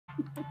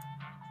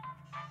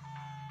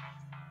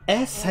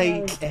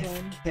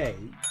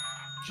SHFK.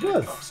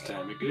 Jackbox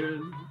time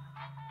again.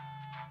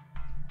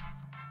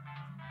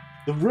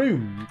 The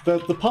room, the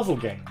puzzle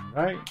game,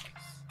 right?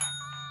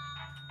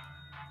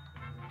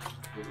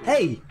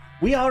 Hey,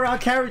 we are our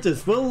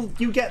characters. Will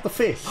you get the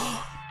fish?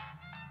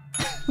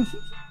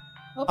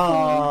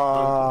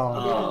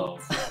 Oh,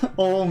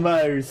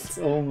 almost.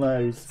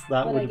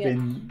 That would have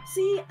been.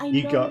 See, I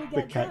you know got the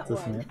get cactus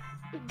that one. man.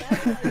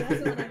 That's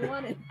what I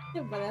wanted,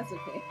 but that's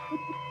okay.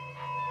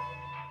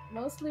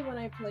 Mostly when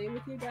I play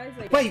with you guys.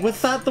 I Wait,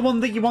 was that the one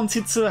that you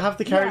wanted to have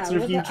the character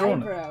of you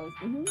drawn?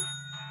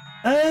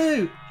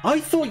 Oh, I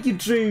thought you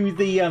drew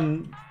the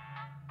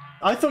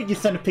I thought you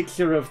sent a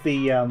picture of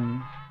the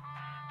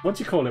what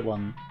do you call it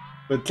one?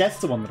 The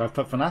jester one that I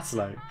put for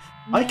Naslo.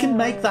 No. I can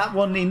make that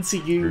one into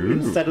you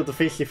instead of the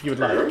fish if you would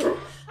like.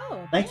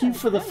 Oh, thank you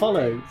for the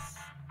follow.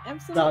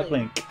 Absolutely. Dark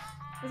Link.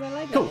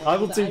 Like cool, I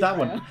will do that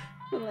one.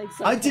 Like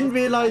I didn't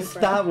realise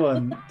that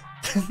one.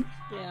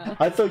 Yeah.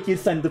 I thought you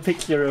sent the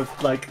picture of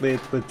like the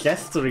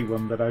jestery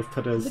one that I've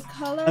put as. The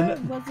color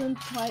wasn't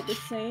quite the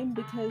same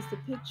because the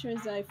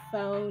pictures I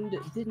found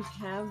didn't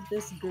have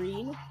this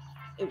green.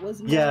 It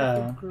was more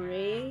of a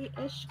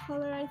grayish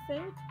color, I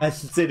think.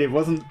 As you said, it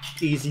wasn't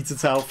easy to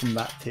tell from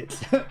that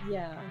picture.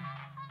 Yeah.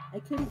 I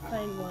couldn't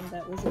find one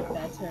that was a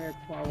better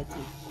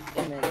quality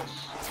image.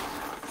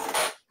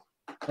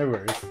 No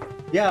worries.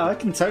 Yeah, I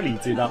can totally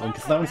do that one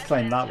because no one's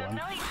claimed that one.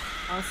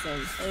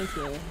 Awesome, thank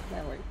you.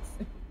 That works.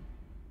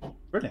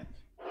 Brilliant.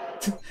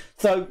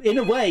 So, in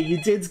a way,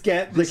 you did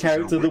get the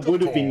character that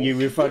would have been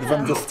you if I'd have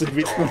understood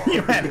which one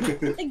you meant.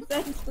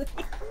 Exactly.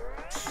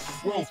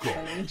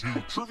 Welcome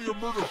to Trivia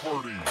Murder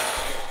Party!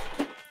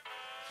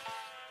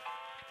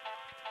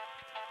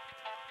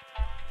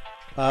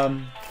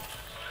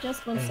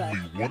 Just one side.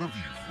 Only one of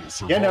you will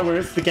survive. Yeah, no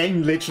worries. The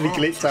game literally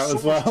glitched out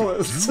as well.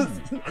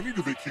 I need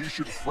a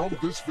vacation from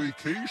this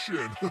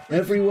vacation.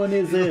 Everyone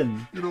is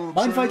in. You know what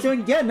Mind if I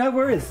join? Yeah, no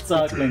worries,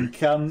 Darklink.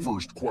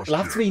 First question.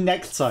 It'll have to be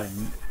next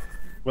time.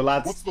 We'll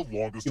add What's the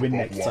longest you in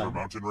above next water time.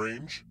 mountain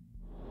range?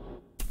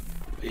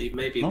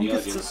 Maybe in the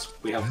audience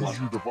we have Use one.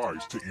 your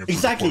device to answer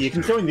Exactly, the you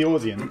can question. join the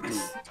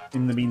audience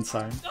in the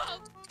meantime.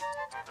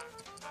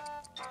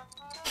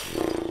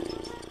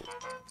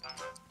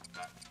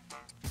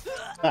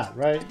 Ah,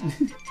 right.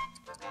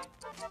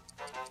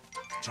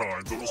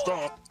 Time that'll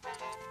stop.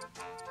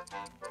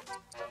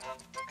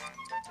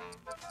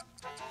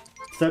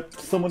 Except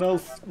someone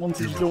else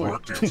wanted And to the join.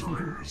 correct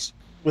answer is...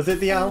 Was it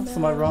the Alps?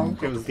 Am I wrong?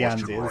 It was the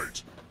question Andes.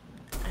 right.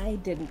 I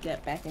didn't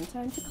get back in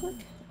time to click.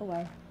 Oh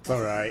well. It's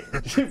alright.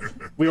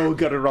 We all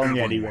got it wrong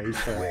Everyone anyway,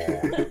 so.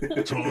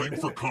 wrong. Time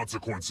for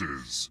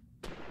consequences.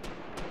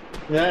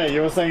 Yeah,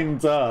 you were saying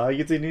duh,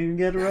 you didn't even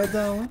get it right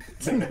down.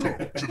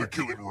 Welcome to the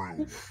killing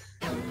room.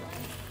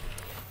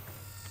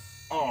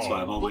 That's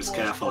why I'm always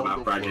careful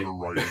about bragging.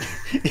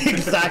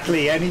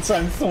 Exactly,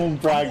 anytime someone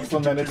brags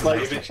and then it's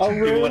like, oh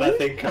Even really? when I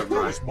think I'm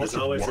right, As much there's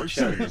of always what a I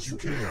say chance. as you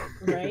can.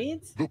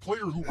 Right? The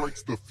player who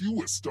writes the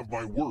fewest of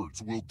my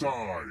words will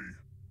die.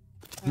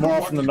 More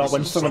often than not,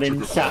 when someone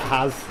in chat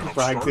has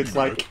bragged, it's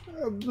like,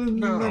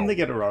 then they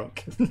get it wrong.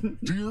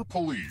 Dear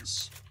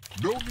police,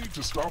 no need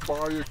to stop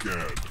by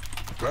again.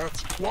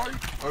 That's quite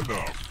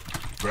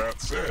enough. That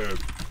said,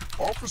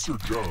 Officer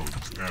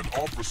Jones and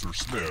Officer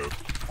Smith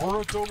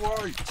are a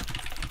delight.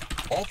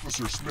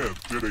 Officer Smith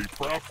did a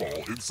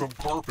pratfall in some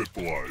carpet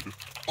blood.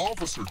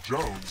 Officer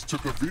Jones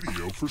took a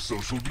video for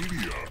social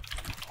media.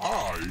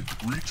 I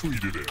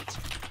retweeted it.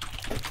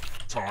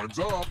 Time's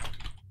up.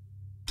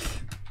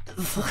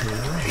 Okay,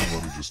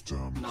 let me just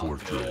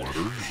collect your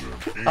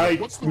letters. And I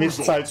what's the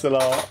mistyped a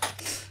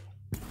lot.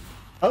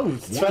 Oh,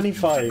 it's What if you do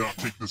 25. not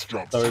take this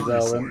job Sorry,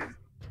 seriously? Darwin.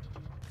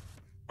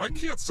 I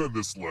can't send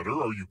this letter,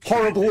 are you kidding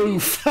Horrible me?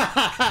 oof!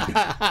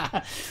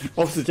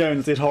 Officer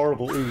Jones did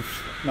horrible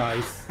oof.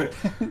 Nice.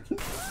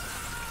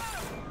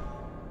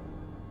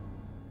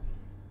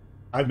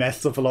 I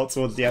messed up a lot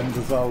towards the end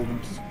as well.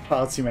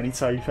 Far too many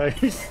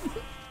typos.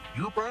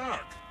 You're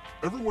back!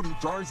 Everyone who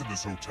dies in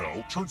this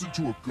hotel turns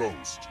into a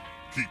ghost.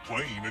 Keep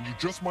playing and you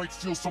just might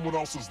steal someone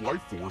else's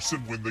life force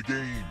and win the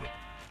game.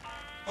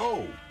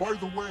 Oh, by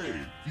the way,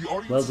 the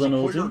audience Well is a done,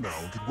 player audience. now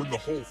and can win the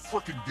whole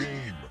frickin'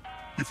 game.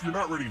 If you're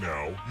not ready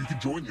now, you can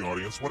join the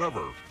audience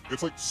whenever.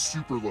 It's like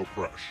super low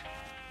pressure.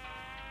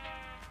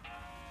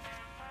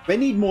 They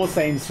need more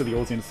sayings for the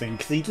audience thing,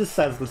 because he just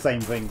says the same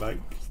thing like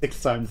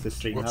 6 times this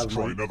stream, Let's hasn't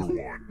try he? another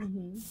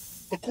one.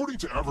 According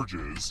to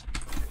averages,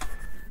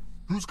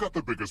 who's got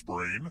the biggest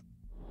brain?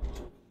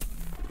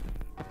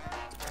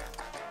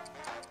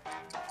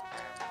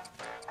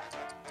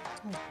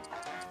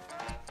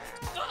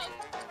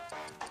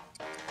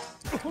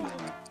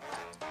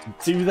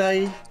 Do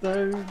they,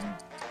 though?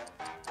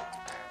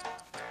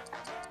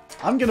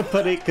 I'm gonna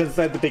put it because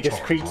they're the biggest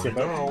Time's creature, running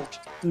but out.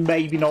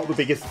 maybe not the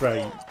biggest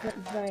brain. But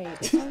right,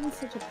 it's always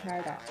such a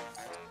paradox.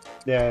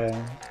 Yeah.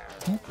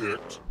 Who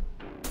picked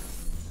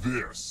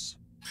this?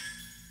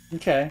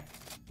 Okay.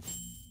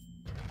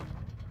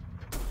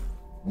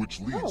 Which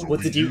leads What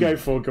only did you go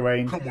for,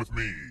 Gawain? Come with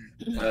me.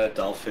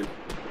 Dolphin.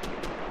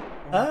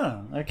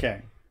 Ah,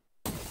 okay.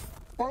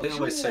 They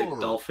always say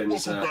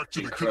dolphins are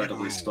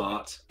incredibly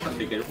smart. I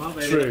figured, well,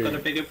 maybe True. they've got a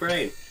bigger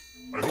brain.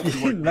 I hope you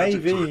like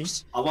Maybe.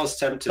 I was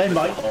tempted with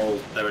the whole,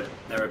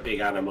 they're a big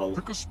animal.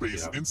 Pick a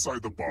space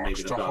inside the box Maybe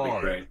they've to got a big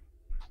hide. brain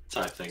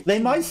type thing. They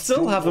might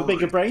still have a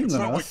bigger brain It's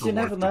than not us. like You your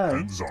never life know.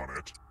 depends on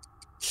it.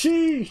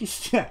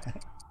 Sheesh.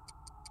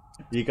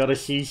 You got a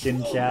sheesh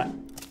in chat.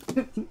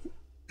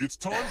 It's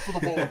time for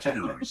the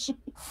volunteers.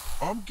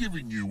 I'm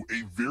giving you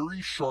a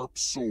very sharp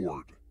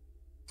sword.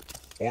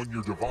 On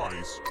your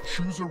device,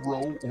 choose a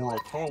row or a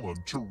column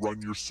to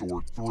run your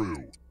sword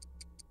through.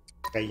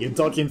 Okay, you're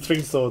dodging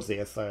 3 swords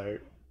here, so...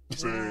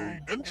 Say,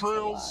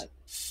 entrails.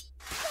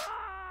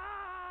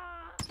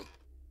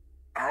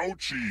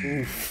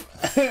 Ouchie.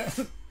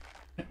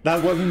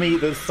 That wasn't me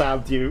that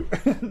stabbed you.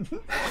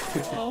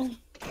 Oh.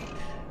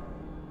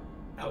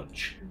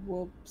 Ouch.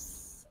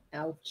 Whoops.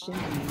 Ouch.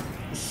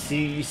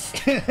 Sheesh.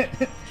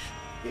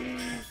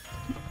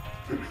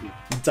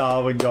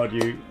 Darwin got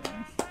you.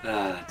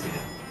 Ah,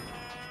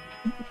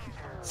 dear.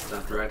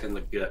 Stabbed right in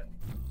the gut.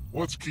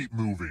 Let's keep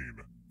moving.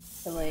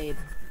 Delayed.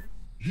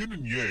 Yin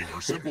and Yang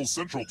are symbols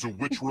central to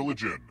which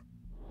religion?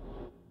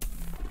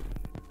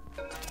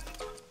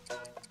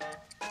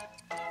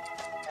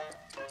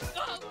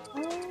 Oh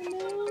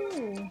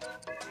no!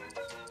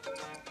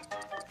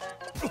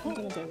 I'm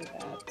gonna go with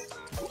that.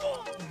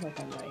 I hope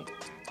I'm right.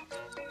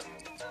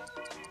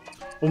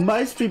 Well,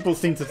 most people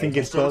seem to think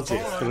it's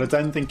Buddhist, but I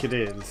don't think it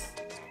is.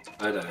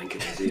 I don't think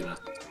it is either.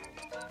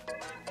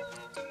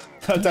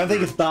 I don't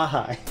think it's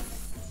Baha'i.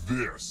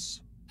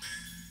 This.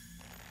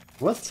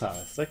 What's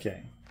Taoist?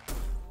 Okay.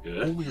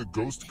 Good. Only a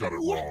ghost got it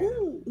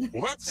wrong.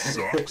 Well, that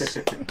sucks.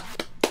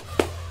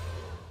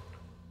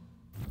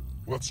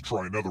 Let's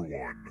try another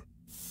one.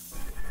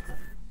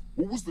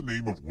 What was the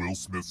name of Will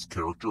Smith's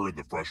character in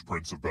The Fresh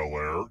Prince of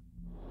Bel-Air?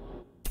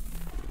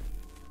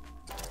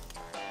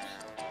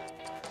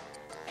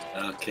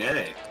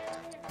 Okay.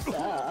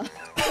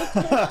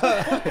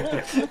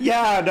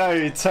 Yeah,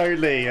 no,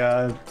 totally.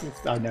 I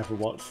never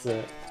watched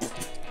it.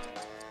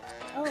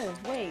 Oh,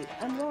 wait,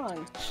 I'm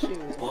wrong. Shoot.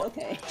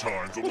 Okay.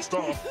 Time's almost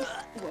up.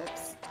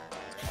 Whoops.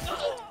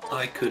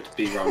 I could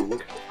be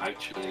wrong,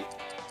 actually.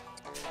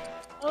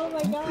 Oh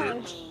my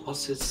gosh.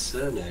 What's his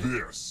surname?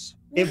 This.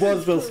 It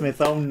was Will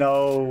Smith. Oh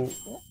no.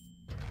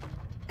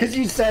 Because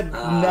you said no,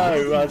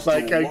 I was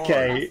like,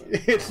 okay,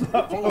 it's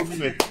not Will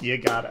Smith. You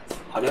got it.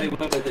 I know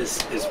whether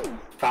this is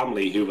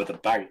family who were the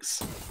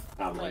Banks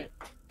family.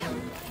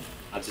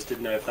 I just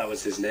didn't know if that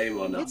was his name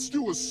or not. Let's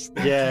do a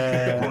spooky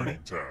handwriting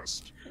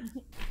test.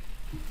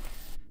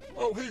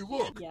 Oh, hey,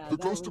 look! Yeah, the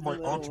that ghost of my was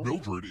a Aunt little-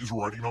 Mildred is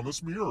writing on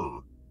this mirror.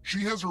 She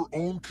has her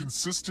own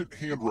consistent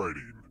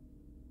handwriting.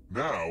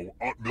 Now,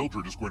 Aunt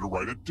Mildred is going to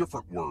write a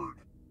different word.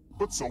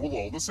 But so will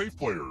all the safe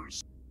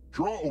players.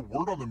 Draw a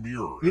word on the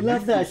mirror. We and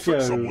love maybe that you'll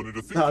trick show. someone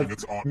into thinking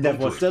it's Aunt Never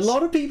watched it. A Mildred's.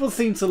 lot of people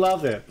seem to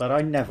love it, but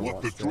I never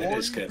Let the watched it. drawing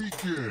is good.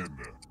 begin.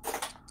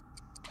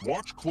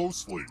 Watch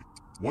closely.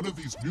 One of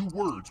these new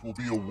words will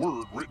be a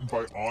word written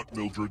by Aunt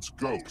Mildred's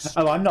ghost.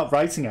 Oh, I'm not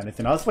writing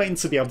anything. I was waiting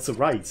to be able to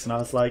write, and I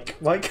was like,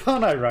 why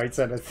can't I write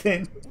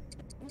anything?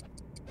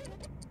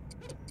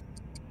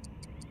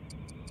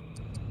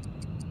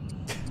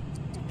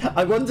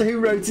 I wonder who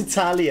wrote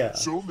Italia.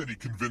 So many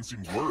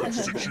convincing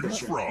words to choose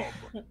from.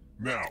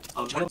 Now,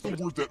 type the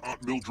word that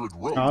Aunt Mildred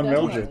wrote. Aunt when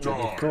you Mildred, die.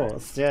 of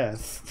course,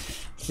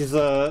 yes. She's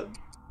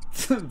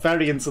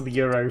very into the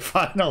Euro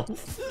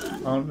finals.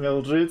 Aunt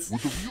Mildred.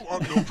 Would the real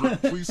Aunt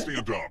Mildred please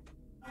stand up?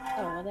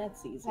 Oh, well,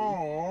 that's easy.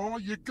 Aw,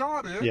 you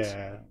got it.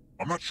 Yeah.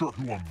 I'm not sure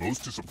who I'm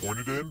most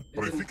disappointed in,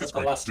 but I think it's the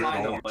my last dead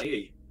line on aunt. my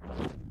E.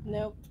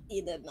 Nope,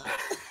 he did not.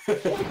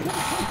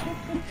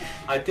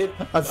 I did.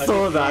 I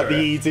saw did that, draw the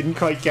it. E didn't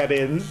quite get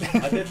in.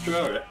 I did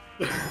draw it.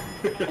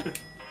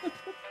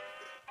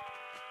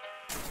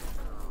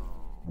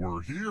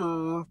 We're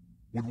here.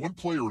 When one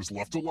player is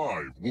left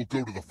alive, we'll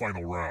go to the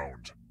final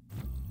round.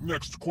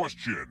 Next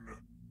question.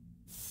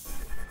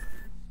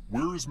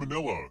 Where is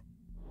Manila?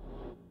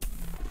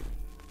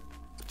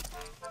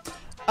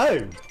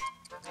 Oh!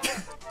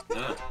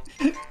 Ah,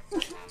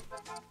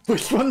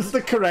 Which one's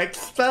the correct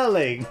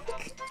spelling?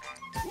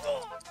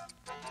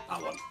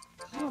 that one.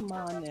 Come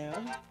on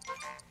now.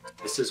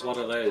 This is one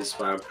of those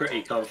where I'm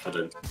pretty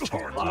confident.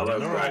 Time But I to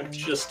won't know. brag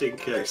just in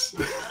case.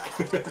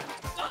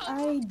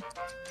 I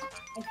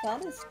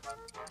thought it's...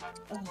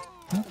 Oh,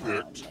 come on,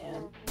 Picked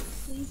man.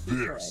 Please be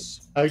this.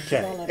 correct.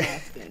 That's all Okay. I'm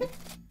asking.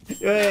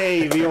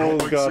 Hey, we all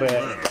Like got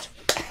saying it. that.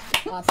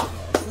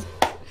 Awesomeness.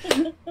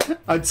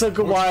 It took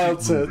a Let's while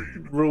keep to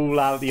moving. rule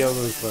out the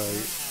others, though.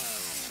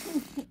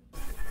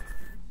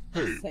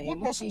 Hey, what Same.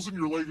 muscle's in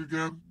your leg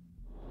again?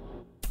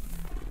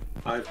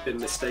 I've been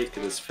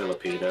mistaken as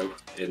Filipino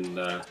in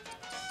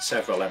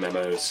several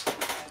MMOs.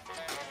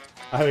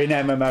 Oh, in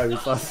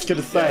MMOs, I was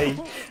gonna say.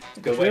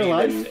 The Real way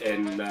life?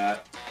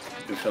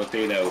 in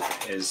Filipino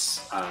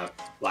is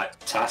like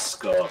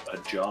task or a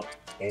job.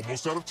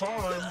 Almost out of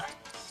time.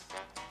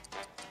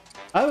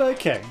 Oh,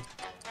 okay.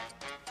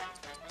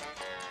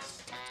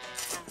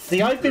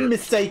 See, I've been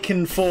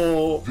mistaken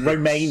for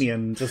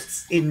Romanian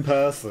just in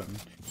person.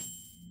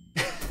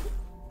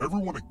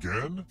 Everyone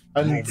again?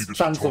 And it's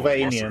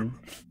Transylvanian.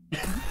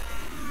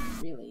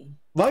 Really?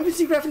 Why was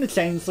he grabbing a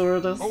chainsaw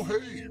at us? Oh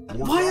hey!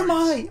 Why am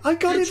I? I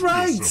got it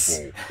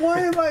right! Why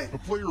am I? The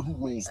player who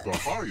rolls the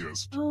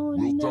highest will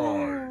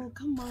die.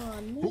 Come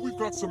on, man. But we've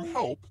got some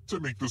help to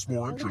make this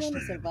more interesting.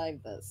 We're gonna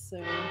survive this, so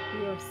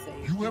you're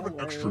safe. You have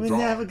an extra We're die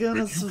never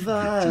gonna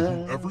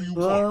survive. Whoever you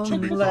want to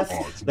make the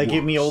odds they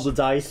give me all the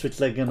dice, which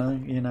they're gonna,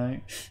 you know.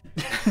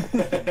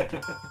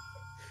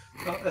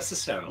 Not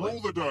necessarily.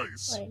 Roll the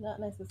dice. Right, not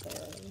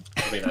necessarily.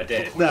 I mean, I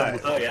did. No,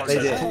 oh yeah, they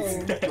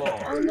did.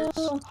 Oh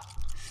no.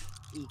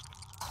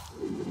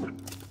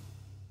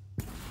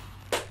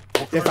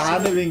 If I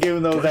hadn't been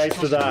given those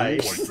extra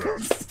dice.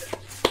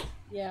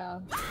 Yeah.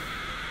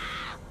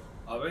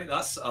 I mean,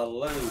 that's a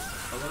low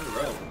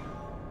roll.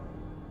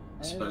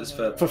 I suppose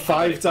for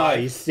 5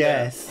 dice,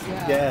 yes.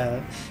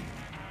 Yeah.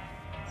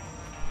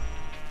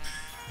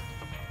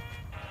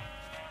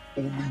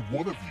 Only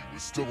one of you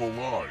is still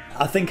alive.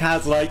 I think I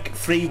had like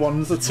 3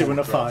 1s, a 2 and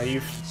a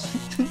 5.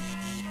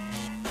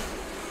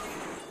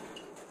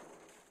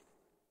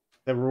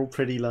 They were all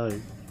pretty low.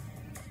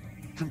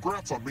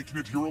 Congrats on making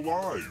it here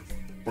alive.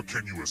 But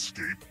can you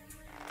escape?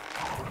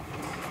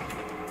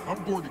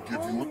 I'm going to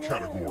give you a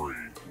category.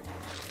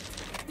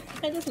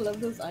 I just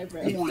love those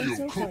eyebrows. Oreo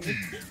so cookies.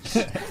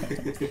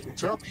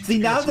 See,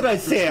 now that I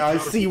see it, I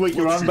see what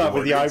you're on about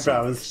with the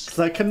eyebrows. Because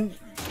I couldn't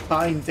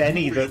find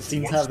any that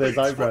seem to have those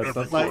eyebrows. I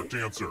was like,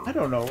 I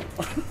don't know.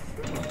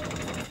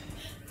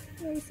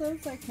 You're so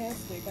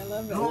sarcastic. I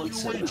love it. You're on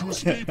your way to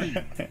escaping.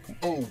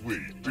 Oh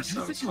wait, did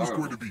you think it was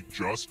going to be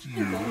just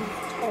you?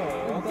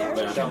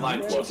 I don't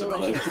like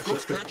watermelon. If the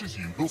ghost catches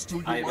you, they'll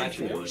steal your life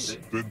force.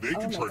 Then they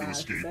can try to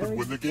escape and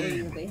win the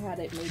game.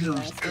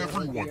 Here's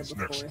everyone's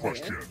next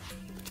question.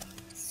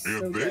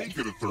 And they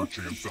get a third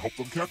chance to help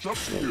them catch up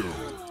to you.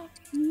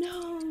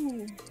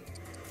 No!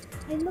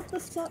 I looked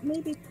this up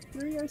maybe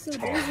 3 or so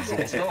days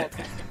ago.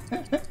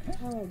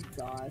 Oh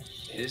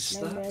gosh.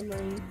 My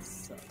memory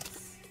sucks.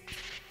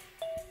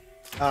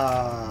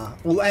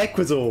 Well,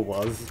 Ecuador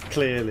was,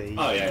 clearly.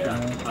 Oh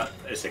yeah.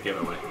 It's a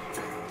giveaway.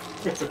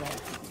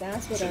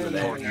 That's what I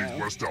remember now.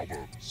 West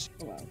albums.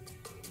 Oh, well.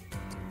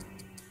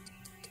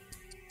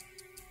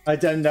 I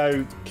don't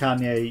know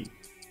Kanye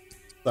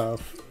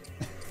stuff.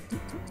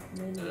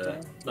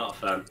 Not a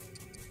fan.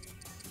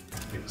 He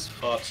thinks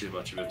far too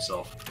much of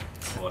himself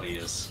for what he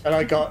is. And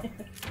I got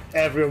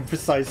everyone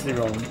precisely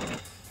wrong.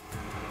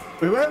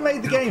 Whoever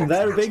made the game,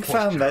 they're a big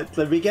fan.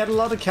 We get a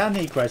lot of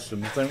Kanye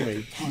questions, don't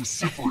we?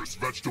 Cruciferous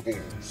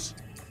vegetables.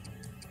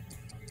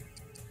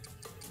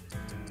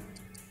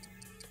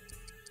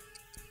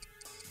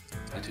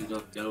 I do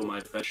not know my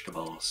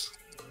vegetables.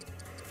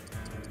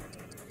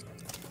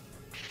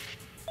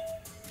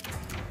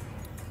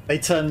 They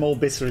turn more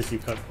bitter as you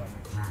cook them.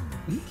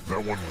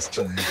 That one was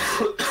too easy.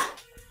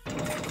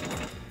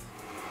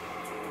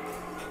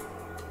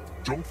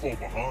 Don't fall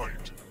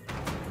behind.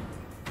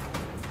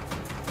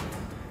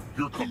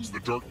 Here comes the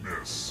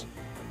darkness.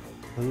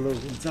 Hello,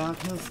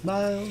 darkness,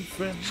 my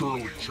friend.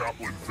 Shirley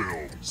Chaplin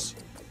films.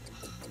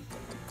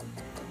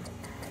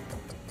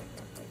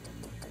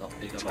 Not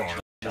big on my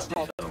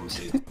Chaplin films.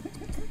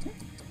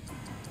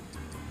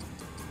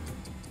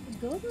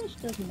 Gold Rush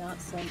does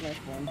not sound like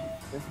one.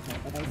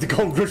 The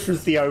Gold Rush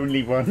was the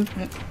only one.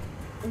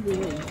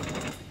 Really?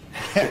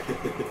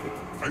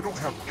 I don't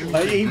have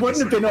he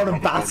wouldn't have been on a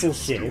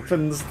battleship,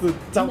 and the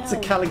Dr.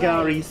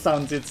 Caligari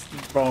sounded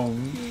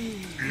wrong.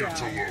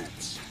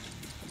 Antelopes.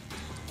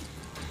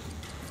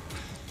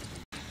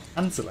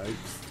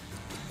 Antelopes?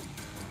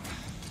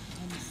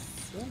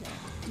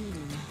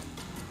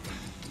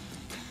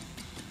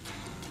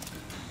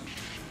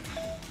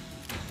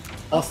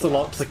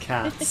 Ocelots are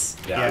cats.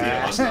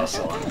 Yeah.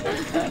 Ocelot.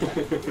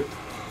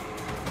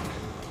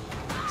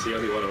 It's the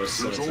only one I was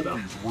There's certain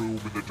always of. room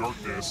in the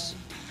darkness.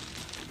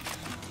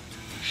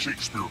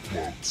 Shakespeare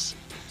quotes.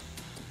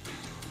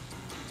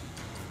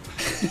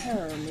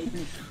 Terror made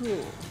me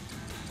cruel.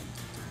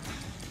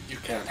 You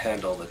can't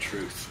handle the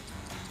truth.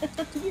 You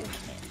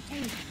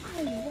can't. I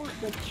want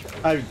the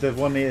truth. Oh, the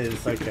one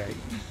is, okay.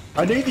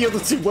 I knew the other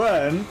 2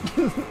 weren't.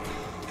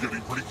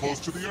 Getting pretty close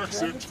to the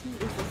exit.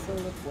 Gravity is the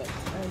soul of wit.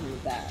 I knew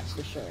that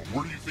for sure.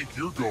 Where do you think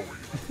you're going?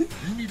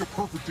 You need a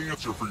perfect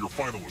answer for your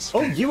final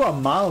escape. Oh, you are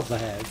miles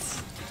ahead.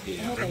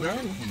 Yeah. And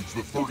that includes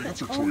the third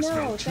answer choice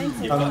now, too.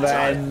 And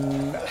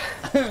then...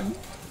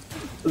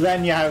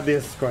 then you have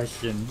this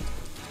question.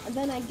 And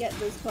then I get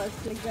this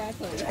question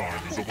exactly.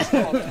 Time is of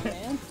the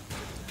Man.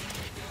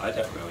 I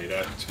don't really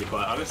know, to be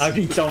quite honest. I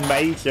think John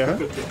Major.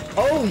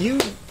 Oh, you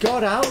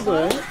got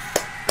Albert.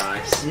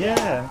 Nice.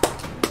 Yeah.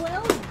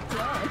 Well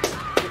done.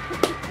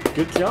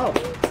 Good job.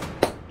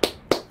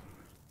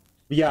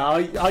 Yeah,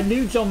 I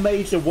knew John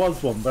Major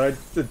was one, but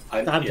I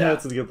hadn't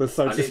heard of the others,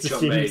 so I just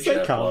assumed they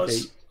can't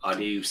be. I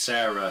knew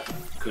Sarah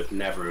could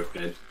never have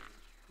been.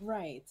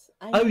 Right.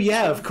 Oh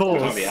yeah, of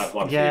course. We only had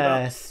one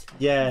yes,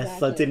 yes.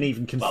 Exactly. I didn't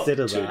even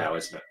consider 2 that. now,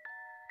 isn't it?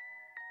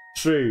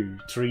 True,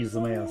 Theresa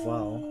May as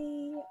well.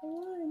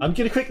 I'm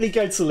gonna quickly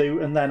go to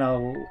loot and then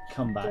I'll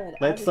come back. Good.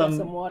 Let's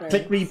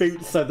click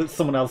reboot so that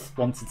someone else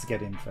wanted to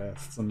get in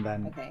first, and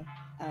then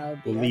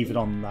we'll leave it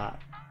on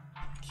that.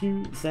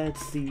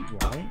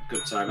 QZCY.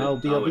 Good timing. I'll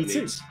BRB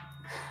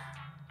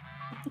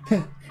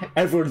too.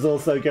 Everyone's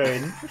also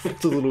going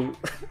to the loot.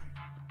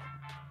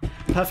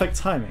 Perfect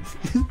timing.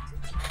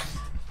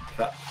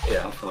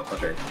 Yeah, I'll fill up my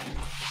drink.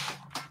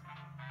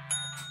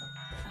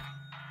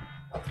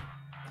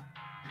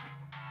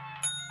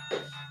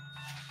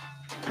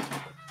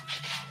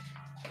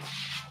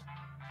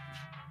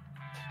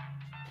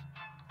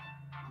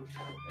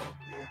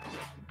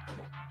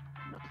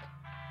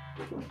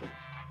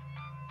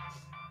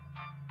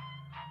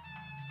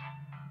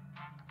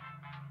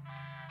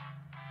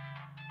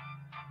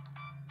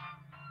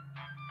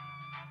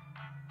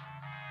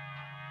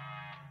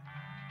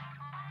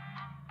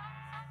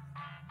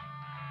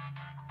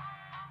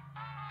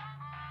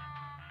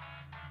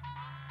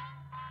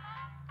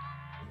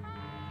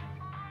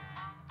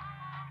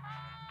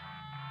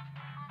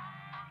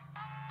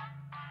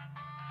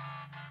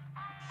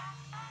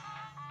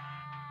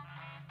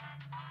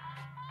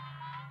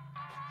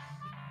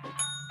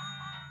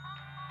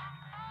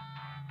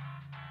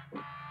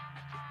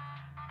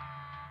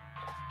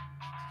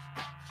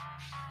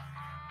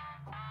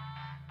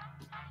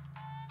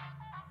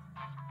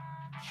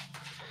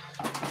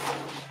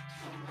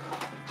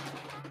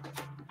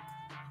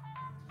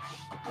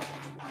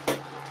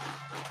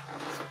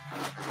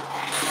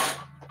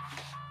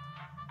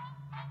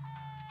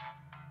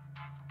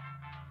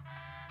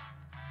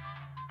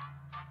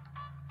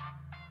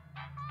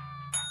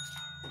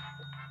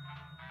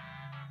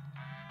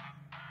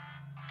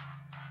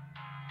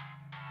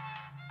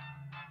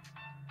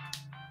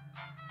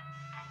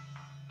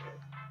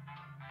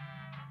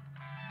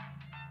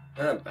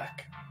 I'm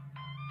back.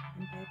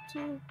 I'm back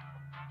too.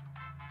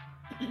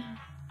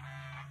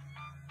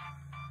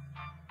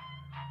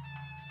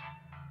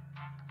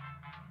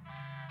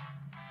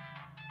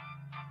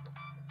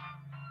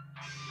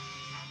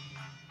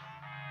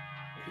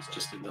 It's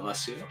just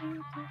Indelacio.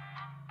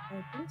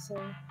 I think so.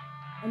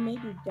 And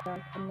maybe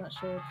Dark. I'm not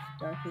sure if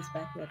Dark is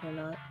back yet or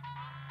not.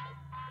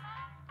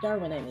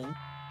 Darwin, I mean.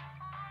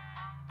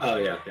 Oh,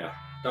 yeah.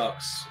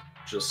 Dark's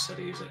just said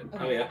he's in.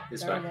 Okay. Oh, yeah,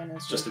 he's back.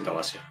 It's just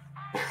Indelacio.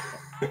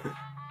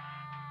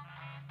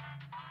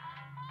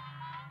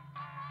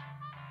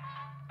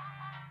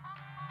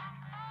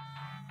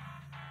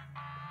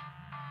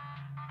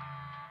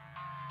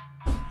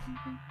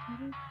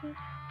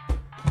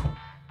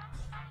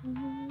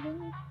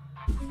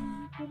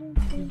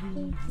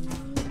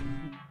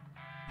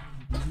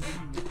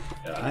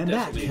 I'm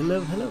back.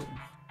 Hello.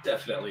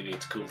 Definitely need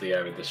to cool the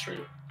air in this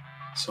room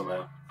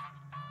somehow.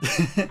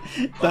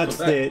 That's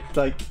it.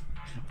 Like,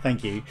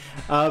 thank you.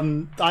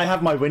 I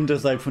have my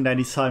windows open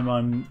anytime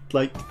I'm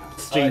like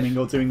streaming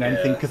or doing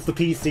anything because the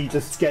PC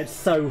just gets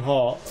so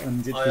hot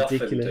and it's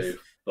ridiculous. Often do,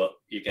 but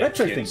you get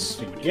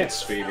kids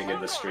screaming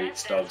in the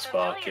streets, dogs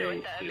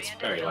barking. It's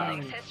very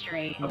loud,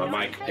 and my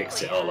mic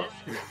picks it all up.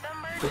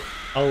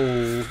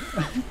 Oh.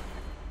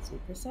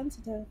 Super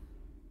sensitive.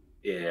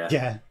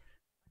 Yeah.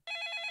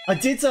 I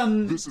did,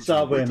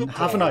 Darwin,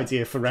 have an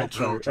idea for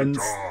retro, and,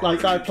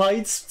 like, I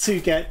applied to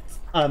get,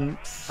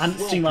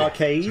 Antstream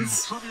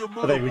Arcades,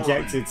 but they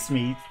rejected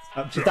me.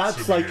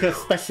 That's, like, a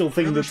special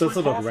thing that does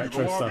a lot of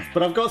retro stuff,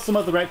 but I've got some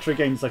other retro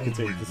games I could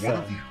do for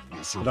certain.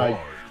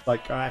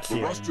 But the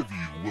rest of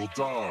you will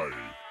die.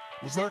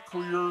 Was that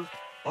clear?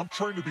 I'm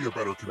trying to be a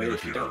better communicator.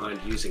 If you don't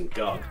mind using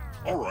GOG,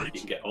 alright.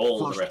 You can get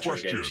all the retro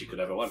games you could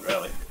ever want,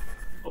 really.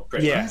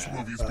 These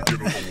movies begin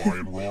with a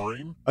lion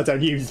roaring. I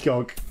don't use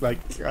GOG, like,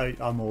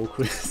 I'm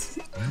awkward. Use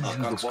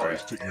your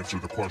device to answer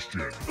the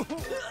question.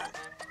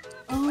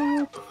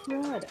 Oh,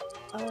 crud.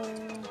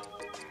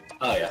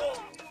 Oh, yeah.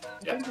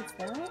 I think it's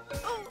that?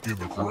 In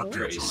the correct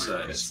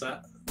answer is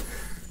that.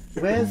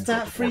 Where's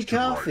that free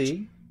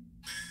coffee?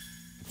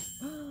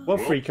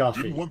 What free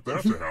coffee? Didn't want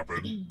that to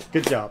happen.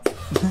 Good job.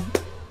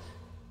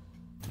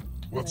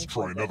 Let's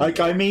try another Like,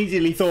 I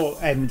immediately thought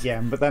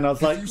MGM, but then I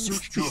was like, you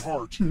searched your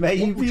heart,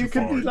 maybe you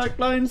could be like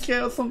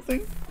Lionsgate or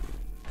something?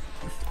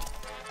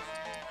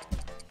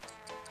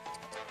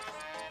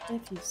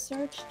 If you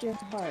searched your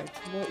heart,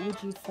 what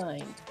would you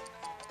find?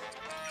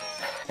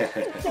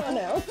 Oh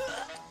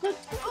no.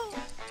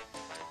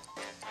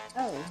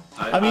 Oh.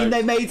 I mean,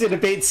 they made it a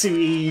bit too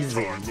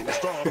easy. I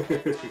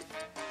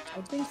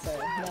think so,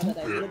 now that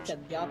I've looked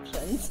at the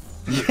options.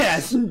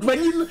 Yes,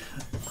 when you...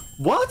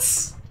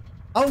 What?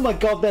 Oh my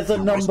god, there's a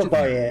number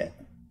by it.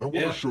 I want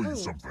to show you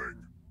something.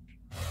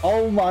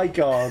 Oh my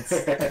god.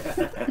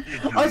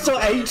 I saw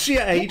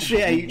Atria,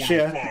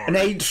 and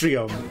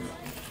Atrium.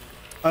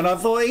 And I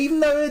thought, even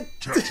though it...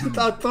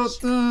 I thought...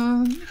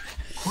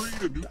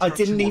 I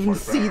didn't even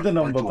see the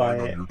number by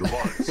it.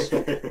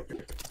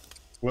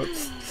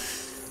 Whoops.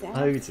 Sad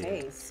Oh dear.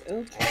 face.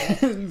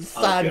 Okay.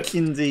 Sad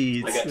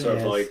indeed. I get to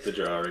avoid the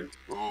drawing.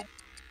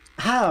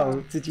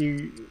 How did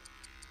you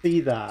see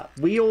that?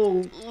 We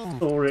all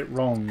saw it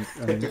wrong.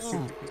 And... If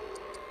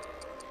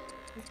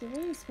the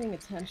way is paying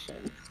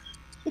attention.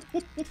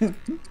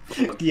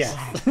 Yes.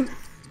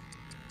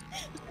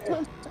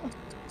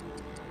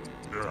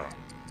 Yeah.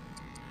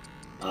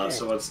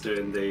 Someone's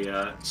doing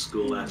the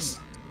school S,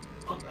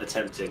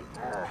 attempting.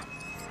 I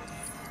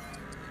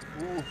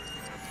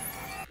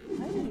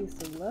used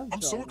to love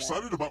I'm so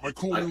excited about my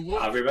cool new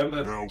look. I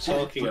remember now,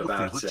 talking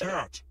about it.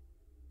 Tat.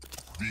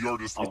 The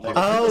artist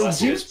Oh, I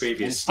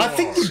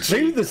think you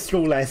drew the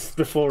school S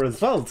before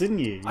as well, didn't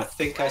you? I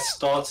think I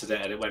started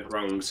it and it went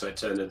wrong, so it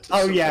turned into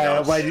Oh yeah,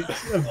 else. I went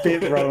a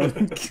bit wrong.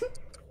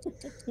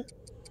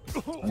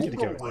 I'm gonna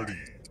go ready.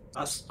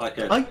 That's like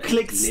a I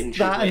clicked that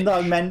witch. and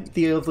I meant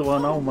the other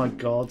one. Oh my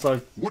god, I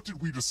What did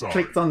we decide?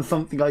 clicked on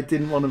something I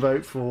didn't want to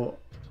vote for.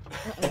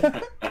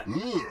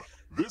 Ugh,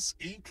 this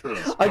ink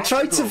has I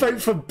tried to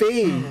vote for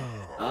B.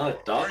 Ah, I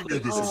dark knew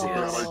this was a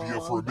bad idea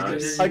for a minute.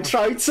 Nice. I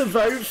tried to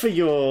vote for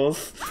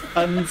yours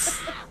and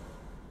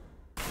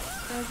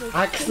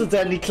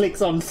accidentally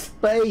clicked on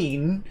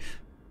Spain.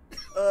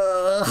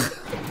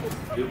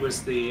 Who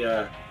was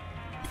the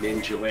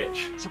ninja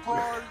witch?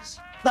 Surprise!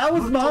 That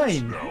was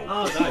mine.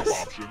 Oh, nice.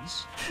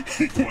 Options.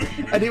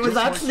 And it was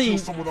actually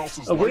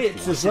a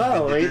witch as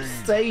well. It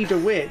stayed a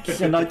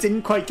witch, and I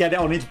didn't quite get it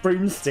on its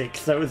broomstick,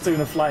 so it was doing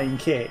a flying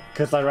kick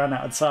because I ran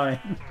out of time.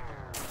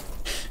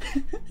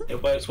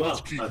 It works well.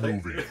 Let's keep I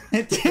think. moving.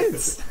 It did.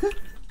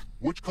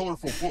 Which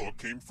colorful book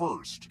came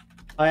first?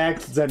 I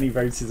accidentally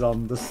voted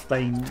on the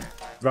Spain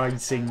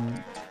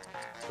writing,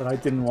 but I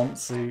didn't want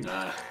to.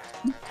 Oh,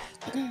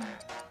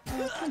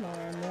 come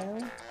on now.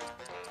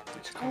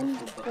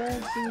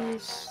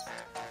 These...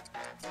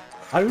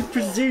 I would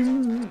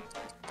presume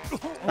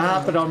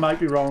but I might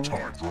be wrong.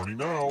 Time's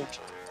running out.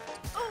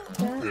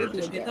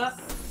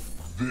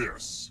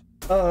 This.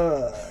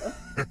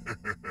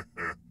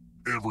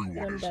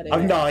 Everyone is.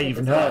 I've not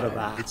even heard of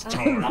that. It's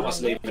time. That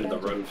wasn't even the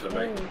run for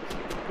me.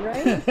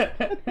 Right?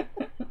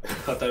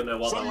 I don't know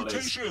what that one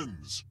is.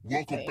 Salutations!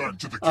 Welcome back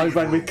to the I game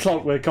went with room.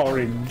 Clockwork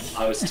Orange.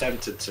 I was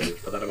tempted to,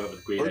 but then I went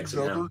with green eggs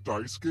and Another ham.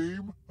 dice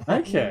game?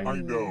 Okay. I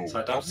know. So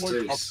I'm that's like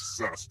twos.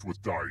 obsessed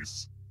with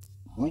dice.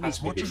 Roll Has as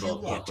to much be as you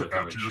both want to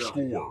Clockwork add to your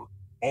Orange, score.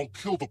 I'll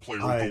kill the player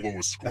with the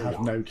lowest I score.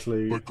 have no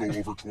clue. But go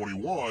over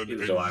 21 Neither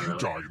and do I, you really.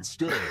 die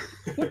instead.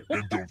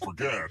 And don't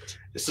forget,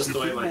 It's just if the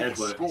way you my roll head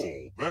a works.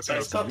 skull, that So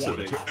it's adds got to 1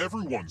 be. to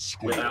everyone's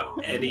score. Without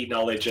any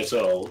knowledge at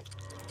all.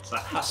 So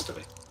that has to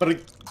be. But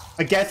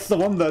I guess the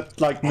one that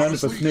like none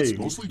Honestly, of us it's knew,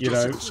 mostly you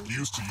just know. an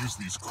excuse to use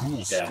these cool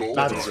Yeah, skull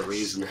that dice. is a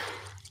reason.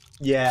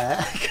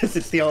 Yeah, because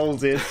it's the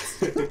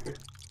oldest.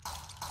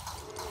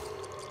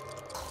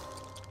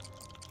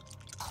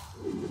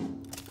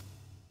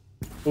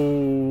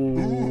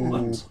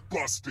 Ooh.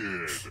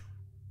 Busted!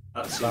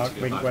 That seems Dark to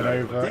go Wink back went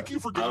very over. Thank you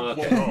for getting Oh,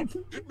 blown okay. up.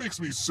 It makes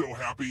me so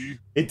happy.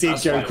 It did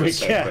That's why go it was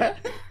so quicker.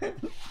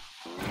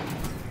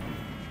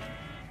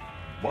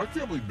 My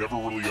family never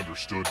really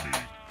understood me,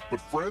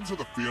 but friends are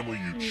the family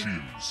you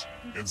choose.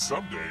 And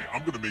someday,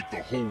 I'm gonna make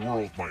the whole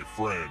world my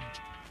friend.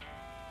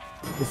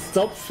 It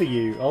stopped for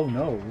you. Oh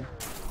no.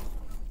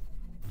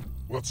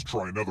 Let's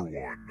try another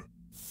one.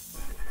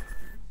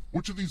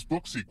 Which of these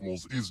book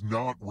sequels is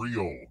not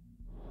real?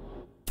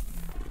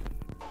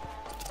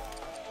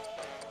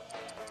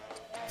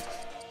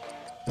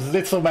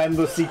 Little Men,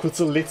 the sequel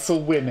to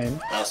Little Women.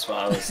 That's what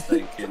I was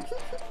thinking.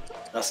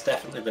 That's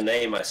definitely the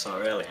name I saw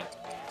earlier.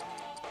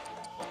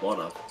 Or one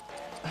of.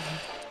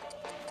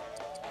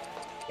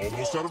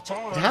 Almost out of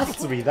time. It has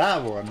to be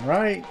that one,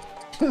 right?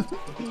 Who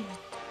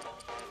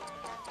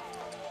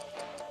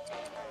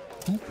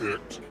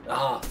picked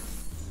Ah, I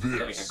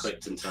think I this?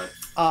 clicked in time.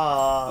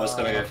 Ah. I was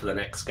going to go for the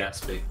next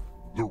Gatsby.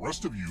 The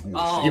rest of you who Oh,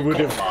 are You would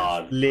come have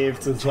on.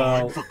 lived as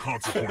time well. for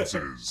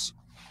consequences.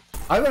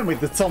 I went with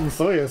the Tom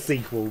Sawyer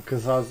sequel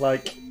because I was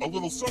like, A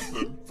little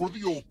something for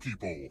the old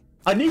people.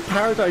 I knew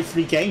Paradise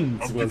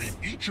Regained I'm was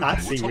giving each of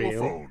actually you a real.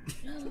 telephone,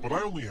 but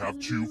I only have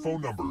 2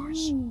 phone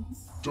numbers.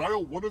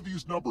 Dial one of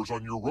these numbers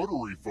on your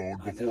rotary phone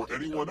before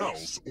anyone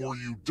else, or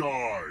you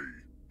die.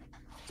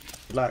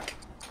 Good luck.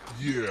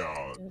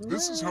 Yeah,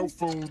 this is how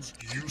phones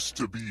used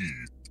to be.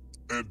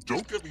 And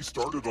don't get me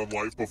started on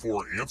life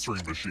before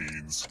answering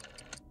machines.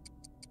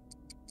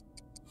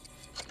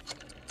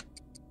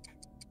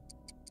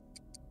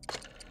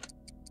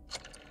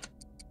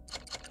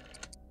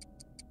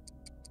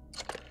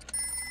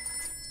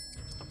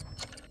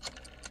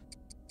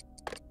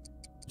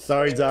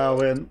 Sorry,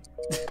 Darwin.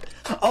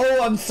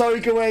 Oh, I'm sorry,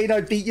 Gawain.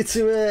 I beat you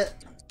to it.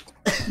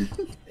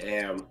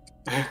 Damn.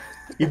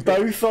 You're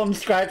both on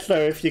scratch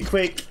though. If you're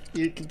quick,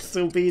 you can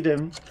still beat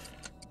him.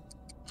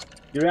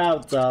 You're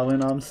out,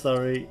 Darwin. I'm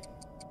sorry.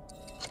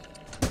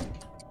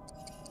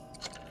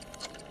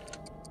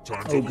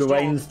 Time Oh,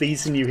 Gawain's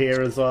beating you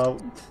here as well.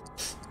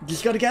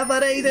 Just gotta get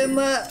that 8 in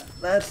there.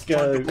 Let's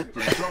go. Time to put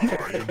the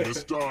die in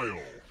this dial.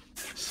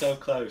 So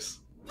close.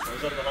 I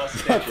was on the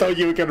last I digit. thought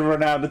you were gonna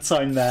run out of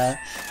time there.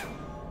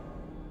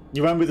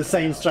 You went with the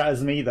same strat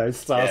as me though,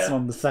 starting Yeah.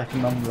 on the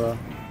second number.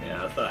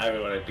 Yeah, I thought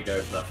everyone had to go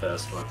for that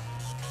first one.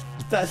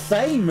 That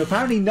same.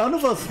 Apparently none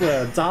of us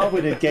were.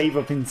 Darwin had gave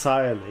up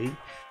entirely.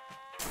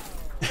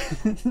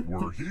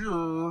 We're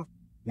here.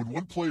 When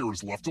one player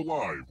is left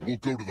alive, we'll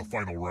go to the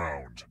final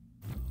round.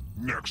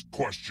 Next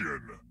question.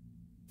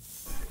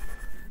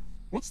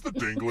 What's the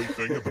dangly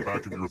thing at the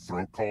back of your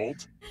throat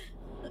called?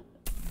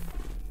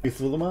 It's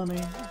full of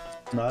money.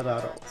 Not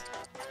at all.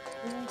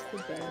 What's the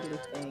dangly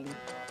thing?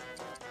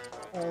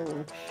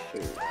 Oh,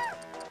 shoot.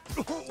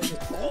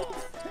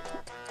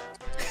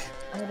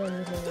 I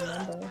don't even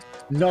remember.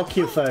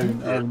 Nokia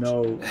phone. Oh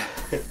no.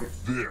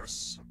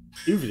 This.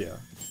 Uvia.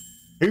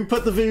 Who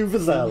put the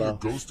Vuvuzela?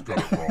 Ghost got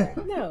it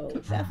wrong. No,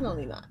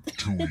 definitely not.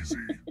 Too easy.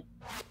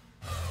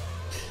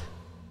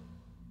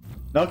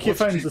 Nokia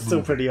phones are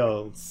still pretty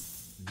old.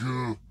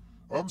 Gah.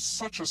 I'm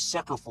such a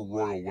sucker for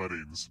royal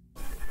weddings.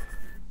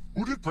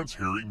 Who did Prince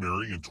Harry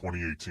marry in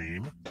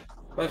 2018?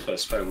 My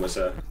first phone was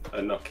a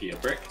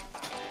Nokia brick.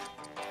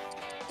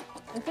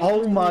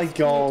 Oh my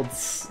god.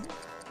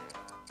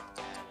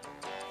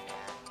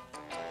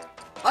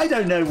 I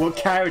don't know what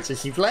character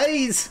she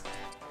plays.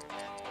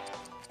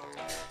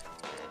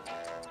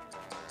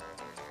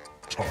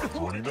 Time's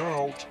running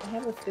out. I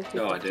have a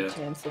 50-50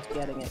 chance of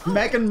getting it.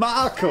 Meghan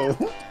Markle.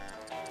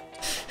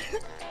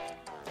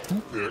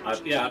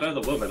 Yeah, I know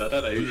the woman. I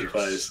don't know who she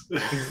plays.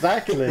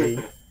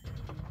 Exactly.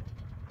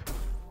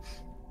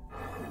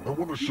 I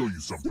want to show you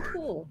something.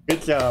 Cool.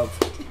 Good job.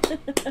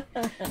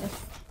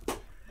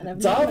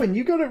 Darwin,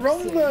 you got it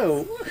wrong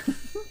though.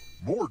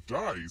 More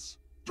dice?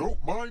 Don't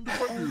mind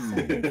if I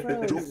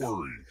do. Don't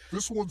worry,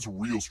 this one's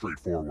real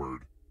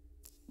straightforward.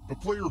 The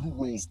player who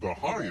rolls the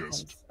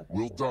highest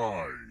will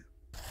die.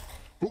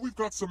 But we've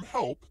got some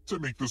help to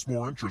make this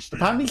more interesting.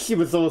 Apparently she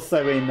was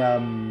also in,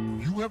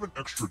 You have an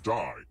extra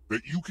die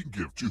that you can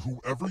give to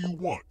whoever you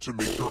want to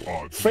make their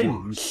odds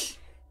Fringe. worse.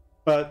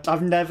 But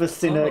I've never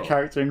seen her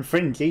character in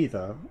Fringe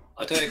either.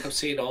 I don't think I've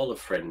seen all of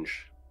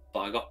Fringe, but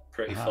I got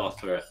pretty far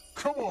through it.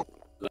 Come on.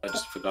 I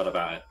just forgot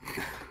about it.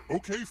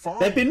 Okay, fine.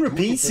 They've been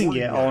repeating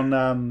it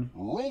on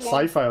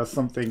Sci-Fi or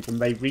something, and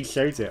they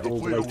re-showed it all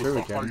the way through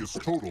the again.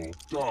 highest total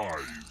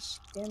dies.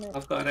 Damn it.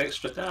 I've got an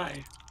extra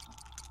die.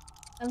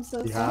 I'm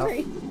so You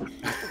sorry.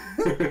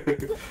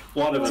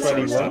 One of us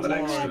always have an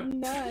extra.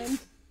 None.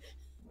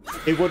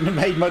 It wouldn't have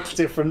made much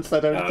difference. I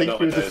don't think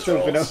you would have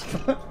still been up.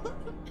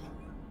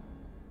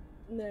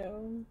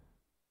 No.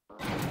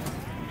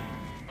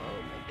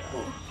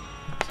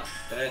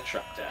 Bear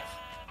trap death.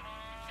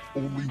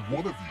 Only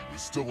one of you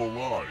is still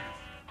alive.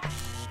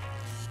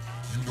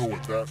 You know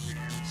what that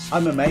means.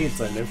 I'm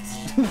amazed I lived.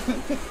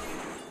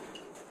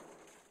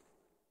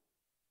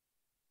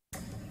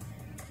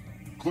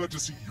 Glad to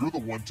see you're the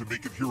one to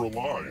make it here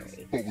alive.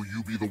 But will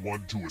you be the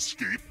one to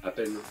escape? I've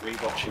been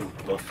rewatching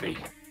Buffy.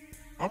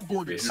 I'm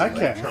going to give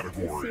Okay. you a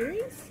category.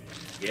 Series?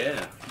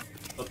 Yeah.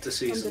 Up to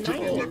season From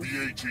the 2.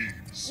 NBA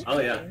teams. Oh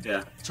yeah,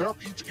 yeah. Tap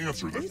each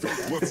answer that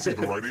fits. Let's see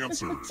the right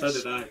answers. So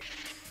did I.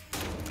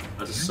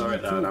 I just saw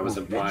it there and I was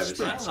in private.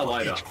 That's how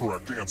I know. Each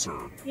correct answer.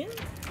 Yeah.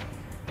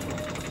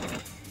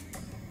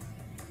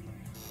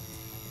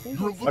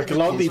 You're Like a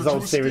lot of these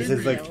old series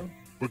is like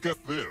But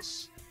get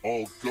this.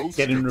 All ghosts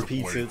getting get to play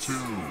repeated. too.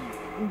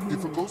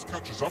 If a ghost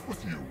catches up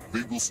with you,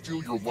 they will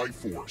steal your life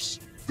force.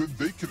 Then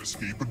they can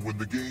escape and win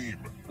the game.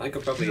 I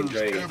could probably enjoy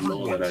it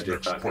more than I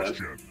did back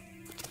then.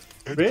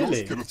 And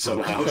Really? ghosts get a third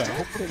Somehow. chance to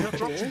help them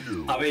catch up to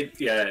you. I mean,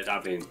 yeah,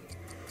 I mean,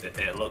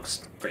 it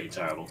looks pretty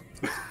terrible.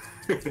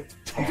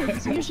 Time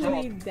is almost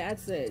Usually up.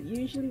 that's it.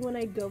 Usually when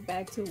I go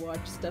back to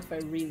watch stuff I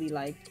really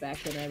liked back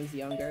when I was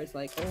younger, it's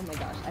like, oh my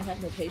gosh, I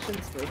have no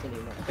patience for it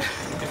anymore.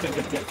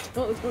 It's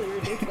totally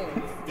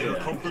ridiculous. Here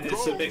come the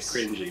It's a bit ghosts.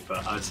 cringy,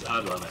 but I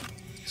love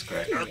it. It's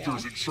great.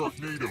 Actors in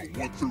Sharknado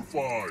 1 through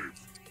 5.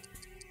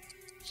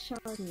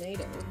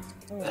 Sharknado.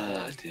 Oh my Ah,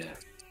 god, dear.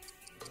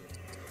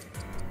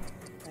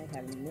 I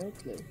have no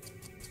clue.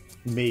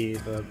 me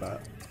either,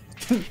 but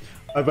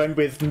I went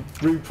with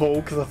RuPaul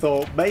because I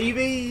thought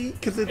maybe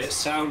because It it's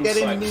sounds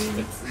getting like me.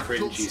 the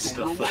cringy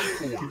stuff.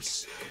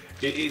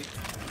 it,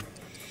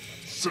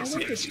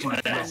 Sesame I Street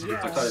I can't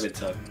residents. even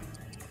tell.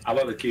 I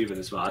love the Cuban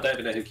as well. I don't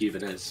even know who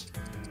Cuban is.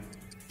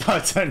 I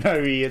don't know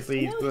who he is I know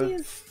either.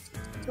 he's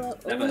the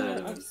Never heard owner of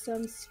him. of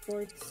some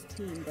sports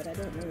team, but I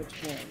don't know which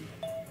one.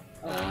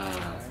 Oh,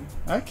 Ah.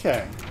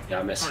 Okay. Yeah,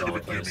 I missed Kind all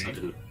of of a those. I gimme.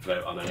 didn't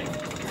vote on any. me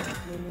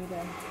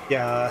neither.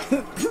 Yeah.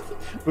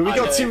 But we I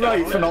got know, too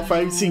right for no. not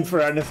voting for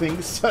anything,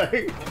 so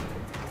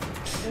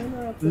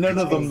Owner of the none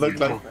of them team. look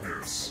like.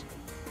 Darkness.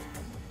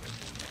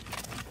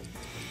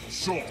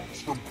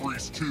 Songs from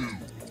Grease 2.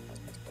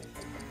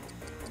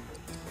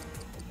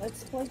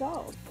 Let's play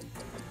golf.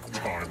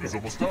 Time is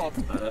almost up.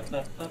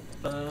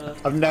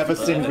 I've never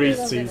seen Grease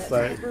Love 2, it,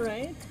 so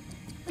right?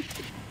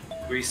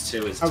 Grease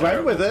 2 is I went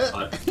terrible. with it.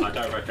 I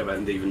don't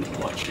recommend even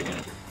watching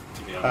it,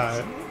 to be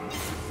honest.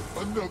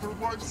 Another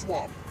life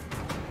swap.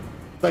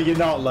 but you're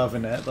not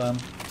loving it then.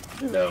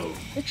 No.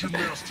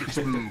 Gymnastics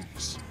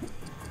moves.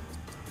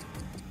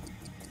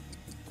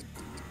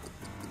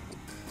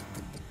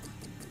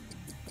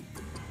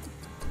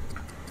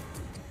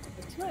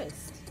 A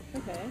twist.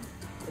 Okay.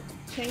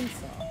 A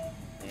chainsaw.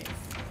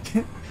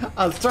 Nice.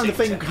 I was trying to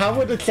think, how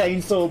would a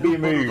chainsaw be a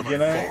move, you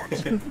know?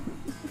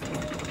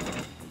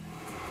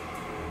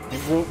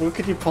 What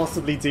could you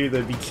possibly do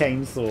that'd be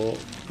chainsaw?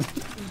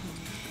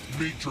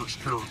 Matrix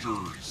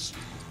characters.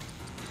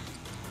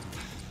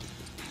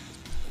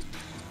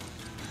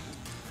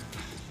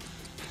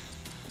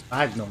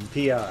 Magnum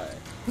PI.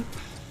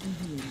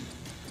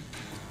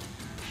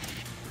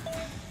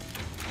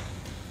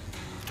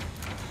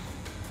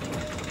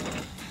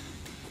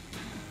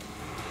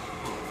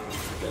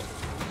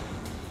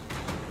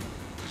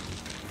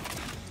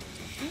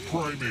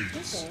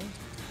 Primates. Okay.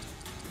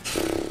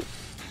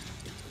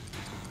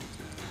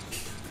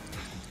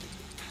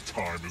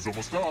 Time is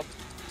almost up.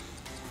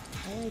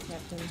 Alright,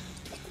 Captain.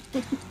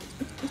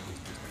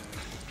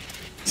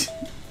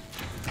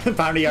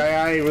 Apparently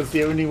II was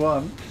the only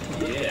one.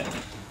 Yeah.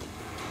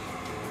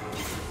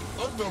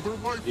 Another life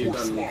force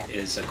Human swap.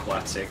 is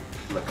aquatic,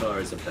 Makar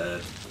is a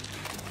bird.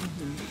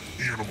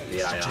 Animals The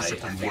II, I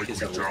statistically think, likely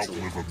is a to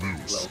outlive a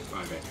moose. little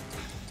primate.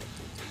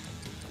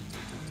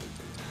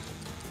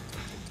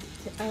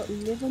 To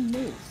outlive a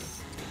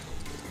moose.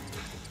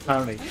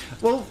 Apparently.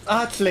 Well,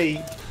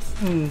 actually,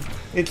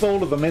 it's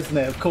all of them, isn't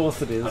it? Of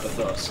course it is. I'd have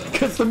thought so.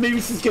 Because the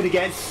moose is going to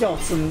get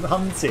shot and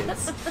hunted.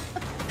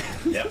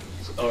 Yep.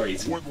 Or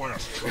eaten. One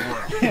last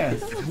trap.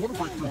 Yes. If you want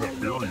to break through that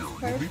barrier, you'll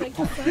need a Perfect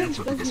perfect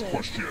answer to sense, this doesn't it?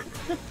 question.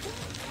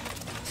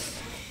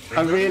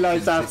 I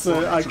realised that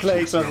after I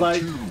clicked, I was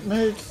like,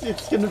 no,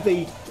 it's going to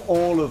be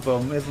all of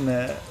them, isn't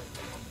it?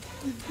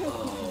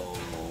 Oh.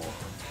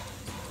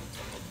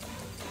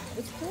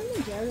 Is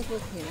Kilimanjaro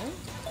volcano?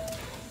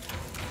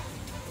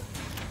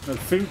 The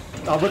food,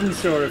 I wasn't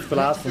sure if the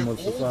last one was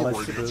as well. I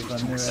should have. I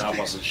knew it. I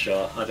wasn't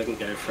sure. I didn't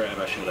go for it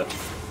and I should have.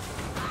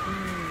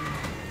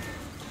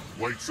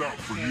 Lights out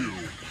for you.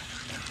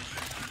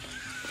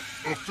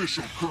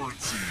 Official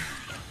currency.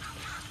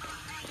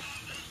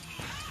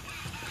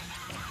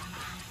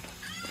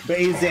 But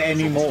is it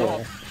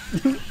anymore?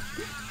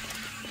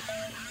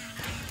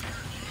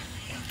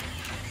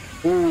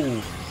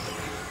 Ooh.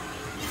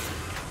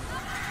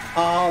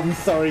 Oh, I'm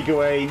sorry,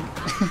 Gawain.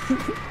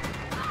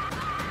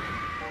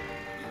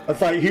 I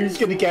was like, who's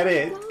gonna get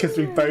it? Because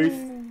we both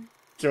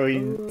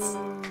joined.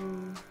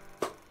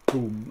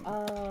 Boom.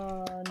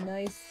 Oh,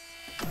 nice.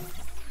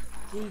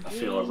 I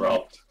feel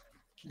robbed.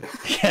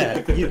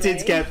 Yeah, you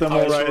did get them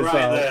all right as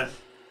well. There.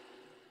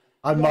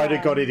 I might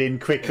have got it in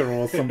quicker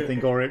or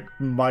something, or it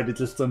might have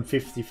just done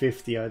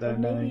 50-50, I don't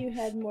know. Maybe you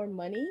had more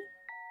money?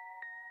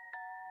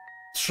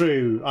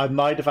 True, I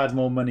might have had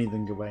more money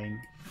than Gawain.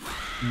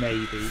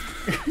 Maybe.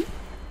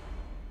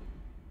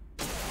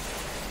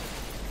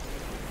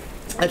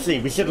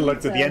 Actually, we should have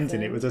looked at the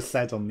ending, it was just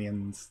said on the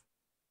end.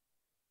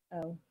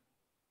 Oh.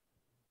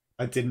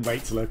 I didn't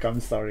wait to look, I'm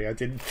sorry, I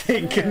didn't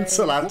think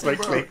until after I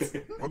clicked.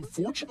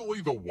 Unfortunately,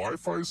 the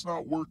Wi-Fi's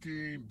not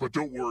working, but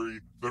don't worry,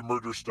 the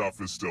murder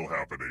stuff is still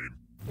happening.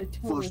 It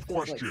totally First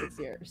feels question. Like 6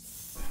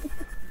 years.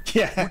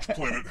 Yeah. Which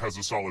planet has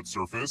a solid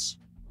surface?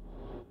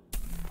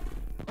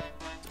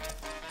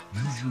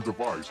 Use your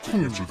device to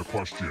answer the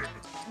question.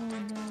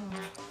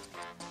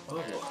 Oh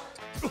no.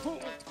 Oh.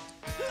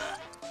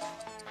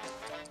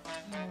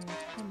 Oh,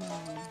 come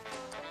on.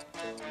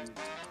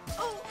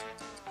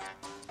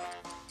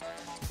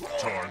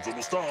 Time's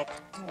almost up.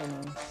 Oh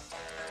no.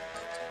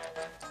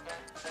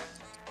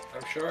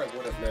 I'm sure I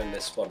would have known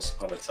this once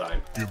upon a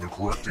time. And the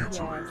correct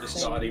answer Yeah, Just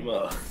is... not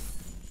anymore.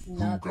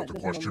 Not got that the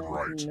doesn't question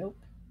amount to right? Nope.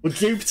 Well,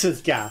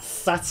 Jupiter's gas,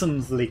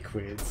 Saturn's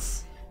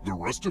liquids. The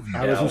rest of you...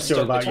 I wasn't was sure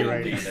stuck about between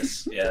Uranus.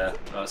 Venus. Yeah,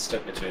 I was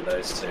stuck between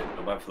those two.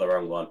 I went for the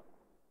wrong one.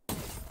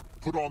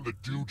 Put on the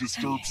do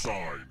disturb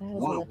sign. That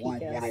was We're a at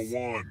lucky room guess.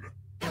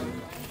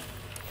 101.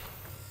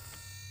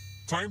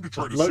 Time to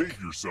try to Luck save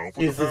yourself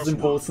with Is a as password.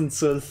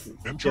 important as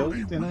Enter a guilt,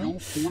 you know? real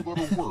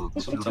 4-letter word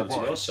with your Sometimes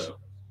device. also.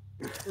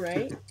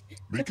 Right?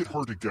 Make it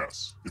hard to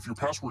guess. If your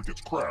password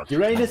gets cracked,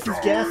 Uranus is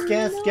die. gas,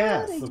 gas, Not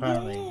gas, again.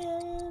 apparently.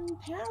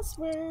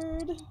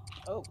 Password.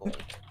 Oh boy.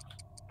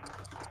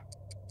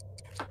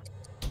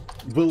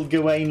 Will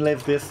Gawain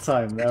live this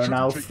time? There are It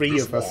now shouldn't take 3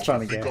 this of us long trying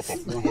to think guess. up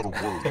a 4-letter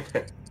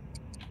word.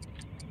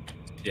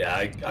 Yeah,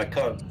 I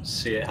can't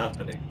see it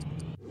happening.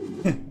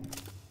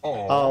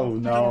 Oh, You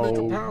didn't no. make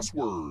a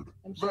password.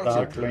 I'm sure That's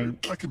Dark okay.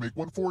 Link. I can make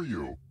one for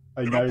you.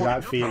 I And know I'll put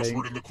that your feeling.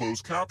 password in the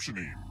closed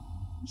captioning.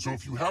 So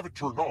if you have it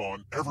turned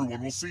on,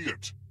 everyone will see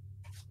it.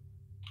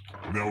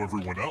 Now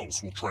everyone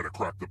else will try to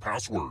crack the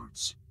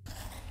passwords.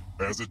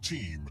 As a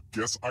team,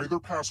 guess either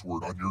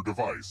password on your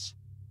device.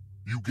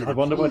 You get I a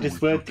wonder clue what this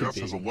if your word could guess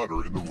has a be.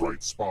 letter in the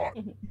right spot.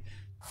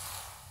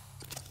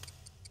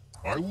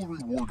 I will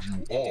reward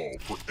you all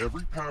for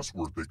every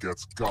password that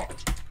gets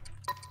got.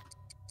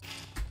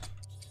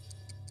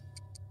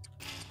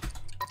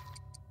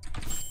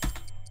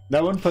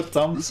 No one put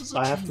dump. This is a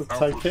I have to team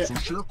type effort, it. so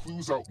share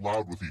clues out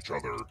loud with each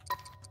other.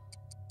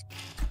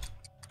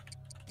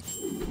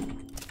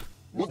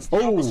 What's the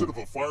Oh. opposite of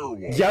a firewall?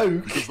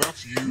 Yoke. Because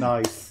that's you.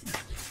 Nice.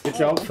 Good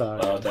job, though.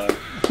 Well done.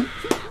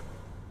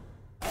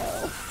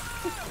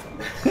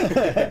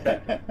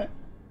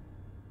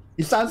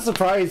 You sound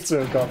surprised to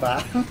have got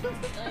that.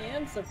 I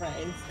am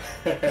surprised.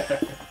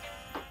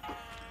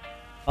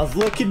 I was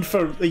looking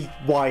for the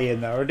Y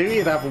in there. I knew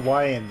you'd have a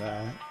Y in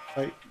there.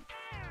 Like,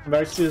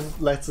 most of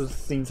the letters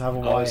seem to have a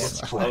I Y in was,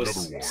 there. Try I another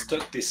was one.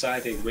 stuck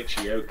deciding which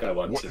yoke I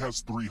What wanted.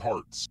 has 3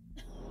 hearts?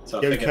 So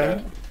I Yoke? figured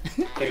out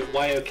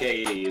YOKE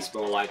is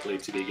more likely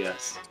to be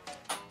guessed.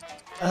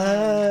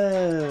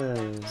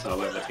 Oh. So I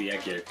went with the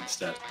egg yolk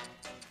instead.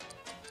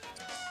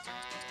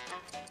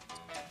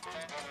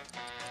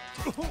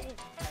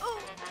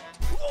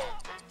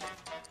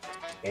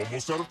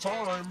 Almost out of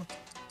time.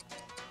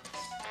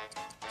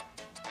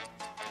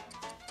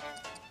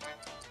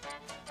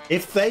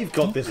 If they've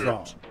got this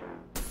wrong.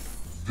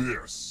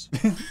 This.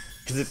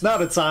 Because it's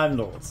not a time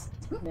loss.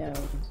 No.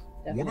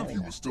 One of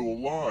you is still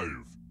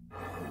alive.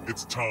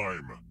 It's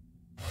time.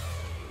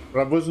 But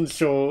I wasn't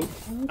sure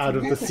out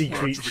of the sea Back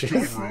to the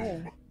killing creatures.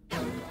 room.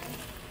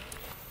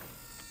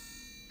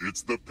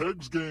 It's the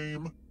Pegs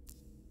game.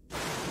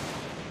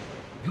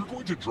 You're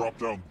going to drop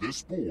down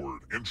this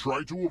board and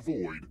try to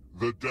avoid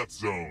the death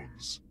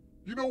zones.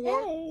 You know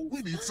what?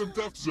 We need some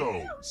death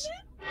zones.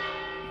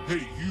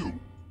 Hey, you.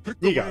 Pick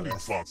the landing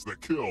spots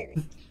that kill.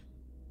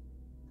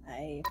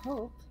 I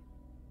hope.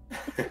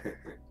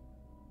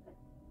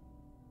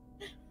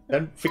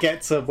 Don't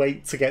forget to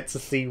wait to get to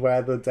see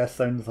where the death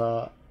zones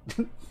are.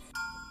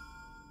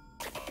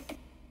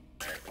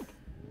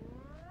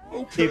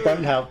 Okay. It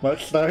won't help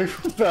much though,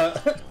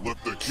 but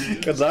Let the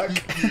games good luck.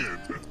 begin.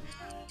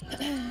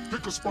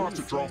 Pick a spot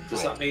to drop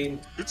Does from. that mean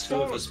It's two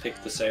of fun. us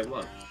picked the same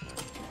one?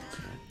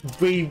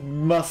 We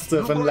must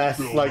have, You're unless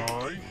right, Bill like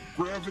Nye.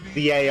 Gravity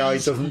the AI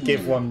is doesn't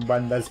give cool. one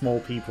when there's more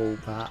people,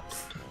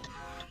 perhaps.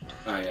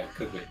 Oh yeah,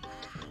 could be.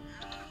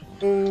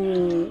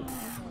 Ooh.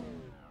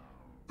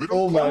 They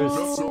don't call Almost.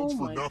 death zones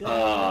for my nothing.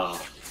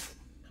 Ah,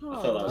 Come I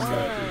thought that was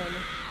on.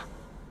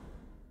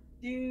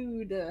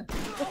 Dude.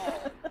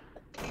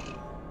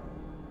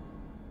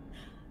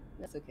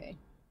 That's okay.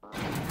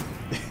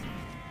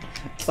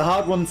 It's a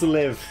hard one to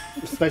live,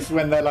 especially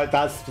when they're like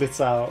that split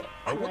out.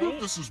 I wonder Right?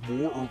 if this is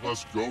more or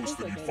less ghost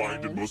than you Okay,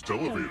 find in Ryan. most I'm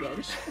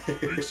elevators.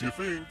 Makes you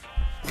think.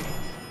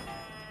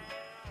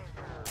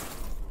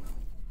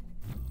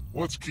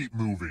 Let's keep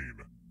moving.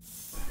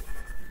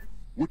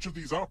 Which of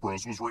these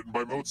operas was written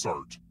by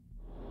Mozart?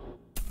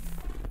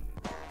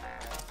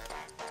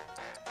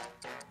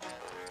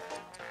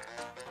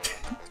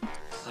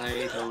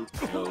 I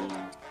don't know.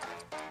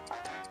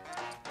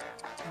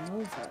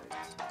 Mozart.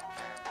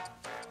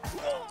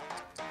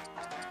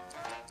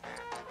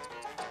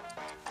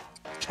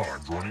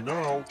 Time's running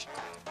out.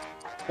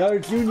 No,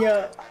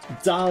 Junior,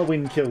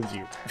 Darwin killed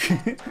you.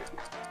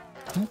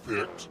 Who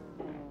picked?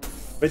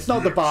 It's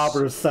not the Yes.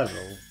 Barber of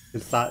Seville,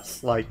 because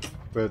that's like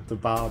the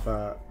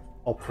Barber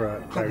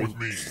opera Come where with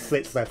me. he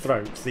slits their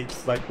throats.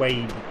 It's like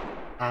way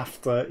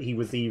after he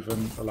was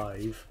even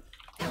alive.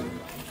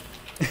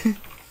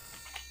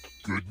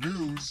 Good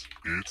news.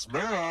 It's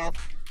math.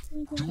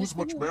 Do as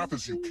much math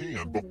as you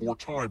can before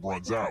time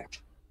runs out.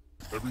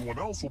 Everyone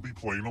else will be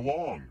playing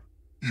along.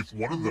 If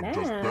one of them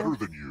does better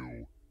than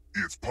you,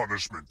 it's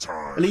punishment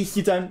time. At least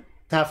you don't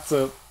have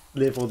to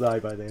live or die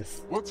by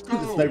this. Let's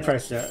There's go. no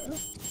pressure.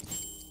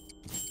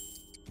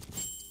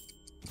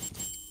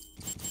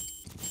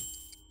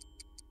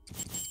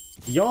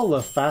 Y'all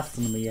are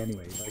faster than me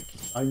anyway. Like,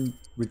 I'm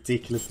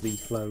ridiculously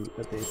slow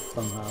at this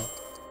somehow.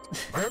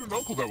 I had an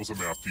uncle that was a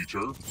math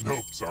teacher.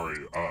 Nope, sorry.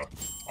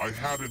 I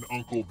had an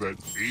uncle that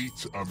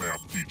ate a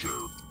math teacher.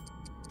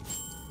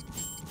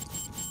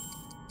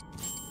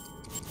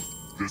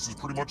 This is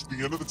pretty much the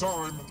end of the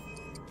time.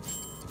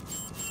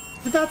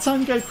 Did that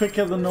time go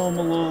quicker than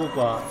normal or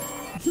what?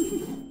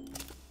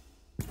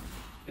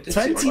 It did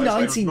seem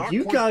like 2019, Not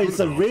you quite guys good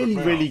are enough really,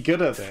 at really math.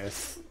 good at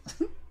this.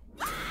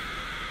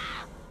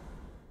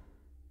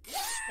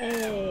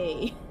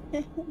 Hey.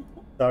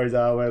 Sorry,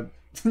 Darwin.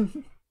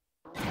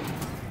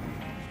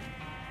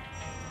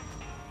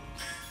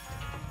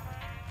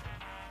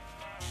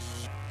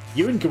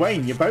 You and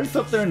Gawain, you're both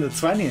up there in the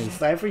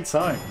 20s every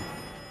time.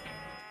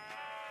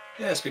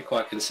 Yeah, it's been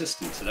quite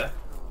consistent today.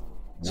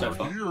 So We're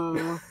far.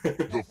 here.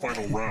 The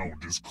final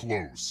round is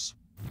close.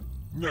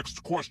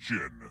 Next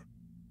question.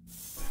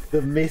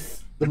 The When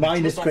you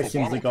minus twist off a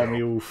questions that got bottle me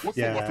cap, oof. What's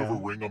the Yeah. leftover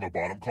ring on the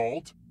bottom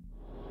called?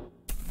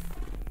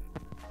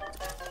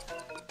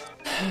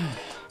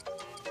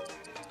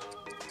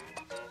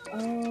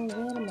 Oh,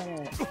 wait a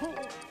minute.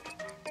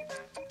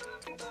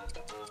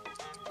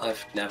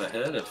 I've never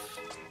heard of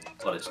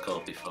what it's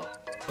called before.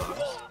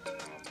 Perhaps.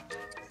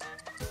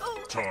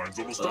 Time's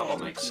almost So that all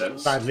up. makes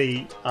sense.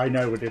 Sadly, I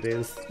know what it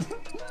is.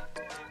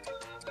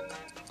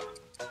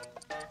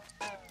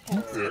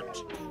 Who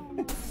picked?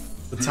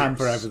 The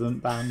tamper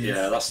evident band.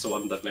 Yeah, that's the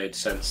one that made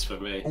sense for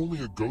me.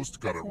 Only a ghost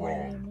got it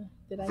wrong.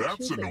 Did I That's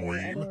choose it? I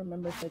annoying. don't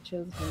remember if I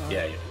chose it or not.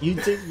 Yeah,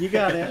 yeah. You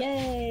got it.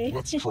 Yay!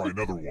 Let's try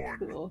another one.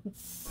 Cool.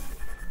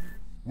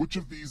 Which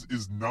of these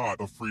is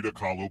not a Frida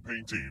Kahlo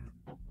painting?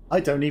 I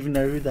don't even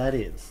know who that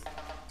is.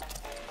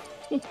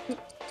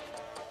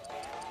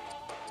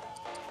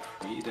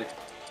 Frida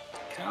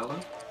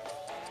Kahlo?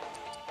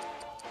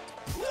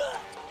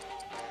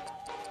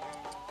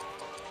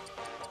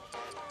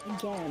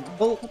 Again,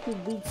 Well, a couple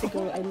of weeks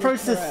ago, I looked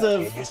process her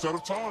up. of- Almost out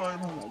of time.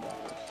 Oh my gosh.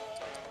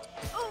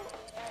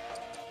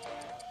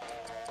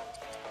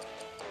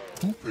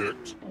 Who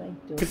picked? And I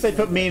don't Because they put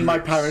remember. me and my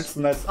parrots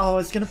and that's, oh, I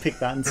was going to pick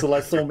that until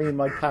I saw me and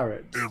my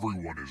parrots.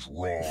 Everyone is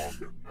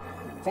wrong.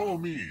 Follow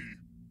me.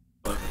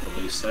 What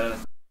police there?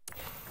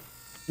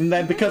 And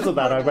then because of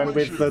that, I went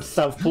with the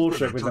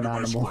self-portrait with an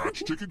animal. Scratch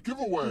ticket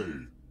giveaway.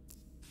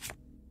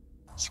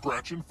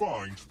 Scratch and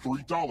find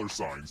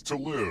 $3 to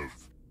live.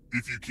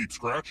 If you keep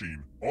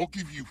scratching, I'll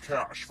give you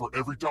cash for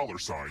every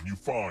 $sign you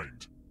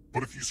find.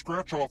 But if you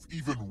scratch off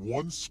even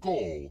one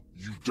skull,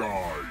 you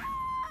die.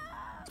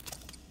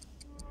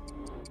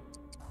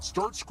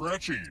 Start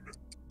scratching.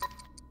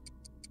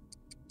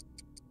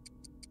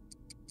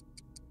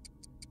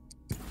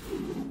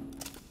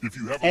 If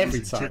you have a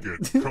losing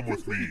ticket, come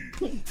with me.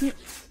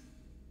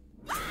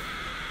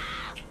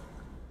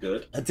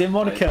 Good. I didn't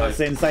want to curse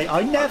and say,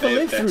 I never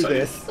lived through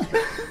this.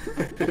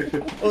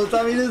 Well,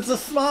 I mean, it's a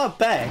smart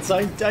bet.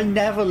 I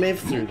never lived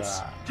through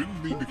that.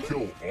 Didn't mean to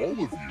kill all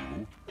of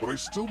you, but I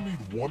still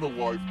need one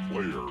alive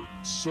player,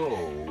 so...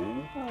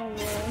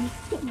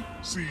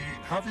 See,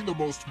 having the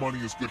most money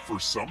is good for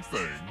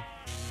something.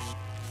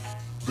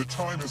 The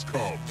time has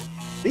come.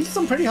 These are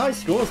some pretty high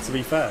scores, to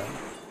be fair.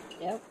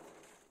 Yep.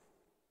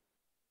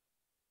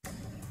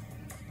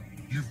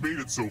 You've made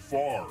it so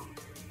far,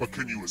 but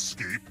can you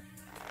escape?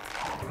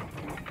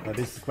 That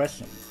is the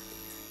question.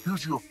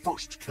 Here's your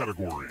first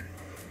category.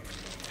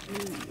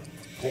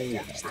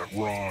 Poems that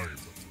rhyme.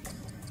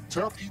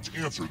 Tap each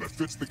answer that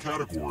fits the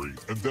category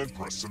and then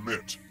press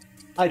submit.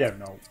 I don't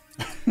know.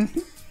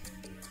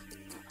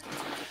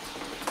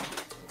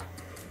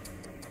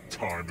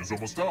 Time is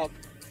almost up.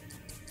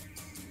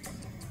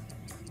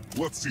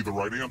 Let's see the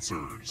right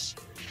answers.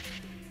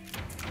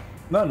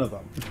 None of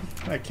them.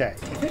 Okay.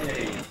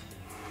 Hey.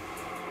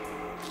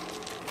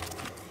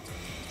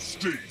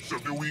 States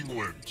of New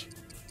England.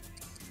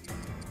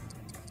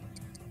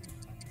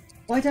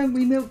 Why don't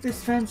we milk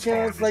this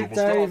franchise like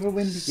that over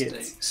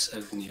Windigit? States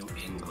of New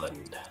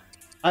England.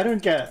 I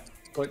don't get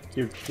what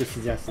you're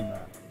suggesting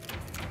there.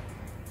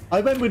 I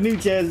went with New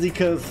Jersey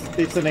because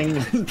it's an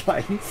England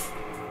place.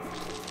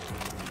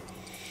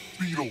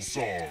 Beatles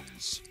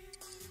songs.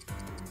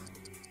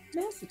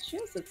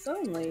 Massachusetts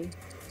only.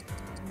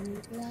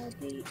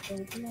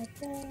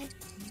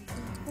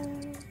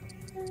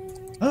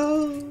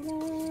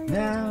 Oh,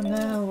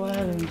 now, why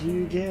don't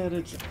you get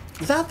it?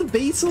 Is that the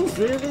Beatles,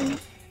 really?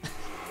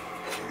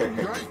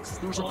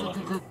 Yikes, there's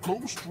a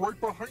ghost right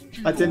behind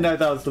you. I didn't know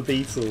that was the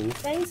Beatles.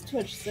 Thanks,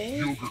 Twitch Sing.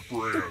 Yogurt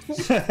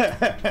brands.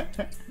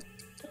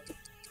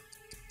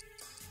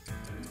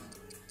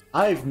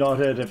 I've not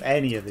heard of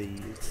any of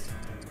these.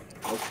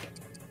 Okay.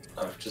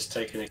 I've just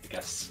taken a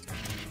guess.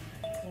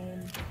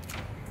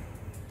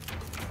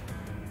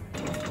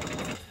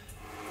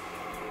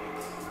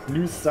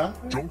 Noosa?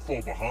 Don't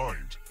fall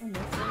behind.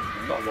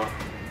 Not one.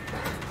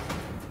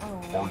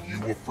 Are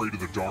you afraid of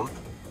the dark?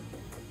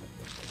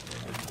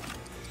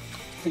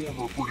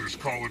 Former British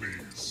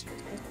colonies.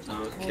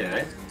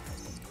 Okay.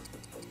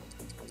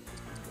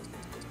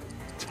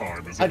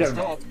 Time is I don't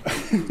up.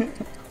 know.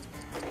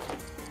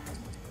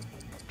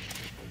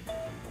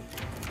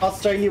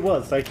 Australia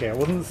was, okay, I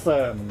wasn't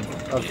certain.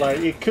 I was like,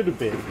 it could have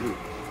been.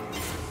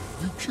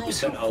 You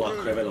sent a lot of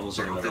criminals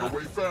over Get there.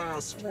 away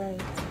fast. Right,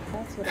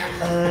 that's what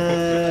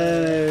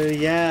I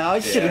Yeah, I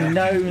should have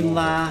known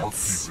that.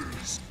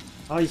 Pieces.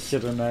 I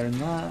should have known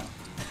that.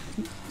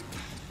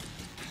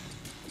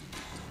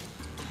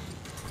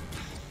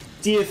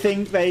 Do you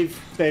think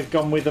they've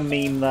gone with a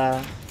meme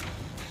there?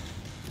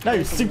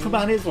 No,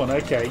 Superman is one,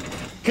 okay.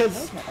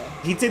 Because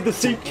he did the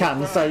soup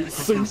can, so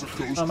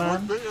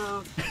Superman. Right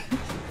there.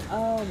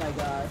 Oh my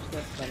gosh,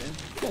 that's funny.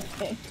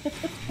 Okay.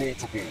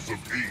 Multiples of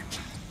 8.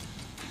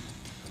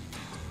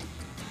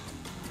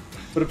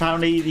 But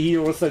apparently he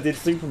also did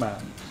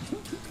Superman.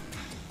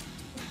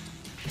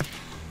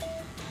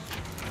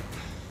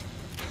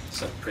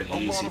 It's a pretty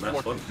easy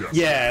math one.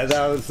 Yeah,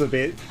 that was a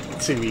bit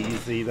too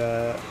easy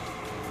there.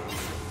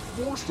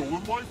 4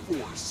 stolen life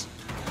force.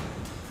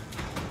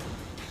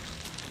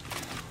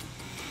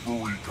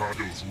 Marie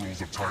Kondo's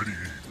rules of tidying.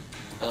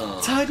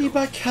 Oh, Tidy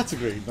by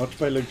category, not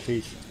by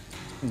location.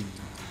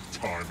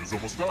 Time is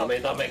almost up. I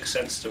mean, that makes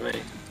sense to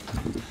me.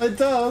 It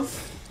does.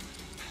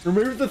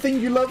 Remove the thing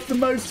you love the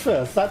most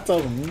first. That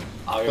doesn't.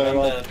 I So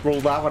remember. I'll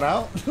rule that one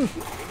out. You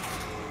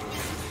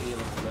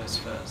love the most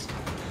first.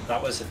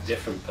 That was a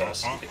different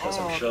person because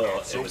I'm sure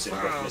it was in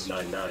Brooklyn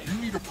Nine-Nine.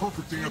 You need a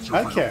perfect answer for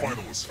Okay. your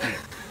final escape.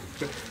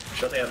 I'm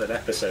sure they had an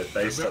episode And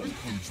based that on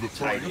includes the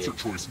third tidying. answer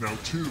choice now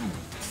too.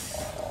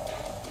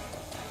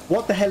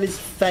 What the hell is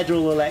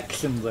federal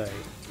election day?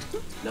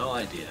 No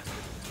idea.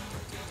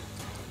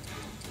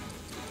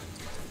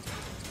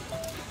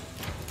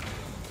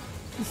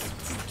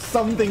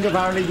 Something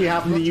apparently we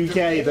have in the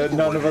UK that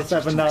none of us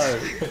ever know.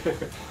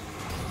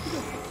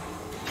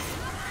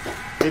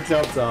 Good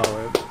job,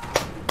 Darwin.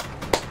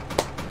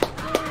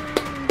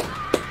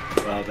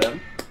 Well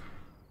done.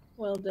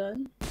 Well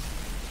done.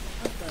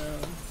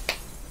 Awesome.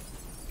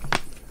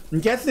 I'm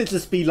guessing it'd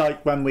just be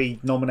like when we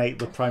nominate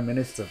the Prime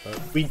Minister, but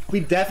we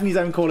definitely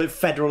don't call it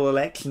Federal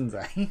Election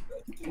Day.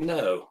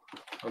 No,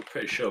 I'm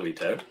pretty sure we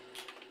don't.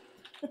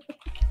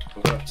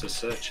 We'll have to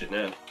search it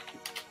now.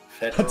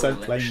 Federal I don't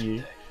blame Election you.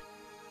 Day.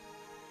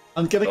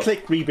 I'm gonna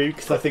click reboot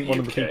because I think one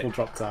of the UK. people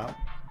dropped out.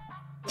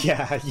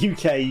 Yeah,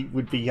 UK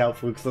would be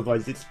helpful because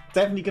otherwise it's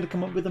definitely going to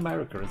come up with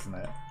America, isn't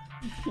it?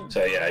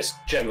 So yeah, it's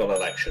general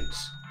elections.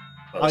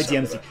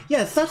 IDMC.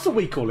 Yes, that's what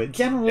we call it.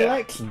 General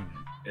election.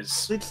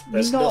 It's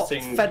not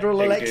nothing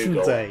federal election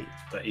Google day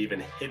that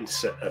even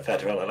hints at a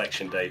federal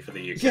election day for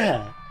the UK.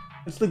 Yeah,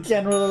 it's the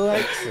general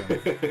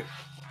election.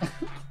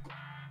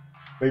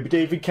 Maybe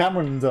David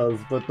Cameron does,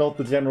 but not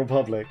the general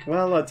public.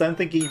 Well, I don't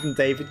think even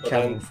David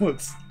Cameron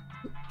would.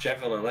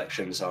 General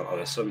elections aren't on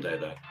a Sunday,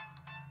 though.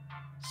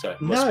 So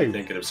it must be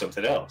thinking of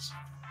something else.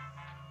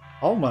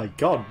 Oh my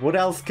god, what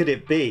else could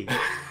it be? I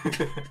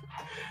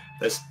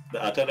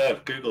don't know,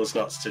 Google's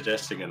not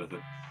suggesting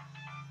anything.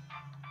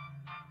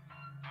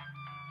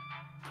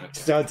 Okay.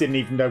 So I didn't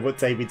even know what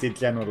day we did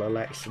general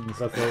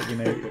elections. I thought,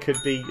 it could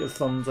be a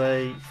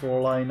Sunday for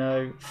all I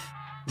know.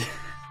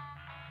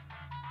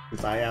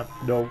 Because I have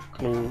no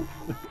clue.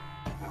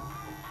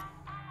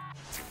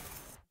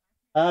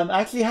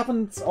 Actually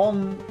happened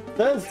on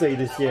Thursday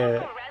this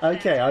year.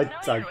 Okay, I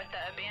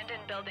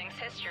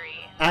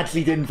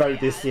actually didn't vote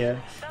this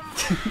year.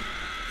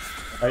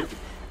 Right.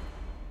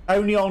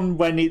 Only on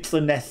when it's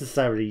a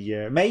necessary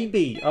year.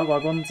 Maybe. Oh,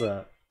 I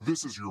wonder.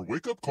 This is your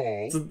wake-up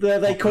call. So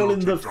they call in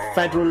the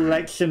federal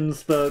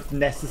elections the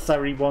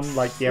necessary one,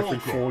 like the every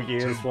 4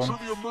 years one.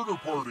 Murder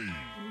Party.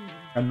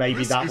 And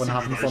maybe that one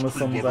happens on a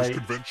Sunday.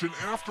 Convention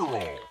after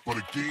all, but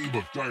a game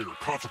of dire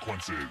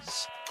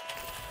consequences.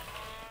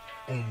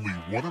 Only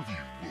one of you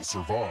will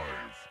survive.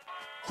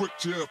 Quick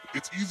tip,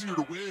 it's easier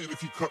to win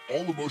if you cut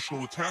all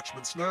emotional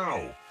attachments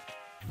now.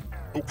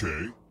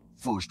 Okay,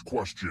 first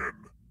question.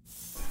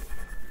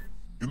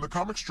 In the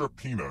comic strip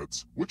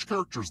Peanuts, which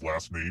character's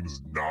last name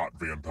is not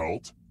Van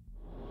Pelt?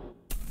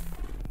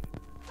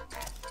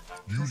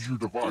 Use your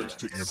device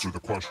to answer the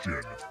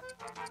question.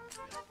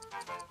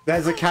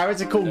 There's a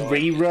character called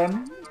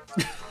Rerun.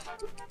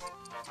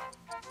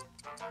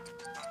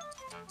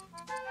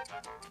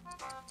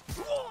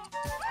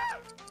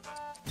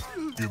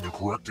 And the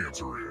correct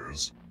answer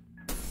is...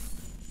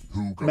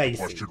 Who got Macy. the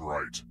question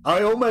right?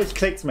 I almost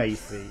clicked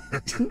Macy.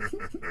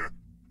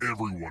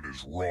 Everyone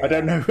is wrong. I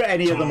don't know who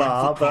any of them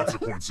are, but...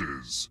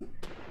 Consequences.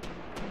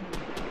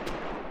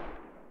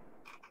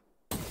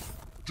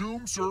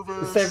 Doom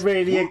service. Is there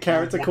really a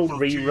character called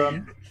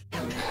Rerun?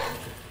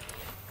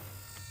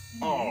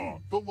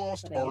 The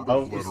lost art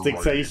Oh, of it's letter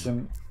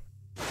dictation.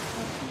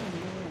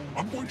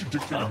 I'm going to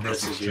dictate a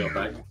message to you.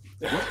 Write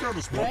down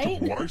as much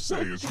of what I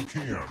say as you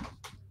can.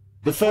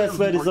 The first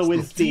word is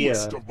always dear.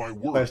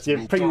 First,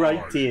 you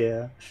pre-write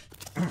dear.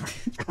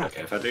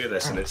 Okay, if I do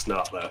this and it's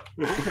not, though.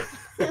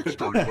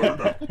 Starting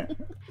letter now.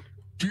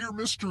 Dear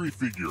mystery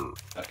figure,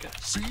 Okay.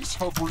 cease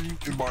hovering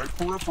in my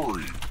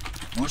periphery.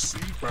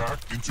 Recede back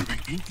into the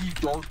inky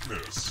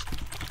darkness.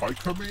 I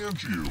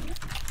command you.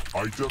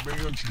 I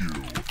demand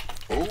you.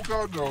 Oh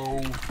god, no.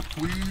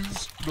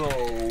 Please, no.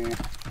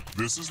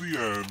 This is the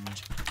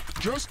end.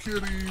 Just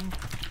kidding.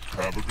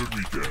 Have a good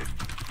weekend.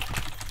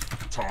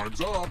 Time's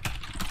up.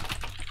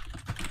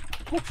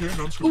 Okay, now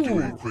I'm just going to do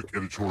a quick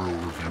editorial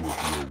review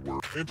of your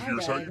work. And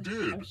here's how you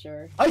did. I'm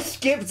sure. I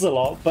skipped a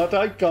lot, but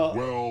I got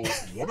Well,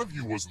 one of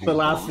you was the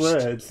last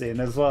words in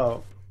as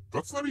well.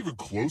 That's not even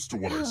close to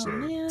what I said.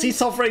 Man. See,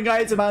 suffering,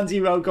 I demand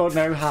you, oh god,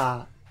 no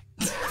ha.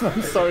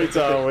 I'm sorry,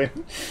 Darwin.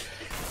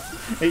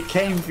 It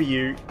came for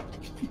you.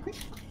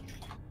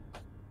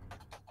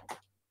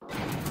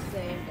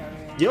 Same,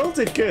 Darwin. You all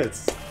did good.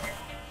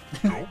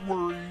 Don't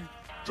worry.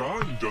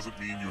 Dying doesn't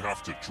mean you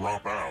have to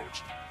drop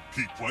out.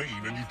 Keep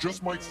playing and you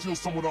just might steal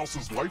someone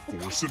else's life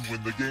force and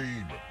win the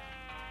game.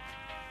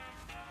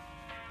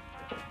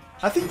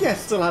 I think you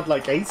still had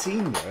like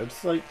 18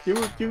 words. Like, you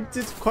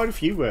did quite a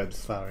few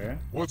words, Faria.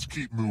 Let's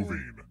keep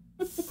moving.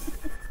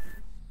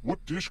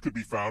 What dish could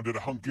be found at a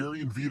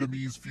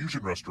Hungarian-Vietnamese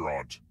fusion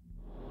restaurant?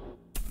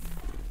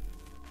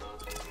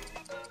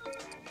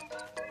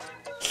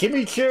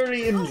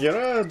 Chimichurri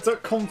injera,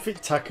 duck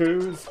confit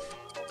tacos,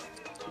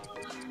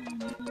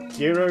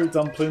 gyro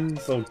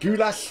dumplings, or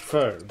goulash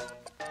pho.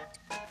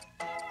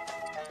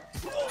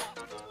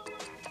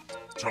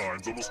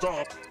 Time's almost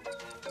up.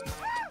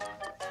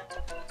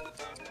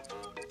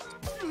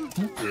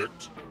 Who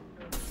picked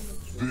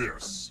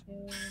this?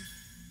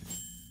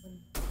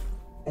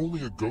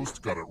 Only a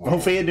ghost got it wrong. Well,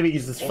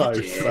 Vietnamese is pho,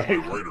 Only so...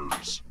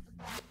 writers.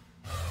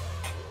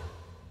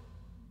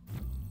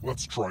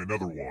 Let's try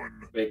another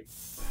one.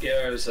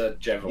 Gyros are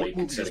generally What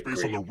movie is considered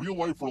based on Greek. the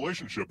real-life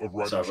relationship of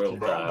writers So I wrote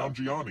Kumail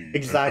that. Nanjiani and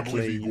Exactly.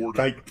 Emily V.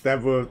 Gordon? Like, there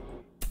were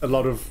a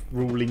lot of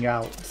ruling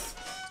outs.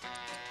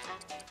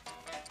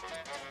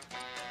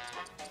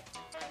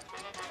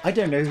 I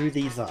don't know who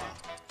these are.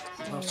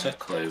 Not a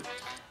clue.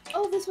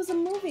 Oh, this was a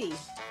movie.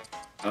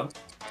 Oh?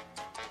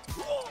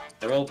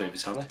 They're all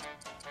movies, aren't they?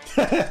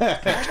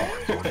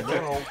 Running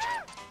out.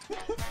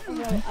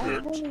 Well,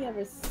 I've only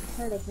ever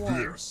heard of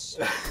one. This.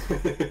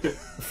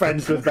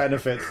 Friends with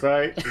benefits,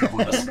 right?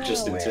 That's No.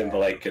 Justin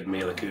Timberlake and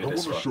Mila I want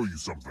Kunis to one. show you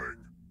something.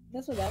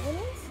 That's what that one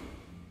is?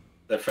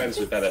 They're friends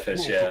with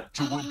benefits, yeah.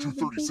 To room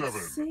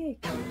 237.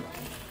 Sick.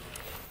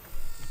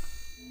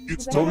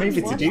 It's What time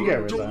movie for did you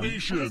go with, then? I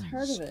donations. just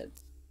heard of it.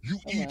 You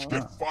each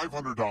get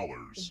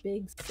 $500.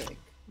 Big stick.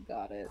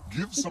 Got it.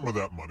 Give some of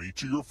that money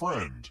to your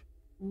friend.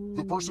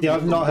 The person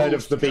I've not heard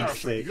of the big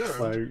stick,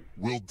 so...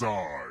 will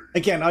die.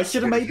 Again, I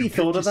should have maybe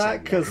thought of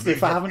that, because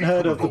if I haven't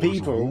heard of the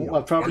people,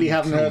 I probably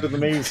haven't heard of the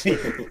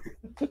movie.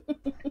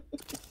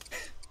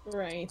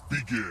 Right.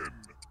 Begin.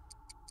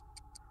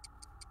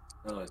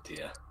 Oh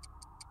dear.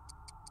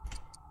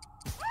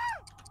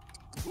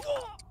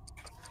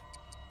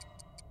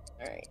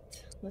 Alright.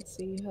 Let's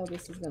see how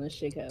this is gonna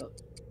shake out.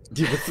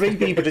 Yeah, with 3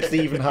 people, it's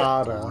even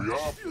harder. Hurry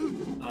up.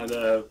 I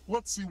know.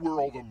 Let's see where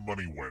all the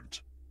money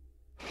went.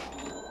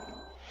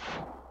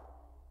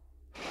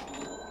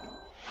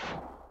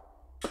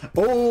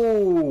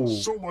 Oh!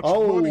 So much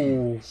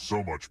money.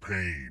 So much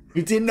pain.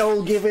 You didn't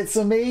all give it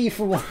to me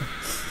for once.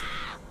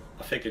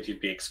 I figured you'd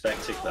be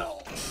expecting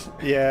that.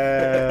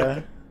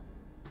 Yeah.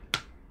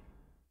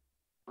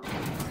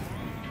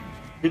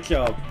 Good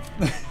job.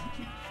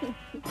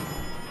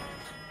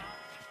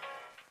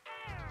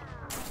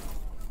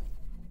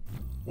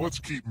 Let's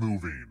keep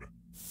moving.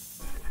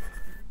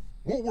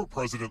 What were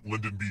President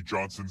Lyndon B.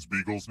 Johnson's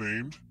beagles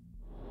named?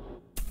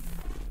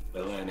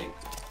 We're learning.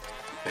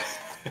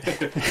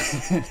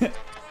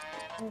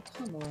 Oh,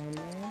 come on,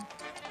 man.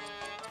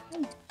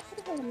 What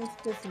the hell am I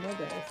supposed to know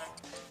this?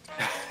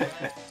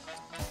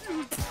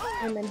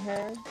 Him and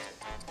her.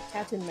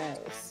 Cat and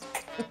mouse.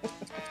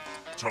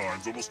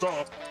 Time's almost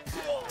up.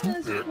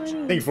 That's I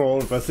funny. think for all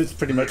of us, it's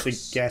pretty much a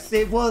guess.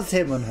 It was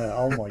him and her.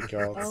 Oh my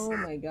god. Oh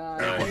my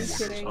god. Are you Nice.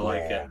 kidding? I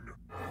like it.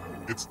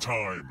 It's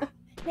time.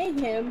 Hey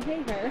him,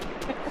 hey her.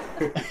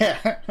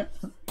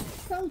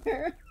 Come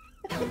her.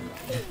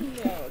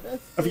 No,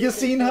 that's Have you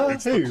seen her?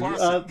 It's the Who?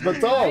 classic The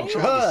game. dog.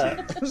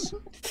 Her.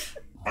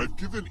 I've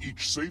given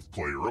each safe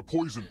player a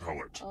poison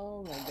pellet.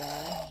 Oh my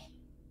gosh.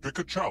 Pick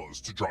a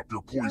chalice to drop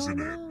your poison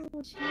in.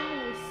 Oh,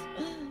 chalice.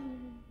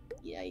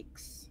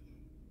 Yikes.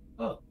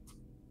 Oh,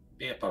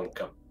 beer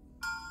bunker.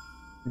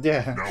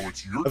 Yeah. Now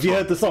it's your Have you turn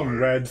heard the to song play.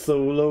 Red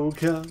Solo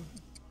Cup?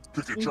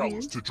 Pick a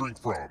chalice to drink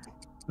from.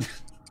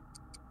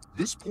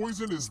 This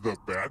poison is the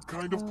bad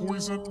kind of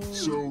poison,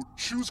 so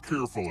choose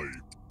carefully.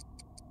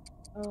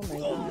 Oh my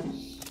gosh.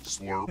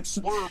 Slurp,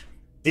 slurp.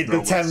 Did Now the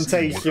let's see what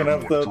temptation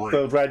of everyone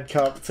the drank. red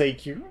cup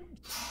take you?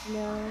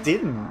 No.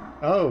 Didn't.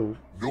 Oh.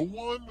 No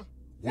one?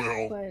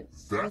 Well, But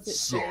that was it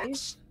sucks.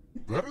 safe?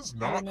 That is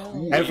not know.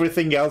 cool.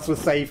 Everything else was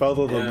safe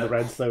other than Yeah. the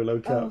red Solo Oh,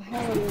 Cup.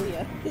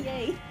 hallelujah.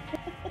 Yay.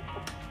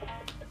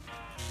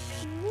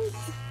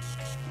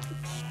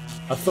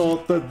 I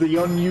thought that the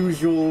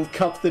unusual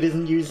cup that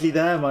isn't usually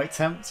there might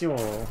tempt you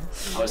all.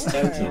 I was Not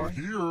tempted.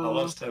 here. I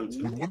was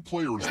tempted. When one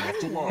player is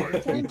left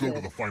alive, we'll go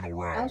to the final I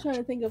was round. trying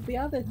to think of the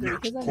other thing Next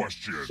because I'm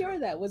question. sure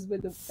that was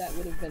with that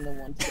would have been the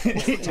one.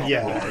 To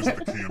Yeah. Prize at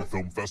the Cannes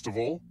Film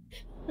Festival.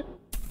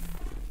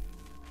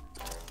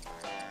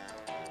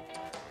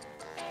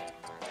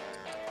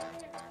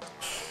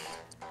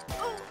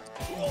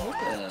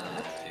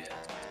 Oh,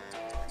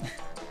 dear.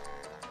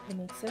 It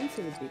makes sense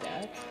it would be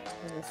that.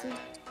 We'll see.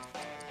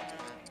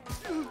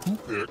 Who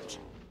picked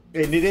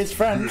And it is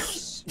French.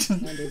 this?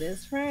 And it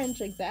is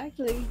French,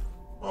 exactly.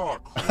 Oh,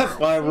 That's crap.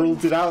 why I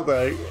ruled it out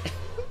though.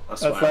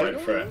 That's That's why I like-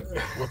 went for it.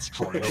 Let's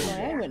try That's another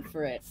why I one. went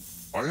for it.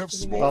 I have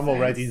small I'm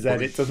already feet, Zen,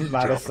 but a it doesn't huge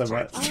matter so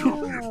appetite much. for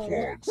European Oh.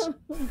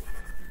 clogs.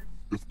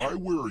 If I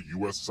wear a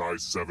US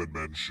size 7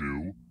 men's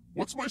shoe,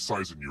 what's my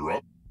size in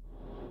Europe?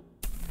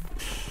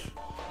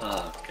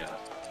 Oh god.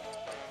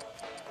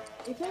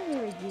 If I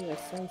were a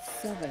US size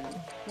 7,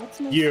 what's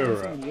my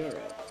Europe. size in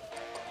Europe?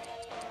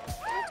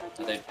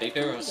 Are they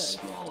bigger or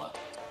smaller?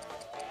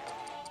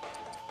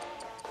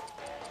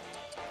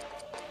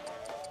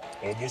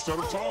 Almost out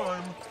of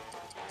time.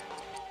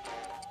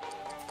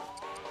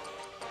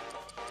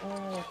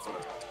 Let's see.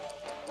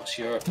 What's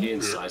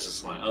European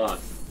sizes like? Oh,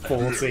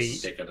 40.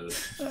 bigger than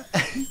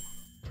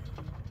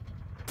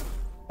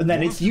And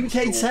then it's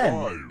UK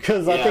 10,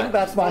 because I Yeah. think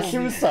that's my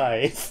shoe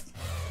size.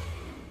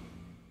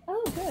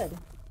 Oh, good.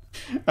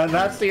 And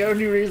that's the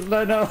only reason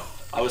I know.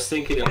 I was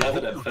thinking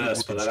 11 at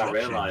first, but then I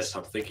realised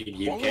I'm thinking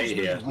UK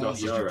here, not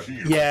Europe.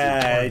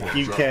 Yeah,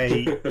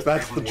 UK.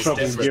 That's the trouble.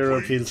 different.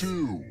 Europe is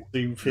 2.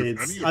 stupid.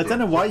 If any of I don't them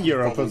know why don't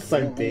Europe follow is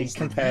so more big rules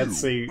than compared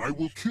you, to I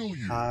will kill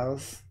you.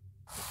 ours.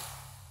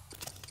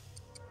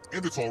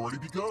 And it's already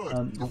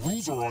begun. The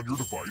rules are on your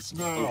device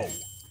now.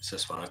 It's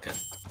this one, okay.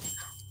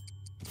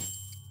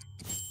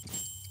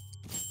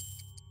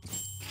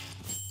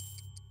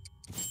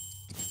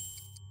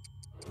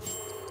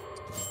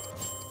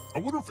 I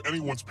wonder if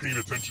anyone's paying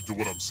attention to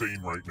what I'm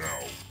saying right now.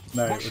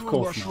 No, of Mushroom,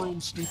 course not.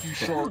 mushroom, stinky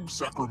shark,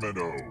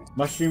 Sacramento.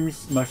 Mushrooms,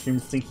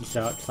 stinky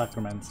shark,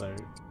 Sacramento.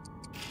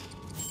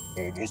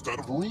 Almost out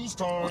of rules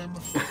time.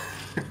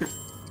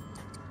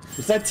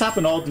 You said tap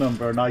an odd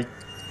number, and I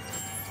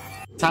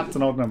tapped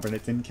an odd number, and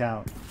it didn't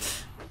count.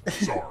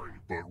 Sorry,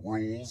 but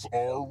rules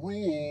are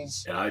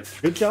rules. Yeah,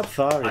 Good job, I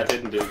Faria.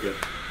 didn't do good.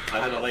 I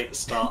had a late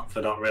start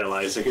for not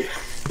realising.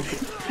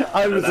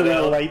 I was a And then little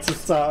it'll late to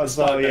start as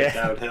well, Started yeah.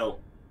 downhill.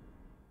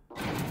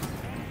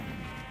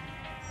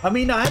 I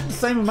mean, I had the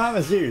same amount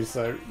as you,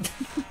 so...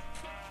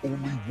 Only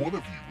one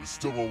of you is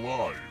still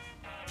alive.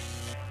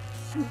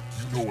 You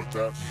know what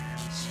that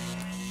means.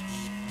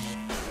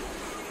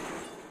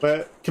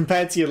 But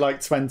compared to your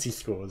like 20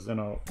 scores, you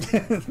know.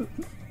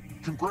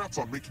 Congrats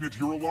on making it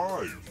here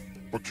alive.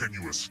 But can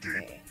you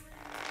escape?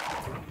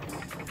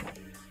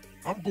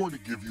 I'm going to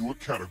give you a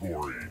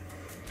category.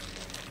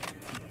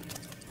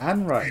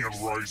 Anne Rice.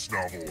 Anne Rice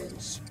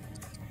novels.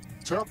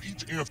 Tap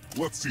each answer.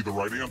 Let's see the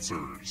right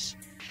answers.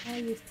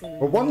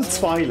 Well, one's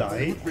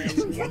Twilight.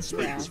 Advance one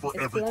space for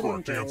every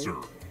correct answer.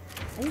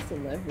 I used to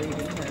love reading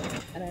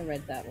her, and I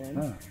read that one.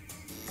 Oh.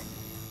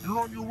 You're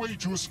on your way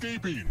to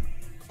escaping.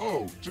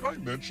 Oh, did I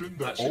mention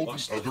that all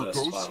the other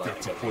ghosts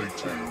get to play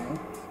too?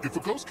 If a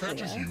ghost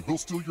catches you, they'll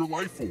steal your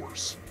life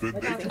force. Then they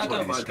can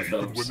try to escape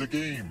and win the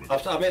game.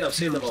 I've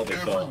seen them all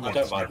before. I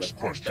don't mind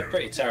them. They're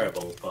pretty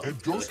terrible, but they're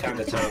the kind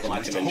of terrible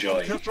I can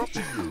enjoy. Catch up to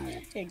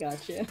you. I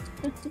gotcha.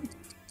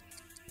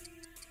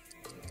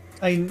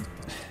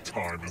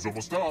 Time is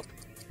almost up.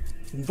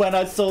 When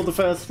I saw the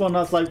first one,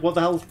 I was like, what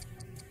the hell?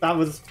 That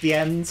was the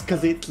end,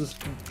 because it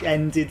just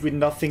ended with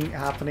nothing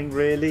happening,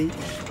 really.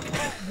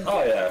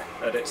 Oh yeah,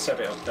 and it set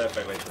it up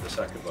perfectly for the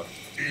second one.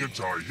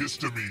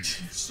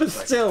 Antihistamines. But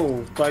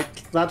still,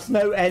 like, that's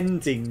no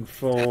ending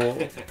for...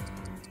 The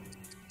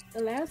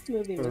last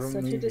movie was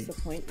such a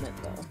disappointment,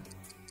 though.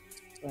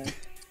 But,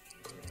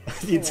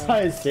 the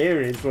entire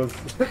series was...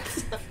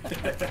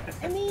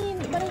 I mean,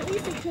 but at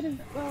least it could have,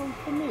 well,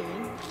 for me,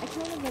 I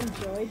kind of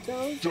enjoyed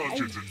those.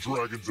 Dungeons and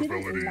Dragons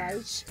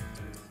abilities.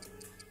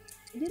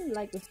 I didn't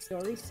like the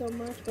story so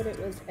much, but it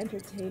was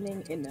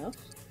entertaining enough.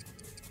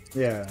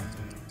 Yeah.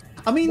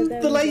 I mean,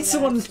 the later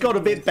ones got a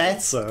bit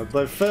better.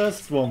 The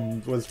first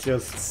one was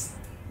just...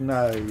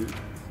 no.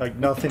 Like,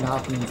 nothing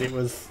happened. It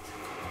was...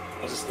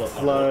 I just thought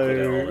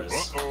slow.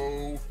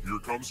 Uh-oh, here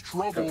comes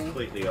trouble.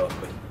 Completely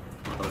awkward.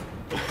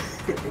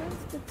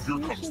 Here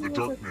comes the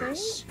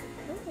darkness.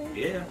 Okay.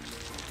 Yeah.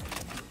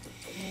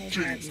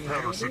 James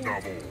Patterson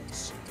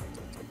novels.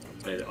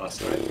 Played it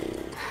last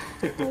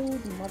night.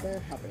 Old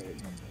Mother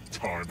Hubbard.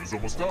 Time is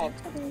almost up.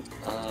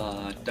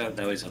 I don't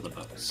know his other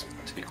books,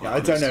 to be quite Yeah, I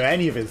honest. don't know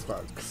any of his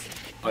books.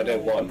 I know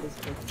one,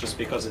 just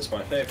because it's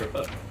my favourite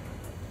book.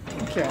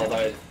 Okay.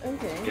 Although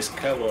Okay. it's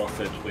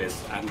co-authored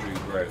with Andrew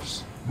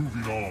Gross.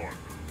 Moving on.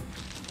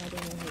 I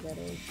don't know who that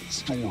is.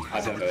 Stories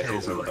I don't of know the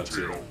his other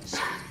Canterbury books.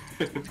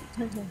 Tales.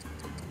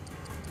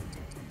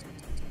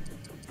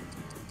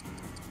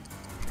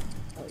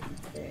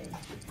 Okay.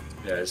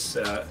 Yeah,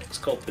 it's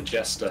called The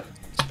Jester.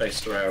 It's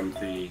based around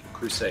the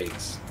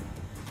Crusades.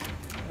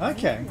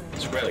 Okay.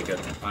 It's really good.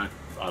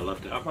 I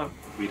loved it. I might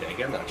read it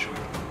again, actually.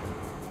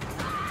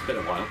 It's been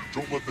a while.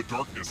 Don't let the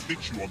darkness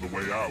hit you on the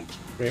way out.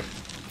 Yep.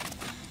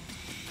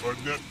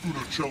 Annette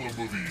Funicello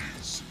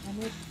movies.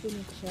 Annette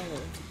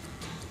Funicello.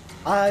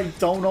 I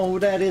don't know who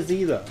that is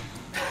either.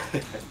 Oh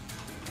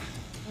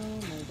my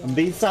god. And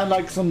these sound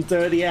like some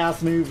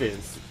dirty-ass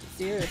movies.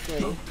 Seriously.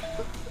 Oh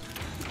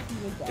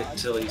my god.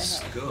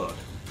 Italy's good.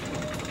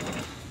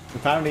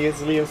 Apparently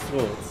Italy of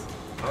sports.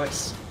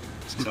 Nice.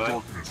 It's The time.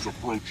 darkness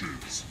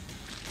approaches.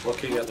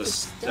 Looking at the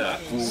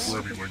stats.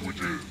 Programming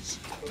languages.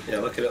 Yeah,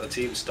 looking at the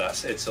team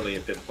stats, Italy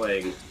have been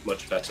playing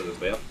much better than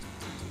we are.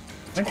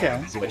 Okay.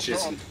 Time is Which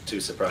almost up. isn't too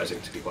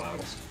surprising, to be quite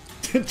honest.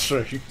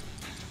 True.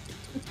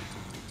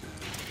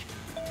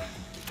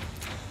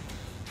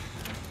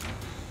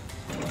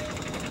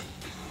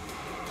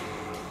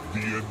 The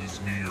end is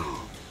near,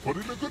 but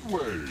in a good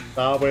way.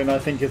 Darwin, I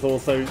think, is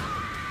also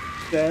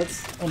dead,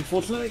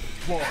 unfortunately.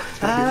 Fly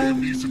to Liam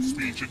Neeson's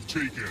speech and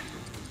Taken.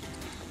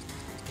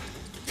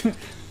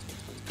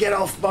 Get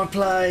off my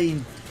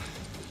plane!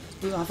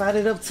 I've had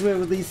it up to it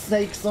with these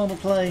snakes on a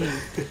plane.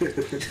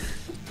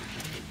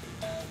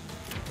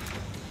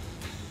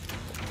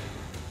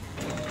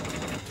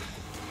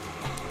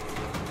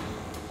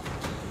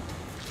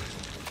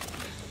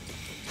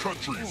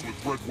 Countries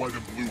with red, white,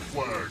 and blue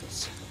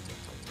flags.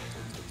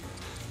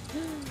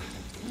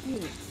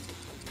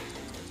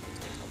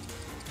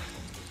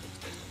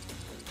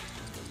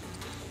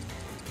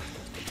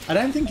 I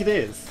don't think it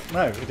is.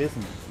 No, it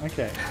isn't.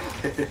 Okay.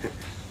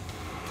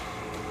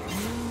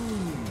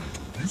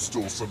 You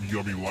stole some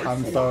yummy life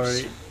I'm force.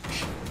 sorry.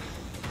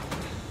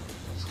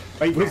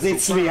 Wait, was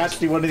Italy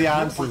actually one of the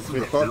answers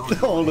with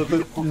all of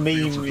the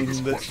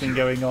memeing that's been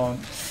going on?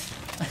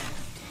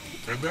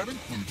 And that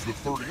includes the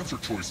third answer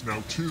choice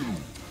now, too.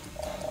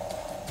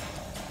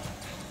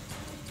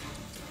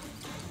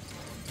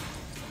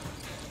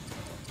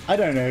 I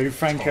don't know who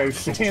Frank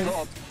Ocean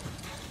is.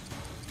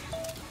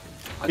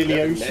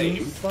 Billy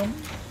Ocean's son?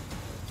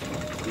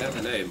 I know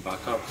the name, but I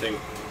can't think.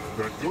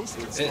 That ghost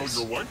can steal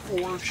your life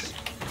force.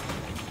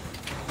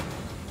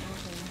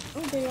 Oh,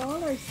 they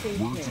all are safe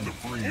Words in the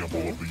here.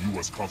 preamble of the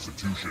U.S.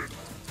 Constitution.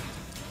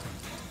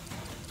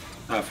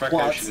 Frank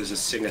What? Ocean is a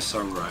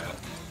singer-songwriter.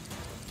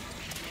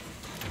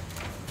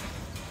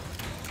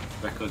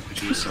 Record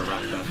producer,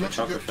 rapper, You have to get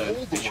photographer, all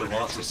the visual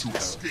right answers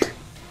artist. to escape.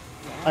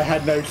 I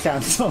had no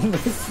chance on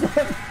this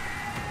one.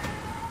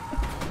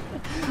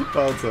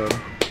 Well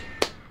done.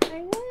 I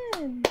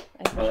won!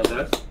 Well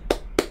done.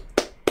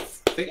 I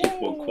think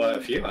you've won quite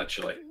a few,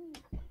 actually.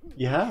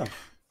 You have.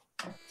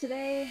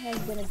 Today has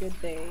been a good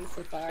day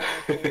so far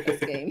for this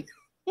game.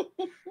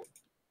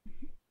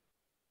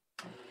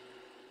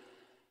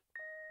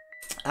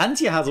 And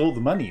you had all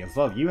the money as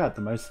well. You had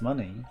the most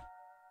money.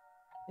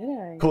 Did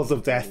I? Cause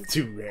of death,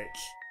 too rich.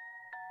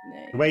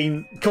 Nice.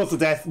 Wayne, cause of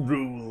death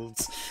rules.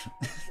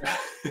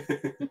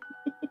 Too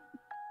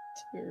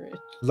rich.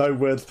 Low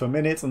words per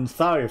minute, and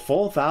sorry,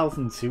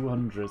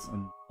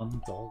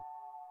 $4,201.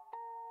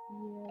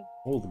 Yeah.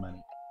 All the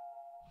money.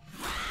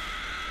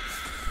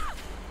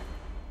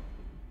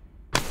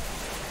 I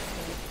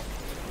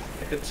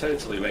could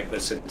totally make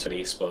this into an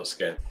esports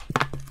game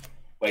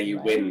where you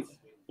win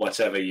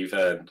whatever you've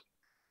earned.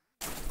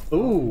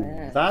 Ooh,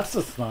 that's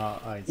a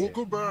smart idea.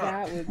 Welcome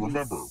back.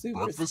 Remember,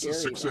 breakfast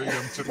is 6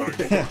 a.m. tonight.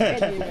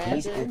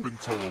 Pools open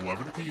till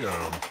 11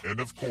 p.m. And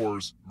of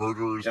course,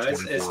 murderers 24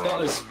 hours. It's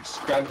not as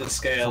grand a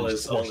scale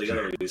as all the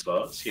other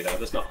esports. You know,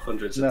 there's not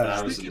hundreds of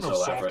thousands all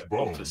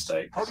over the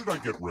stakes. How did I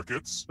get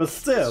rickets? But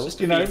still,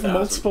 you know, over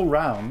multiple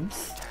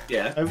rounds.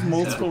 Yeah. Over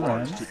multiple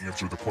rounds. To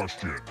answer the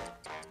question.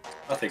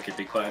 I think it'd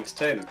be quite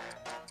entertaining.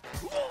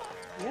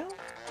 Yeah.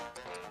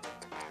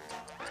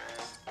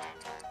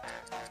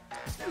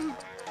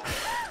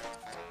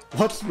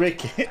 What's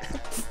Ricket?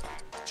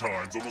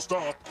 Time's almost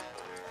up.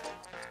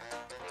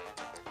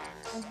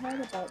 I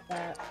heard about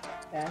that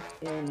back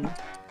in.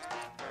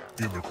 And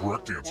the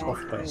correct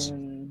answer is.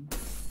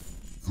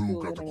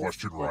 Who got the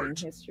question right?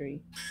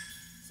 History.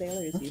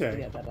 Sailors used to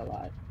get that a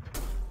lot.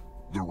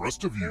 The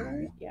rest of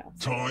you,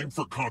 time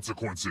for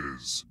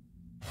consequences.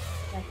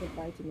 Back with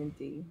vitamin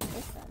D.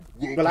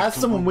 Okay. Well, as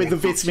someone with a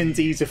vitamin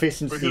D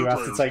deficiency who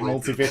has to take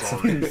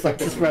multivitamins, I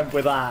just went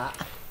with that.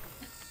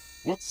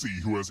 Let's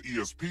see who has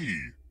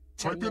ESP.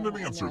 Type in an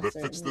answer that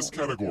fits this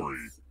category.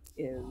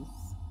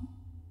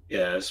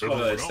 Yeah, it's one of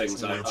those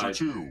things I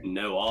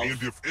know of.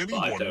 And if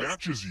anyone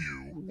matches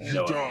you,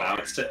 you die.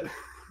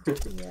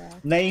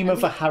 Name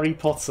of a Harry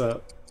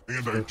Potter.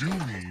 And I do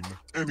mean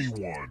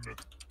anyone.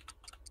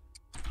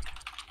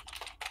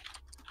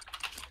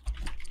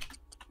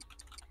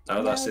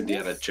 Oh, that's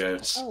Indiana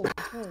Jones. Oh,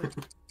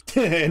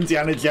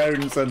 Indiana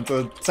Jones and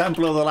the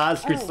Temple of the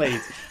Last Crusade.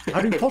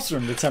 Harry Potter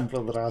and the Temple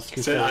of the Last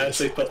Crusade. So I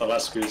actually put the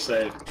Last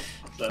Crusade.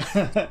 So,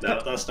 no,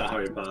 that's not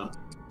Harry Potter.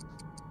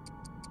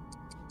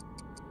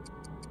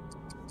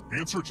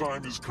 Answer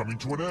time is coming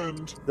to an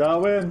end.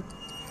 Darwin.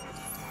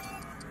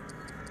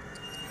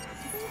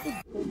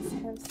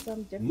 Have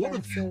some one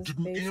of you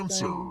didn't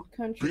answer.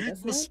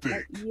 Big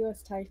mistake.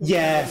 Like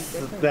yes,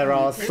 there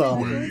are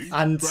some. Anyway,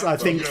 and I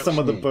think some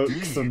of the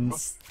books and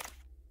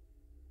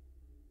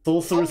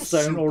Sorcerer's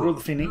Stone, Order of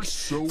the Phoenix.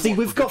 See,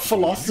 we've got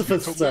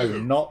Philosopher's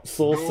Stone, not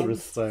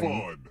Sorcerer's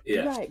Stone.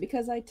 Yeah. Right,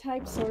 because I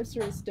typed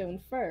Sorcerer's Stone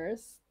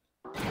first.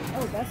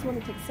 Oh, that's when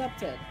it's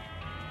accepted.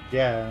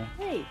 Yeah.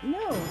 Wait,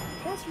 no,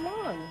 that's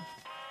wrong.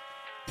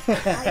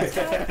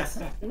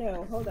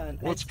 No, hold on.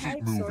 Let's I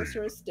typed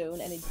Sorcerer's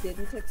Stone and it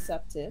didn't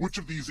accept it. Which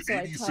of these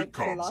 80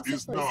 sitcoms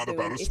is not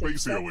about a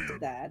space alien?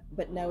 That,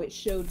 but now it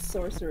showed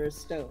Sorcerer's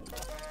Stone.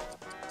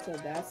 So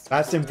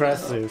that's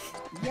impressive.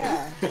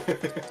 Yeah.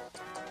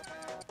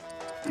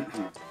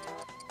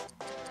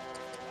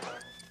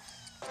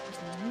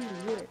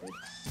 Weird.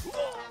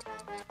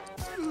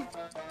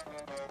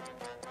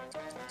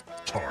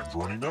 Time's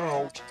running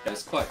out.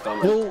 It's quite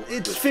common. Well,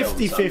 it's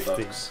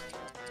 50-50.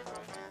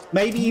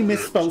 Maybe you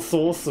misspelled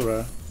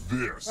sorcerer.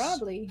 This.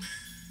 Probably.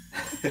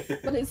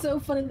 But it's so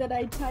funny that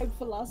I typed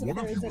philosophers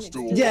and it's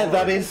yeah,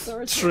 that is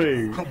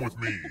true. Come with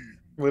me.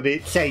 But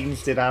it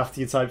changed it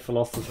after you typed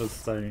Philosopher's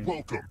Stone.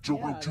 Welcome to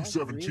Route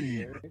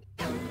 217.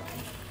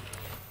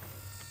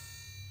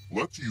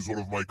 Let's use one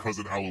of my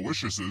cousin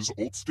Aloysius's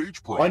old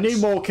stage props. I knew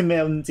more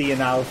Commandy and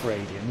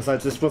Alphradians, I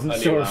just wasn't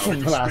sure from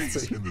the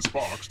last in this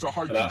box to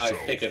hide yourself.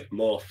 yourself. I figured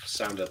Morph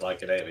sounded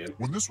like an alien.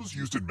 When this was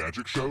used in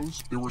magic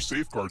shows, there were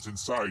safeguards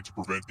inside to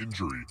prevent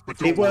injury. But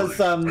don't worry,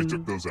 I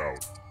took those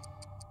out.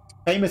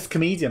 Famous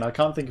comedian, I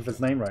can't think of his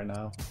name right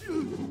now.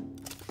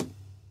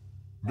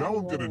 Now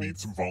I'm gonna need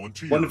some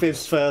volunteers. One of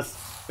his first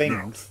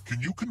things. Now, can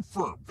you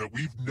confirm that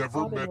we've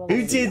never met before?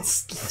 Who did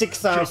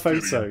 6-hour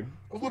photo?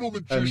 A little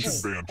magician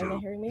banter.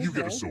 You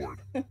get a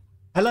sword.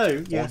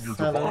 Hello, yes, On your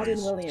hello.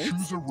 device,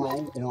 choose a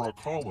row or a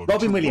column.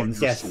 Robin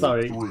Williams, yes,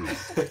 sorry.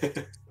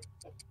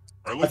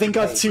 I think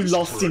I was too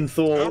lost in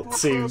thought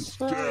to...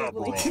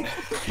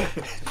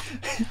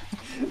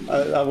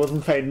 I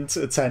wasn't paying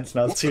attention,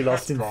 I was too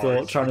lost in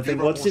thought, trying to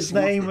think, what's his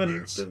name?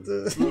 And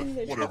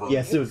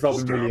yes, it was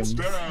Robin Williams.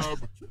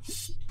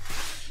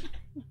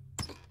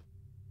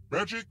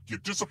 Magic, you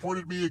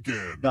disappointed me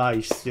again.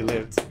 Nice, you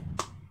lived.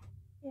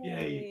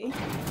 Yay.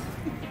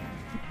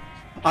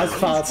 I was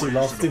far too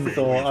lost in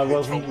thought, I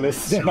wasn't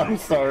listening, I'm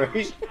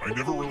sorry. I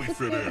never really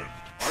fit in.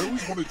 I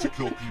always wanted to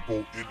kill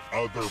people in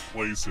other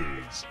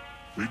places.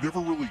 They never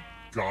really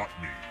got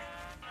me.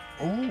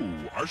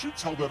 Oh, I should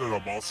tell that at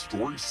a Moss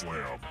Story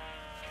Slam.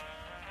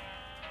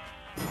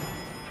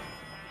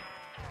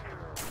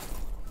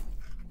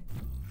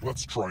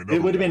 Let's try another.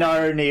 It would have been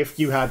irony if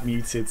you had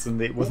muted and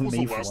it wasn't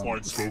me for once. What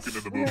was the last line spoken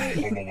in the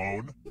movie Home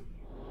Alone?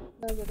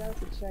 I was about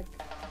to check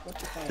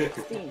what you call it,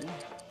 Steam.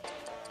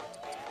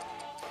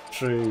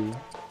 true.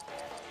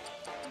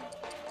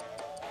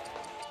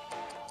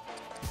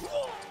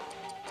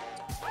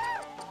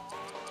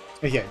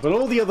 Okay, but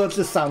all the others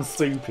just sound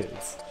stupid.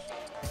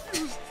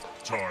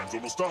 Time's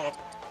almost up.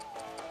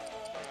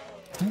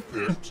 Who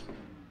picked?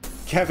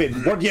 Kevin,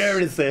 what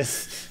year is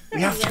this? We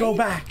have to go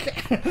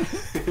back. I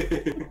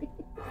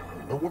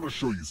want to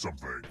show you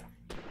something.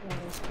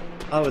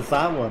 Oh, it's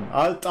that one.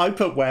 I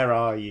put Where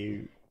Are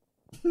You?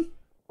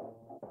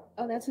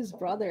 Oh, that's his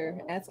brother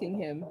asking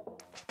him.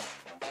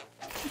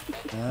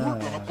 We're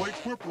gonna play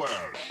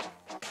Quiplash.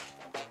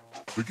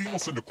 The game will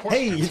send a question.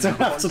 Hey, you don't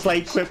have to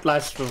play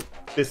Quiplash for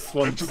this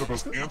one. Enter the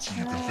best answer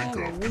you can think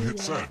of and hit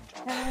send.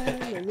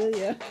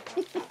 Hallelujah.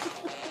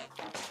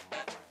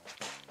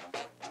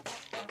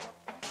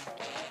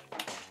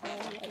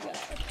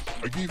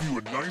 I gave you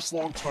a nice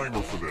long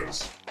timer for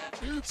this.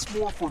 It's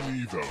more for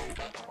me though.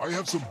 I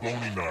have some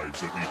bony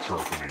knives that need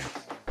sharpening.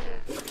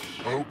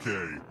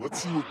 Okay,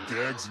 let's see what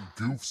gags and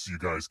goofs you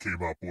guys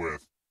came up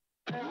with.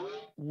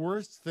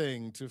 Worst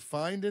thing to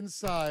find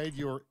inside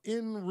your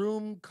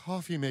in-room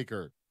coffee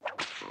maker.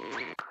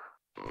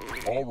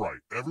 All right,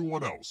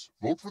 everyone else,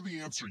 vote for the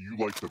answer you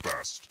like the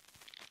best.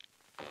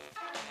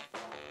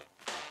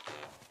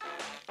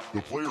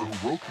 The player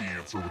who wrote the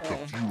answer with the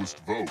fewest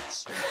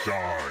votes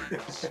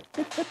dies.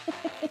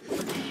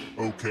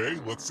 Okay,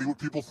 let's see what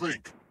people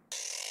think.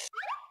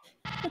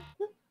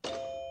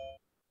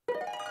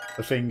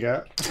 The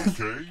finger.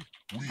 Okay,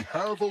 we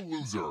have a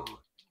loser.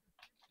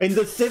 And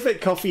the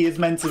Civet coffee is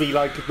meant to be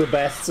like the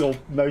best or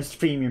most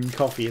premium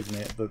coffee, isn't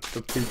it? The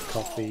poop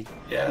coffee.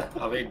 Yeah,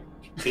 I mean,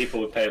 people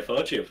would pay a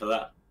fortune for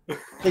that.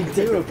 They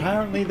do,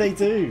 apparently they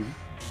do.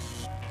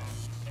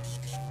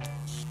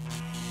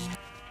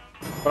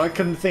 But I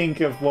couldn't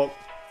think of what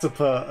to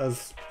put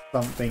as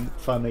something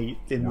funny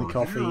in the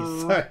coffee,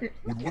 so...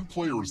 When one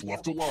player is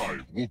left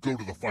alive, we'll go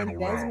to the final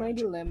That's round. my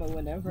dilemma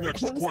whenever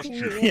Next it comes question.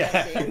 to me.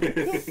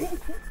 Yeah.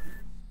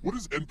 What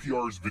is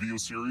NPR's video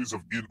series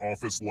of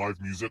in-office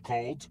live music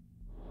called?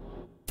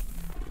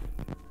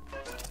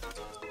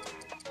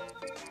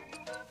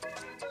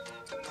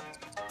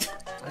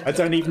 I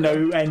don't even know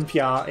who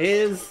NPR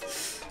is.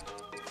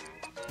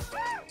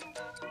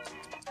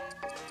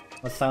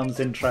 That sounds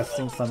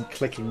interesting, so I'm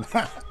clicking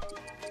that.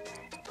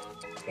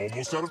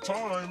 Almost out of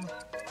time.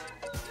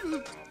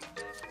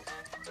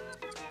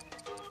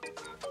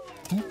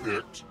 Who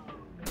picked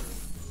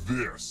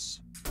this?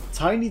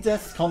 Tiny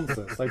desk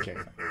concerts, okay.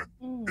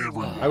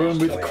 Everyone. I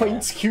went with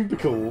quaint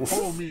cubicles.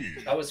 Follow me.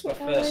 That was my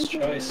first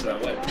choice, I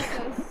went.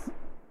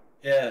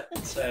 Yeah,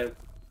 so...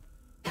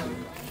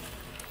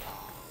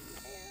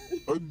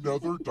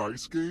 Another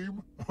dice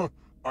game?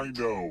 I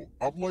know.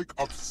 I'm like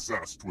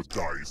obsessed with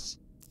dice.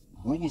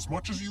 Roll as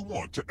much as you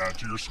want to add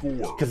to your score.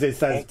 Because it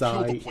says I'll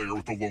kill die. the player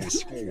with the lowest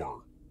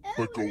score.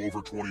 But go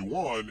over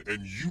 21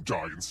 and you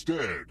die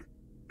instead.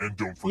 And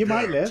don't forget, You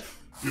might live.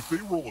 if they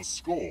roll a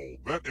skull,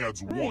 that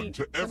adds 1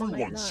 to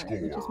everyone's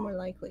Which is score. more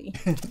likely.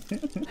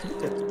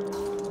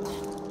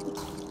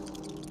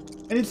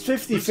 And it's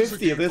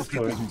 50-50 at this for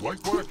people point. who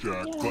like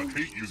blackjack but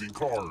hate using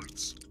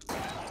cards.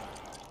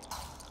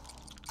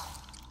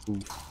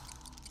 Oof.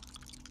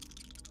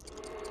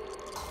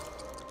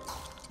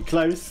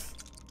 Close.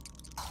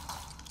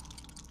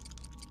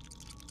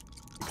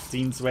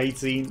 16 to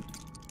 18.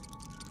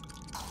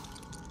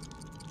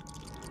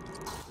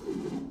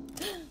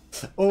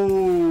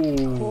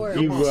 Oh,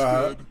 you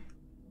were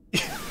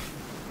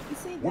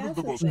One of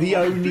the most the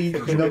only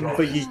popular features of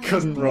number dice you is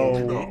couldn't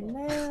blowing roll. up.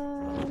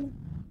 Man.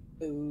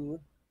 Ooh.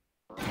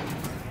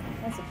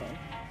 That's okay.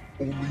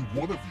 Only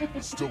one of you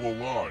is still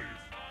alive.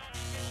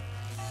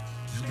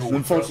 You know what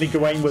Unfortunately, that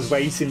Gawain was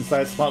waiting,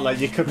 so it's not like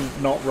you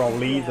couldn't not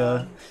roll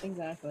either. Yeah,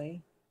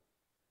 exactly.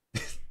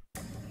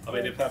 I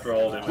mean, if I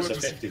rolled, it was a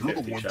Gladys, you're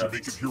the 50-50 one to make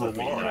it chance. here of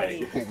me alive,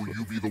 dying. but will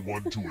you be the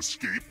one to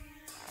escape?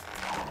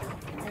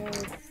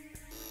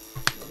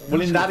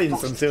 Well, in that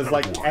instance, it was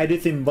like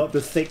anything but the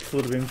 6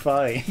 would have been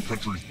fine.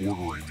 Countries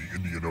bordering the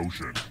Indian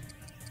Ocean.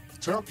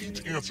 Tap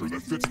each answer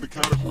that fits the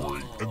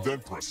category, and then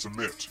press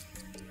submit.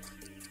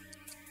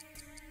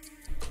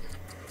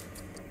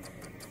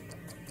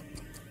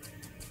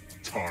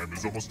 Time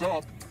is almost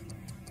up.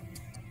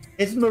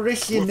 Is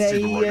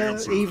Mauritania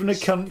even a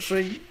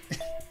country? I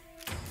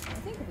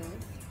think it is.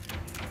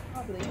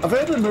 Probably. I've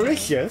heard of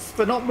Mauritius,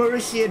 but not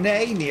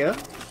Mauritania.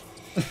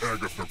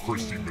 Agatha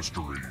Christie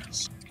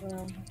Mysteries.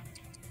 Well,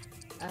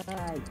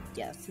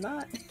 guess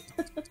not.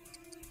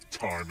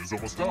 Time is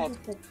almost up.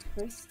 Agatha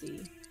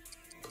Christie.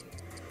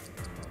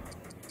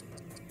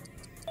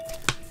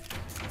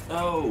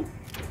 No!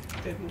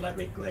 Didn't let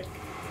me click.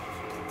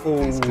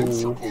 Those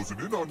ghosts are Oh, closing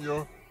in on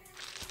ya.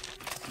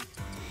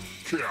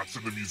 Cats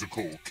in the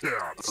musical, I was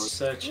Cats.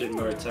 searching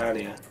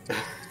Mauritania.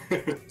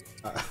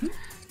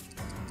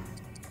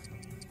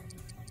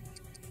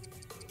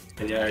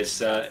 And yeah,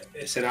 it's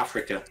in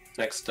Africa,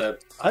 next to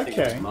I think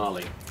it was Okay.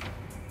 Mali.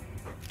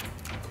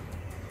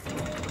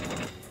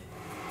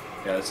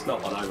 Yeah, it's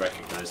not one I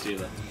recognised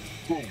either.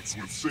 Boats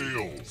with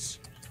sails.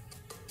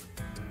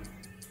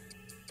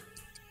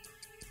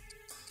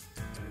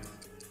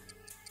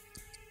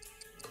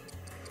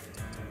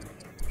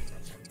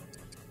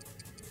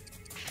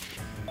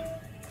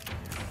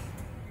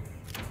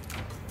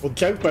 Well,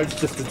 Jackbox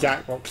just a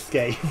Jackbox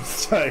game,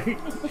 so... I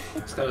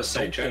was going to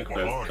say,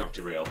 Jackbox can't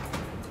be real.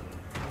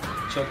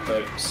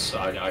 Jackbox,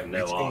 I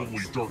know of,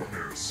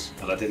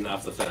 and I didn't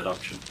have the third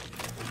option.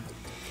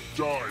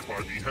 Die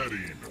by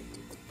beheading.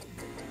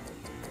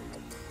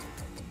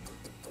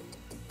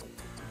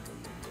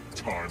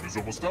 Time is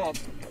almost up.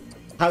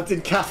 How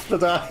did Casper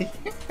die?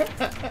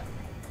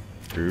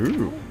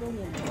 Ooh.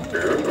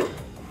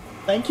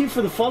 Thank you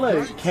for the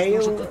follow,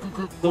 Kale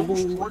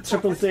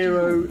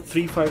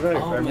 000350.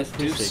 Oh,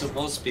 Medusa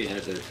was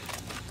beheaded.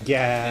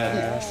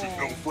 Yeah.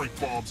 The L. Frank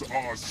Bob's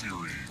Oz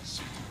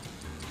series.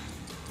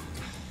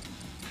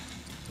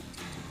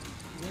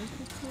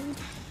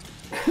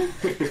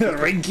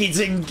 Rinky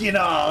Tinky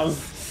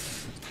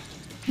Oz.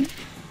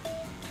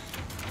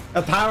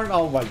 Apparent.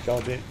 Oh my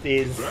god, it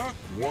is. That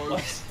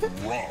was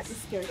rough.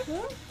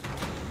 Scarecrow?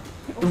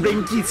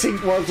 Rinky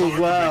Tink was as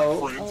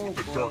well. Oh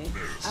boy.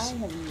 I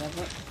have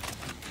never...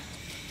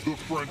 The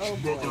French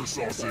mother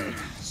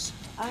sauces.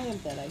 I am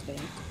dead, I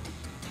think.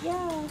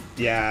 Yeah.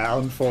 Yeah,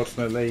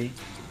 unfortunately.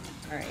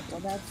 Alright, well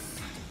that's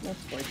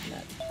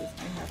fortunate, because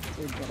I have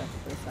to get up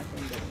for a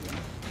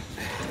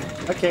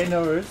second. Okay,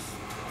 no worries.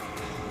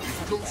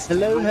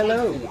 Hello,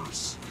 hello.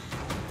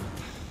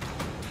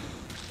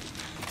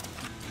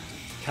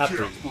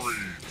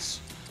 Cadbreeds.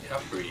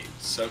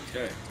 Cadbreeds,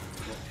 okay.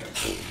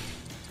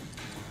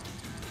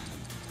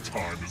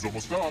 Time is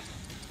almost up.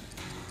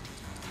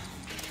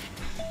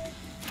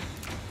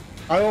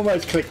 I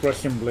almost clicked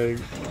Russian Blue.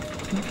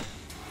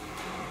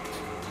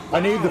 I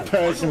knew the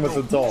Persian was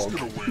a dog.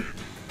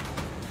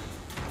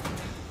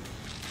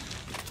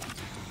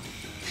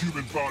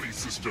 Human body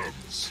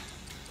systems.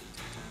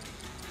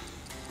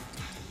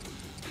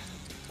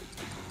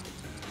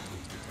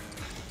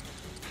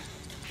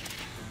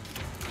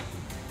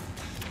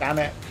 Damn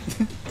it.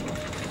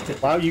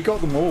 Wow, you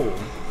got them all.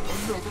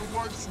 Another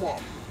life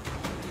swap.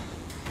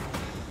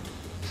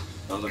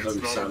 None of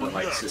them sounded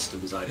like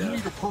systems I You know.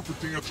 need a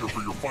perfect answer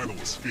for your final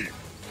escape.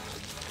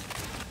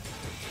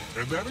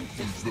 And that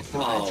includes the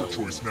third answer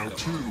choice now,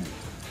 too.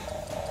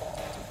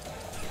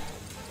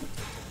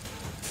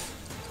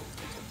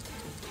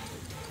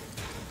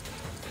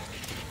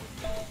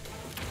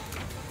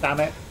 Damn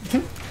it.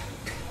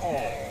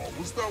 Oh,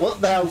 was that What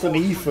the hell's an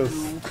ethos?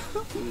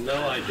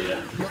 No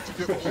idea. You have to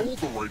get all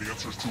the right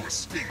answers to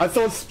escape. I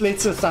thought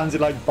Splitter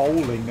sounded like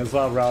bowling as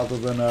well, rather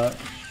than a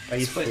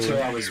baseball.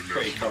 Splitter I was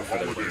pretty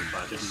confident with,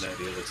 but I didn't know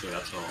the other two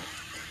at all.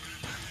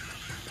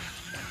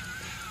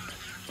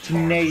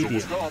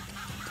 Canadian.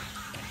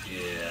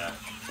 Yeah.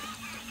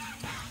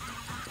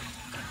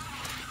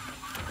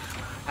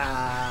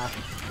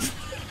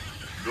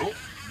 Nope,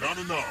 not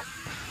enough.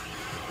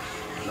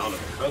 None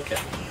of them.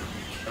 Okay.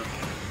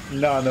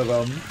 None of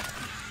them.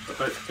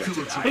 They're both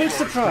good. Blue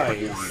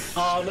surprise.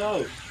 Oh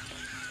no!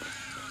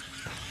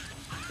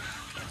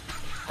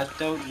 I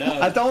don't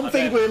know. I don't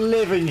think we're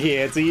living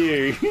here, do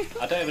you?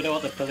 I don't even know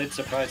what the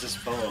Pulitzer Prize is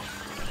for.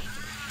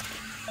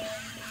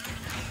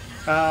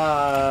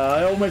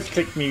 I almost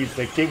clicked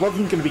music. It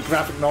wasn't going to be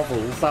graphic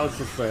novels, that was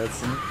for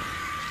certain.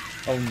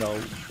 Oh no.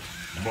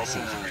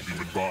 Muscles in the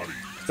human body.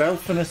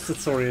 Delphinus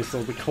Sartorius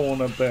or the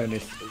Corner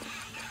Burnus.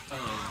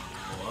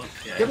 Oh,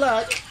 okay. Good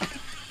luck!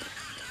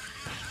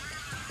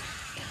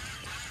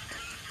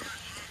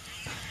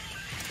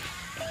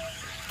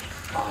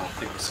 Oh, I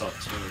think we saw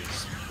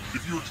Tories.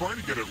 If you were trying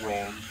to get it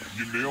wrong,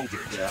 you nailed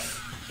it. Yeah.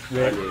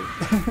 Really?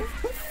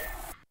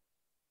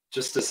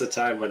 Just as the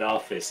time went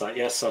off, it's like,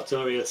 yes,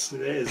 Sartorius,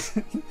 it is.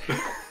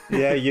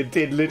 Yeah, you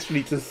did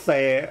literally just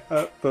say it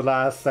at the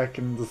last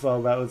second as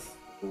well. That was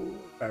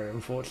very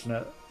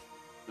unfortunate.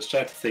 I was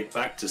trying to think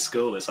back to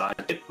school. It's like,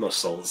 I did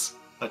muscles.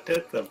 I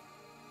did them.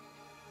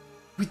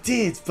 We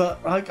did, but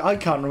I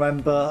can't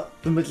remember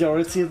the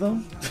majority of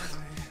them.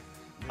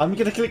 I'm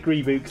going to click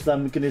reboot because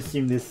I'm going to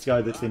assume this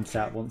guy that's in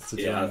chat wants to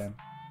join in.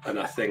 And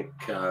I think,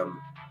 oh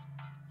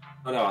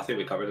no, I think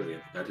we got rid of the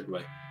other guy, didn't we?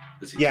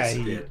 Yeah,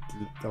 he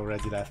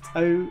already left.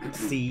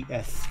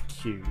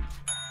 OCSQ.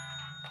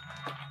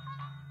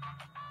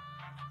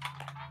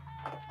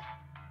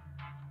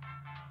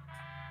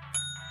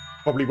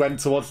 Probably went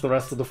to watch the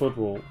rest of the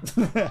football.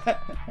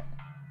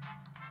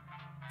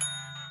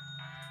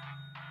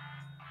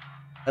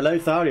 Hello,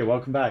 Thalia,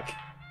 welcome back.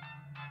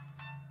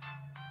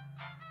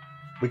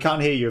 We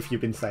can't hear you if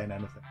you've been saying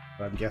anything,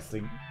 but I'm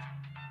guessing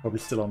probably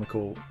still on the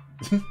call.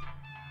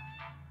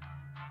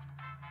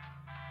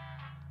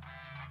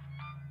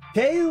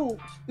 Kale,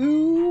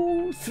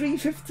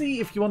 350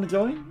 if you want to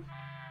join.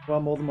 You are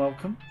more than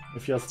welcome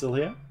if you're still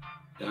here.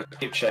 Yeah, I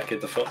keep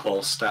checking the football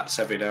stats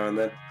every now and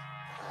then.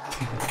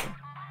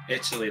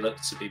 Italy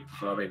looks to be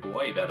performing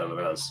way better than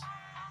us.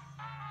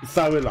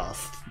 So we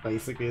lost,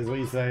 basically, is what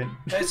you're saying.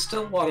 It's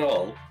still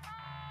 1-1.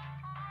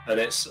 And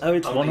it's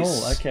it's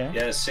 1-1, okay.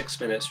 Yeah, 6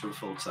 minutes from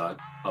full time.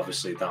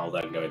 Obviously, that'll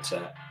then go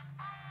into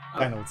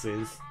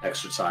penalties,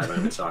 extra time,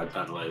 overtime,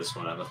 penalties,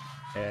 whatever.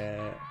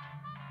 Yeah.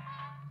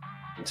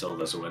 Until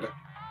there's a winner.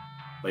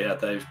 But yeah,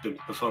 they've been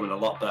performing a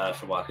lot better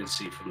from what I can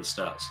see from the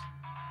stats.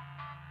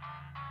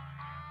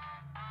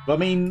 Well, I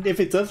mean,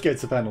 if it does go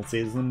to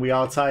penalties and we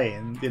are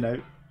tying, you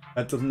know,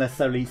 That doesn't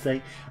necessarily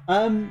say.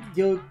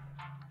 You'll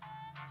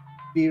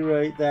be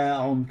right there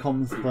on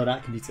comms, but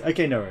that can be.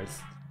 Okay, no worries.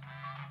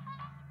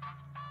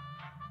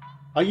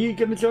 Are you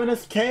going to join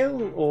us,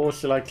 Kale, or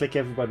should I click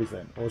everybody's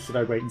in, or should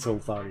I wait until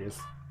Tharia's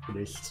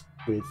finished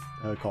with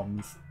her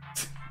comms?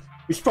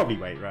 We should probably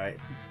wait, right?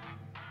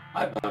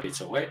 I'm happy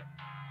to wait.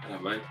 I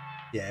don't mind.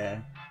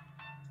 Yeah.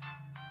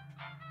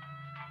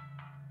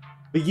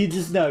 But you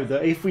just know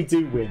that if we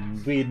do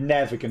win, we're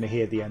never going to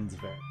hear the end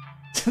of it.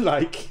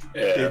 Like,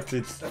 yeah.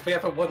 Have we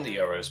ever won the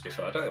Euros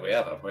before? I don't think we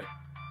have we?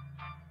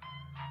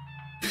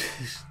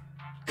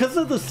 Because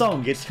of the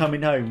song, It's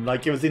Coming Home,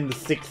 like it was in the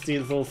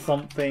 60s or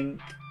something,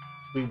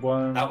 we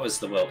won. That was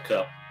the World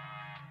Cup.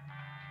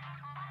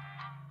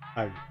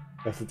 Oh,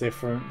 there's a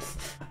difference.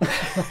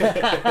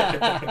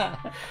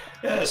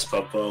 Yes,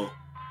 football.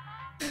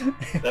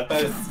 They're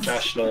both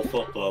national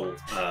football.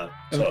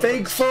 And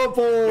big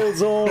football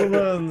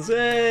tournaments!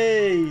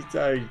 Hey!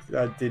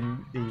 I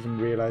didn't even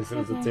realise it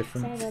was a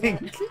different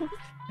thing.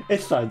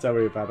 It's fine, don't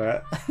worry about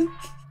it.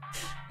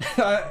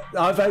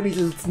 I've only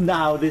just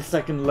now, this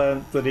second,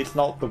 learnt that it's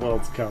not the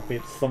World Cup,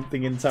 it's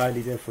something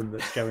entirely different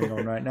that's going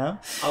on right now.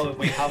 Oh,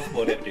 we have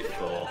won it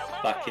before,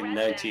 back in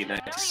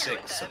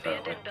 1996,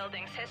 apparently.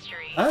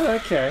 Oh,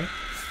 okay.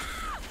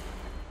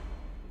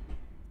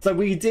 So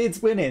we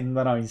did win in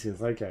the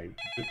 90s, okay.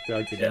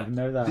 I didn't even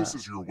know that. This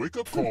is your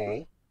wake-up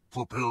call.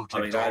 Prepare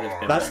to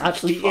die. That's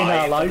actually in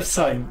our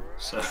lifetime.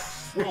 So.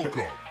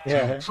 Welcome.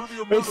 Yeah.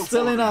 It's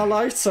still in our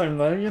lifetime,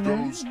 though, you know.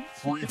 Those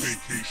free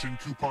vacation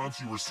coupons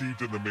you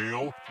received in the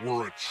mail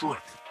were a trick,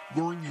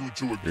 luring you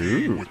into a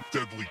game with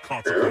deadly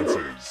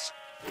consequences.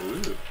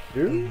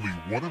 Only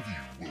one of you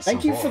will survive.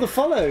 Thank you for the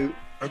follow.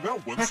 And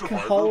that one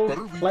survivor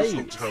better leave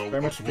this hotel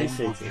very much with a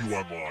appreciated. review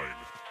online.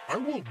 I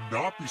will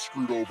not be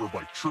screwed over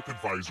by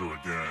TripAdvisor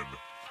again.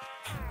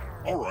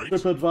 Alright,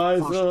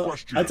 TripAdvisor. first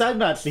question. I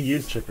don't actually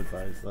use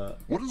TripAdvisor.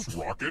 What is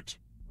Rocket?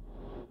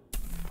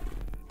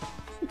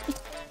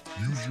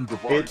 Use your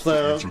device It's to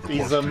answer the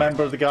he's a question.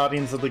 member of the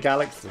Guardians of the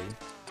Galaxy.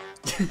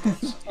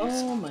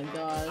 Oh my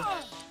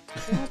gosh.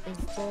 What is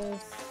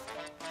this?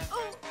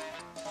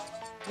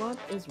 What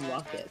is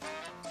Rocket?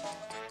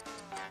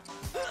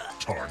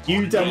 Time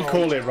You don't running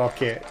call out. it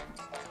Rocket.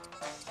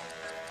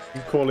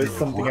 You call it The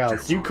something correct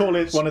else. You answer call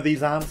it is- one of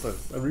these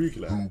answers.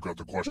 Arugula. Who got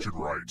the question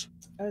right?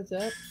 Oh, is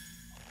that?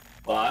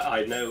 Well,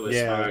 I know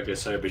Yeah.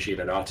 asparagus, aubergine,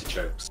 and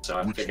artichokes, so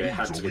I Which figured it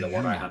had means to be the only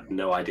one I you. had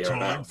no idea Time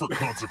about. for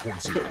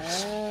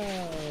consequences.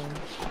 Oh.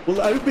 Well,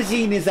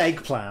 aubergine is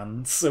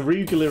eggplants.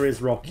 Arugula is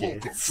Welcome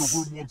rockets. to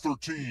room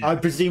 113. I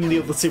presume the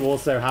other two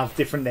also have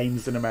different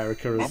names in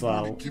America as I'm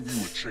well. going to give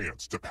you a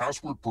chance to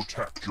password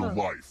protect your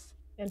life.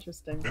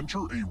 Interesting. Enter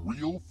a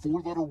real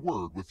 4-letter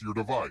word with your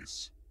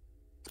device.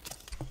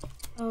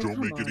 Oh, Don't come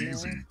make it on,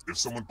 easy. man. If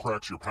someone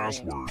cracks your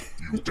password,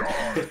 you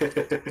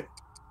die.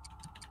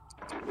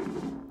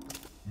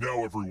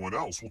 Now everyone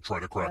else will try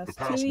to crack That's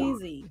the too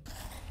password. easy.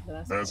 But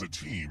that's As fine. a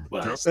team,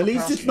 Well, guess At the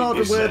least it's password not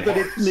a is word that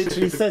safe. it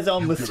literally says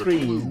on You the get a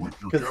screen, clue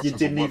if your because guess you has a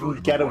didn't letter even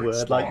in get the a right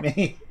word like spot.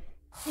 me.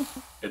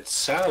 It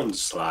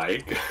sounds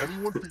like.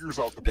 Anyone figures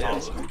out the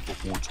password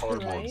before time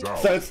runs out.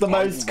 So it's the I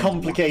will most reward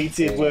complicated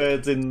you all.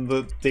 word in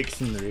the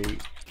dictionary,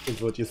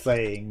 is what you're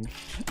saying.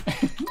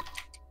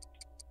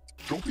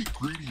 Don't be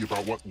greedy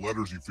about what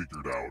letters you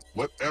figured out.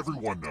 Let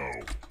everyone know.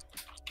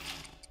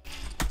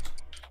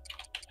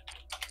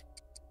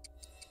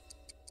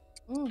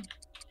 Mm.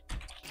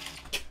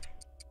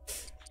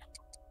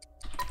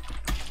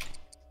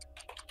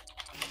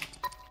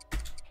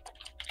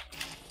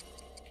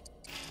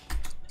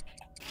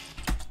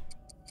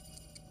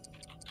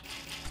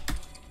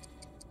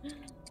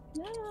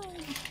 No.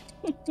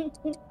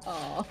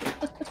 Aw.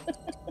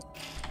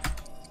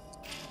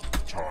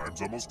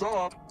 Time's almost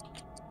up.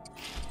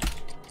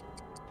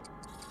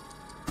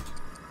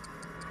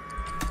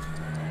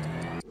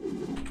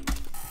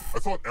 I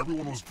thought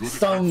everyone was good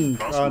Stung. at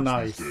cracking Oh, passwords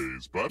nice. these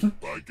days, but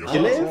I guess You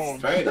I was live? wrong.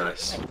 Very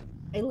nice.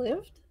 I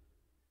lived?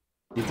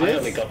 You I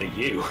only did? got the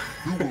U.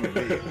 Who will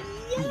live?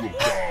 Who will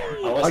die?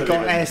 I wasn't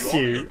got even-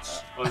 SU.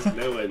 I was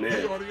nowhere Hey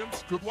near.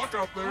 audience, good luck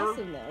out there.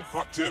 Awesomeness.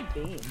 Hot tip,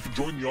 Good you beans. can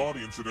join the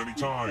audience at any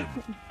time.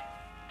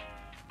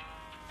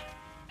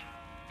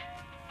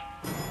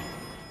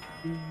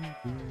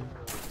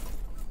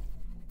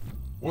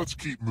 Let's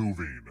keep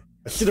moving.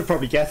 I should have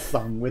probably guessed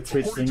some with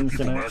Twitch According to things, you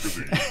People know.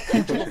 magazine,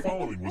 which of the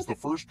following was the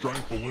first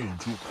giant balloon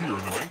to appear in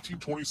the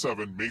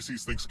 1927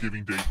 Macy's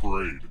Thanksgiving Day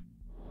Parade?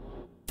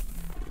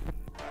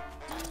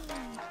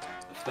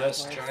 The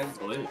first giant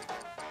balloon.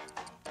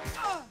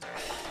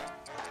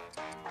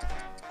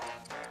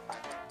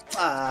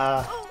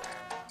 Ah,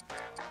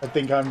 I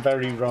think I'm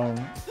very wrong.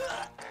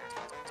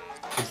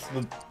 It's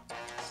the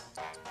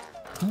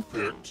Who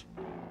picked?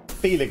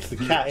 Felix the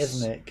cat,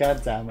 isn't it?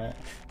 God damn it.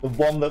 The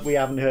one that we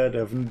haven't heard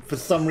of. And for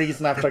some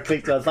reason after I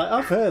clicked it, I was like,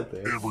 I've heard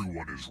this.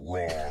 Everyone is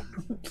wrong.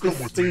 It's Come this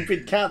with stupid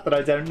me. cat that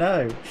I don't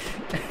know.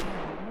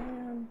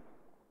 Man.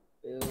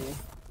 Ew.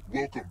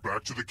 Welcome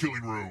back to the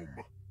killing room.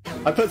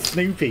 I put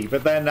Snoopy,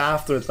 but then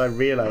afterwards I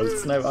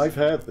realised, no, I've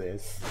heard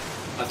this.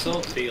 I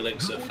told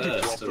Felix at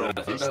first, and I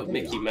thought, oh,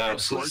 Mickey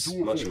Mouse is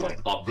much more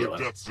popular.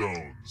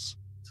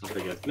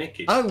 Something of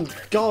Mickey. Oh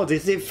God,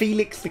 is it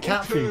Felix the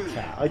cat food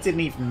cat? I didn't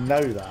even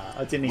know that.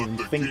 I didn't even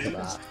think of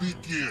that.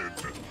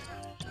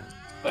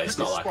 But it's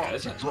not like that,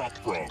 is it?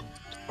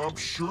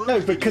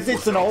 No, because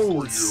it's an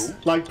old,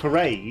 like,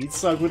 parade,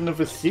 so I wouldn't have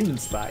assumed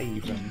that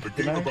even. The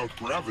game about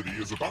gravity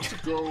is about to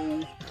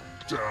go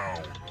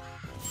down.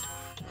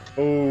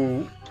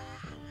 Oh.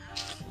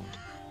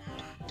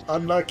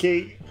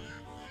 Unlucky.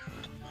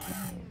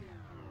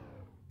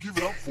 Give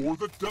it up for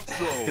the death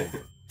zone.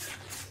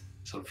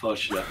 It's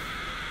unfortunate.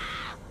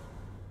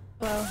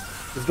 Well,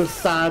 The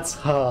sad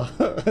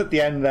at the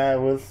end there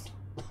was,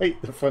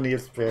 like, the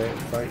funniest bit.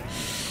 It's like,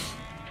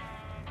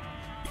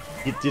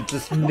 you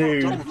just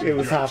knew it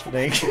was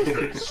happening.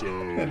 Okay, so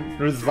and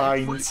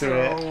resigned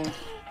to it.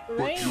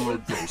 But you're a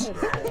ghost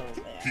now.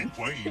 Keep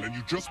playing and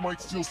you just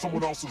might steal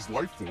someone else's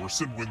life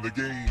force and win the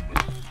game.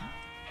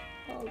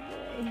 oh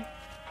boy.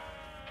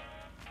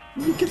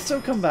 You can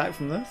still come back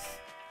from this.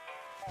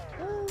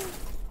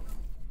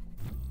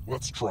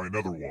 Let's try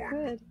another one.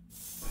 Good.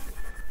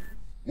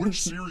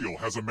 Which cereal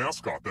has a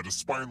mascot that is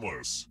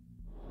spineless?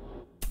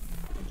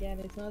 Again,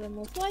 it's not the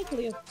most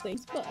likely of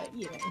things, but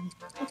you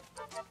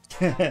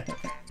know.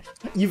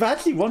 You've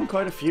actually won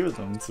quite a few of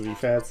them, to be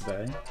fair,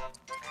 today.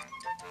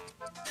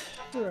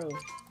 True.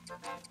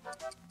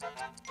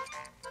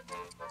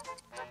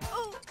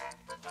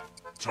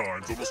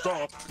 Time's almost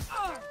up.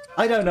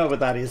 I don't know what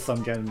that is, so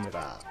I'm going with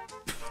that.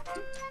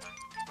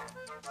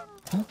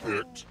 Who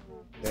picked?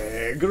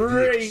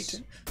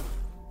 Great!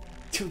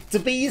 Do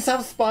bees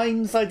have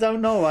spines? I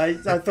don't know. I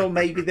thought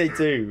maybe they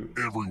do.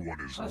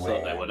 Everyone is I wrong.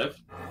 thought they would have.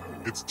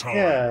 It's time.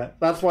 Yeah,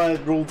 that's why I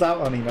ruled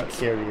out Honey Nut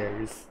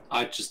Cheerios.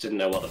 I just didn't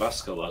know what the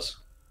mascot was.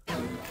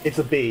 It's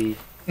a bee.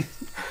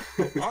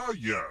 Ah,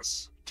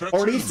 yes. Tattoos.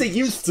 Or at least it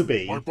used to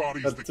be. My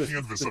body's But the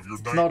canvas of your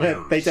it's not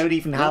nightmares. they don't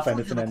even have Go for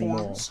anything anymore.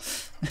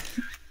 unicorns.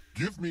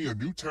 Give me a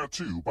new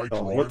tattoo by Oh,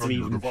 drawing what do on we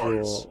your even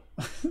device. draw?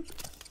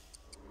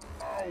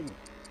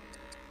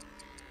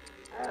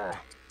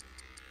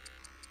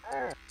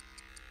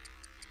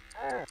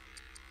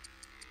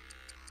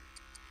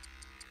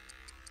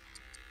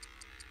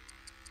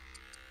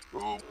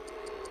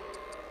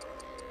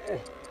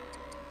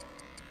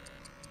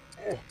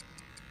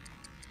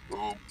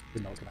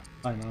 We're not gonna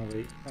have time, are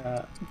we?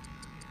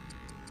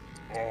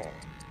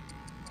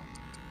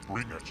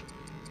 Bring it.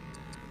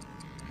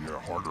 Yeah,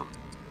 harder.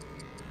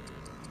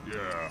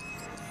 Yeah.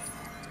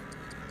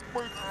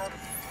 My God.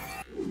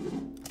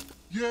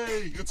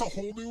 Yay! It's a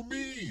whole new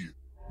me!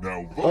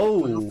 Now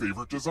vote for your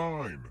favorite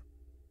design.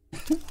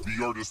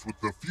 The artist with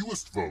the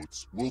fewest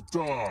votes will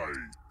die.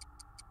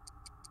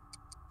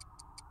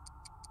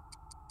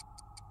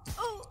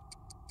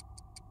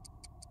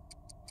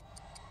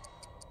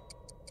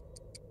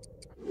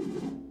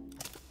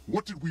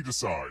 What did we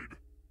decide?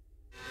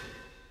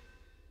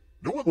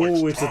 No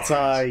one likes it's a ties.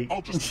 tie.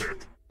 I'll just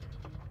pick.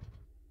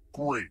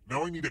 Great,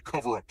 now I need a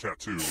cover-up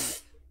tattoo.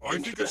 I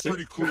think it's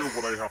pretty clear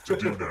what I have to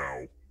do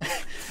now.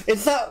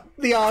 Is that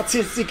the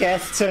artistic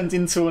S turned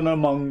into an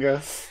Among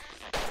Us?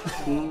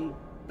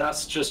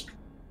 That's just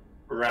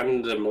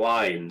random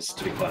lines,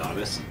 to be quite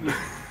honest.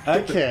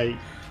 Okay.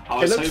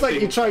 It looks like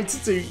you tried to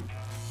do...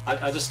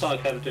 I just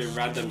started kind of doing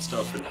random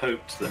stuff and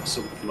hoped that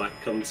something might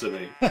come to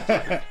me.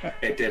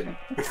 It didn't.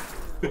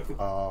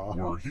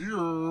 We're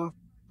here.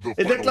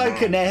 It looked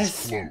like an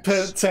S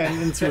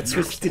turned into a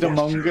twisted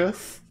Among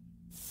Us.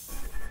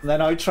 And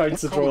then I tried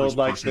to draw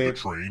like the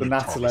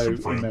Natalo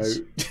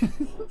note.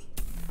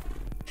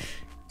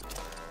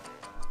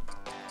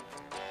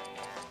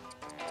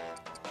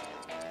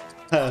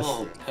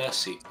 Oh,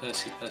 Percy. I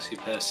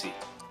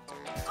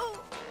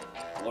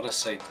want to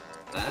say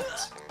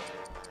that.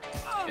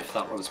 If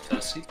that one's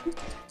Percy.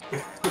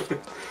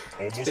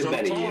 It's been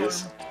many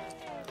years.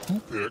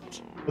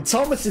 Well,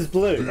 Thomas is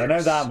blue, I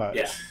know that much.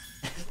 Yeah.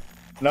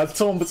 And I was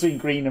torn between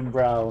green and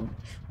brown.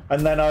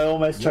 And then I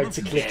almost tried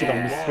to click it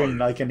on the screen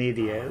like an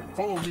idiot.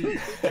 Follow me.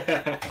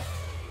 But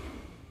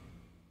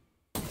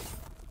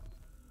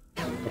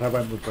I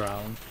went with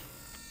brown.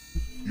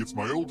 It's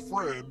my old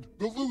friend,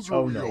 the loser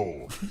Oh, wheel.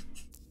 no.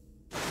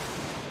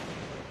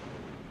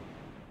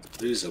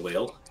 Loser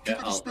wheel? Yeah,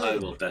 I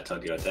will bet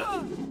on your debt.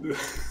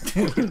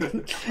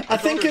 I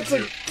think it's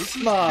a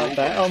smart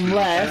bet,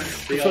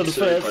 unless, for the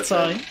first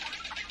time.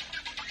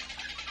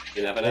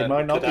 You never know. It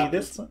might not be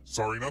this time.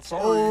 Sorry, not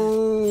sorry.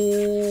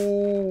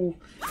 Oh,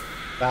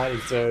 that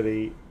is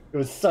dirty. It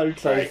was so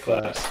close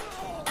there.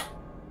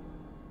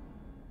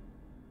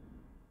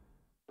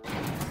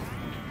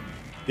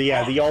 But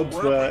yeah, the odds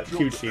were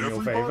hugely in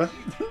your favour.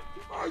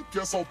 I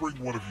guess I'll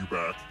bring one of you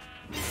back.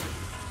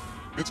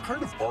 It's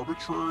kind of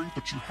arbitrary,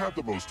 but you had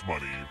the most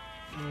money.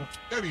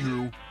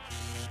 Anywho.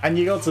 And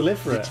you got to live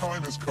for the it. The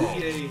time has come.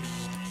 Yay.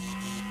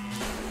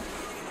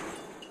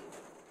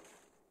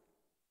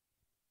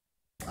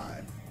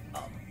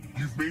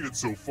 You've made it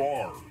so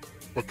far,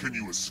 but can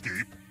you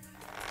escape?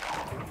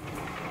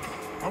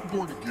 I'm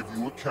going to give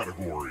you a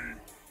category.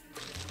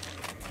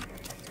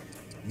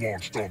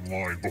 Launched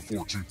online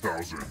before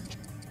 2000.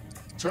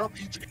 Tap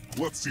each.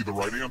 Let's see the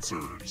right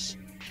answers.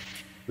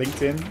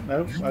 LinkedIn?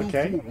 No? You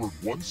Okay. move forward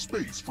one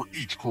space for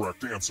each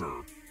correct answer.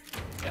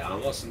 Yeah, I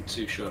wasn't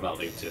too sure about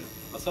LinkedIn.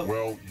 I thought.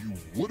 Well, you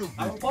would have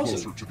moved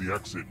closer to the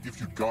exit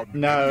if you'd gotten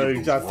No, any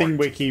of those I think right.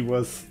 Wiki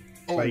was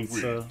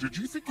later. Wait, did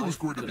you think it was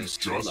going to be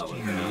just you?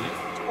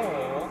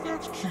 Oh,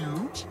 that's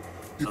cute.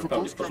 If a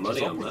ghost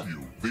catches up with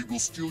you, they will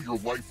steal your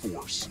life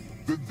force.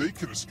 Then they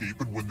can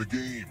escape and win the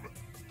game.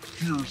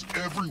 Here's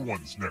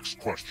everyone's next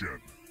question.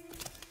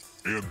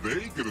 And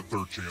they get a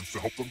third chance to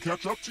help them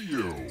catch up to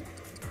you.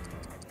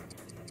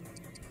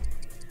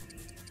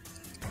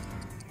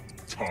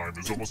 Time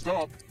is almost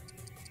up.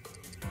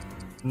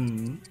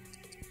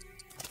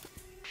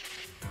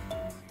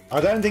 I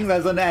don't think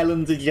there's an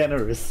Ellen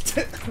DeGeneres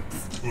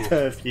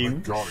perfume.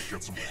 I gotta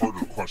get some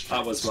harder questions.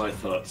 That was my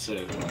thought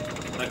too.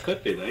 That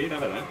could be though, you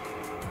never know.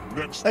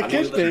 Next, that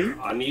could be.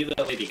 I knew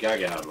that Lady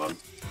Gaga had one.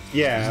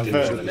 Yeah, I've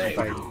heard of the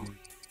name.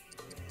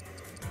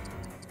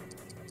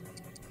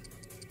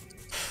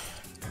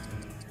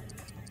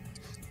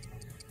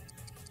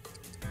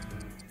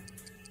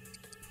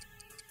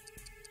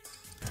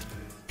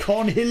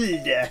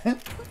 Cornhilde!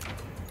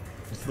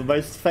 It's the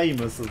most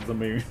famous of the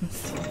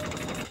moons.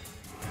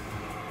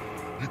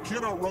 You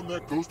can't outrun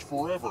that ghost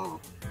forever.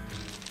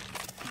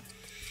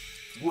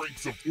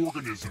 Ranks of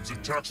organisms in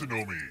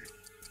taxonomy.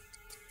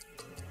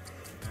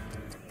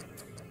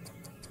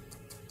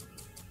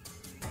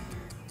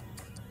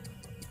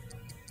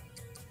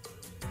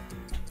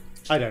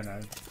 I don't know.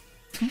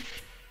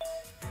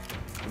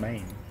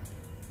 Main.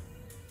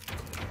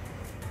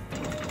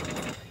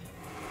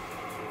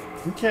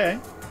 Okay.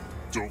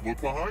 Don't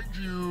look behind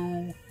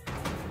you.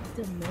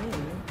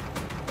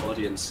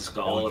 Audience has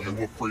got all of them. Are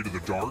you afraid of the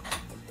dark?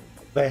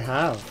 They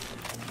have.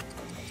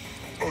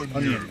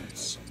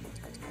 Onions.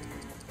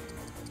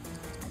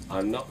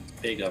 I'm not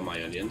big on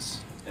my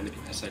onions, and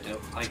because I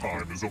don't like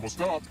Time is almost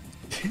up.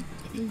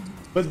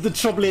 But the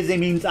trouble is, it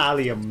means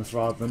alliums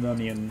rather than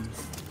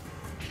onions.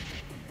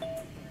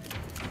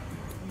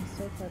 I'm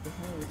so far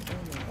behind. Oh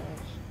my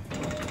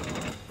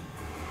gosh.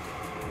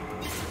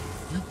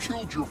 You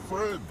killed your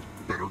friend.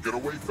 Better get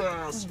away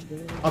fast.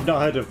 I've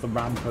not heard of the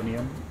ramp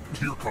onion.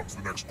 Here comes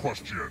the next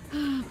question.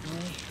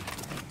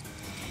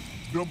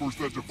 Numbers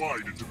that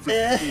divide into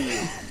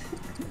 54.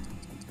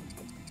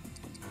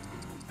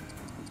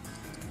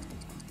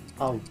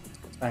 Oh,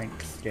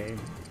 thanks, game.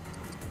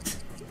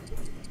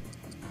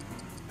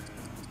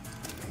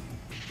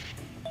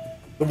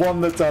 The one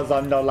that does,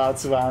 I'm not allowed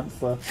to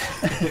answer.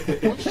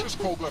 Let's just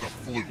call that a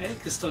fluke. Yeah, you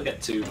can still get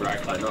 2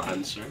 right by not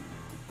answering.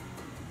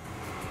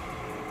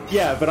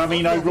 Yeah, but I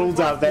mean, I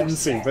ruled out them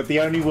two, but the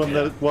only one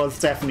that was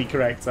definitely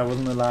correct, I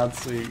wasn't allowed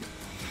to.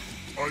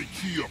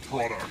 IKEA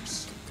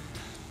products.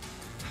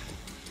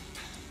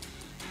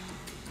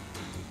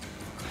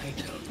 I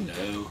don't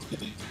know.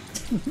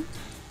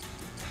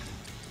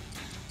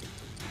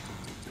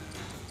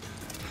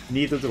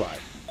 Neither do I.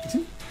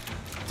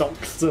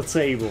 Doctor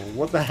table,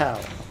 what the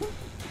hell?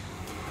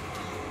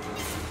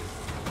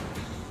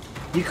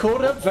 You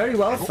caught up very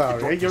well,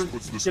 Faria. You're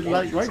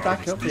like right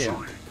back up here.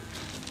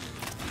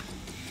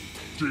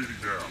 JD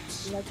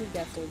Naps. Lucky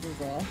guesses as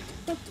well.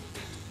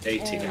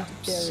 80 and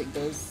naps. there it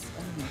goes.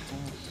 Oh my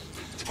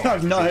gosh.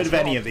 I've not heard of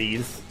any of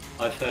these.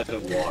 I've heard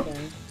of one.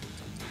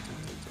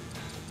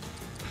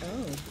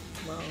 Oh,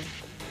 wow.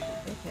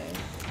 Okay.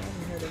 I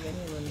haven't heard of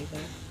any of them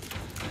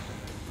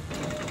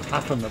either.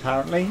 Happened,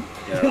 apparently.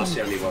 Yeah, that's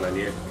the only one I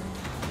knew.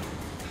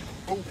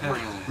 Oh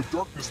great, the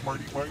darkness might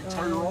eat my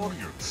entire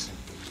audience.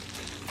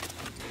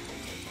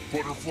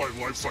 Butterfly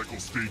life cycle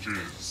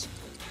stages.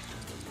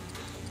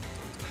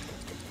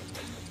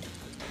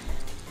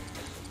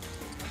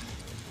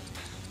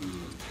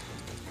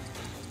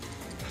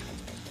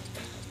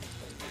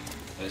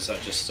 Is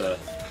that just a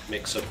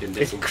mix up in It's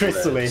different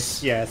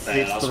chrysalis, words? yes, Yeah,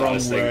 it's the wrong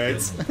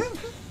words.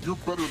 You're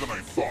better than I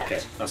thought.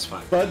 Okay, that's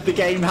fine. But the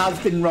game has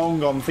been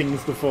wrong on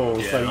things before,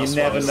 Yeah, so you that's what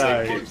I never was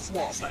know.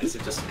 thinking. Is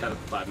it just kind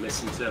of like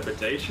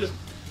misinterpretation?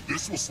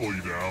 This will slow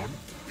you down.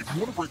 If you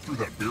want to break through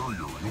that barrier,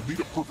 you'll need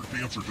a perfect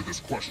answer to this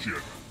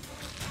question.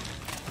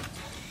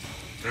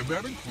 And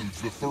that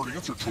includes the third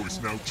answer choice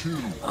now, too.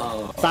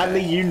 Oh, okay.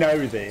 Sadly, you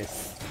know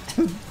this.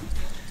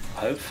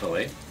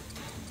 Hopefully.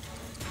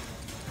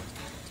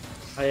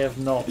 I have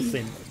not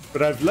seen it,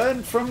 but I've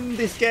learned from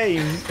this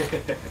game.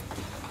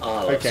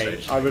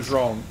 Okay, I was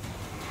wrong.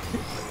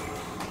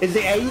 Is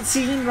it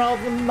 18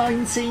 rather than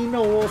 19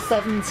 or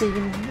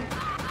 17?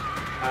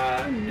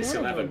 It's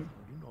 11.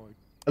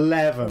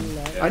 11.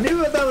 I knew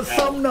that there was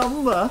some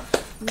number.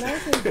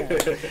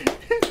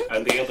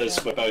 And the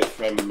others were both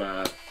from,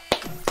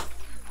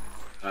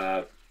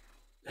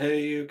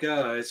 hey you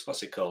guys,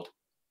 what's it called?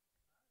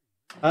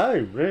 Oh,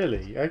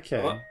 really?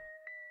 Okay. What?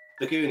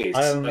 The Goonies,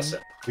 that's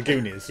it. The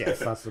Goonies, yes,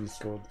 that's what it's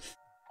called.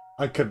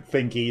 I couldn't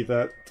think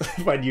either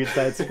when you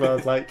said it, I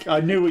was like, I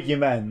knew what you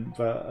meant,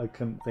 but I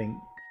couldn't think.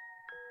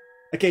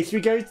 Okay, should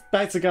we go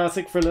back to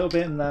Gartic for a little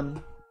bit and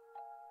then...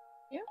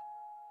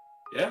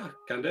 Yeah,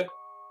 can do.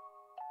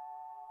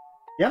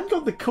 You haven't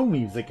got the cool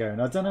music going.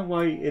 I don't know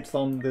why it's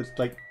on this,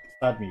 like,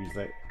 sad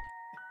music.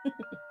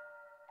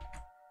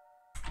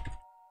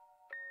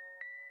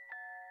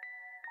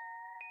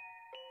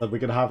 So we're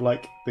gonna have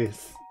like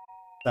this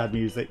sad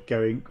music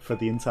going for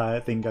the entire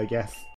thing, I guess.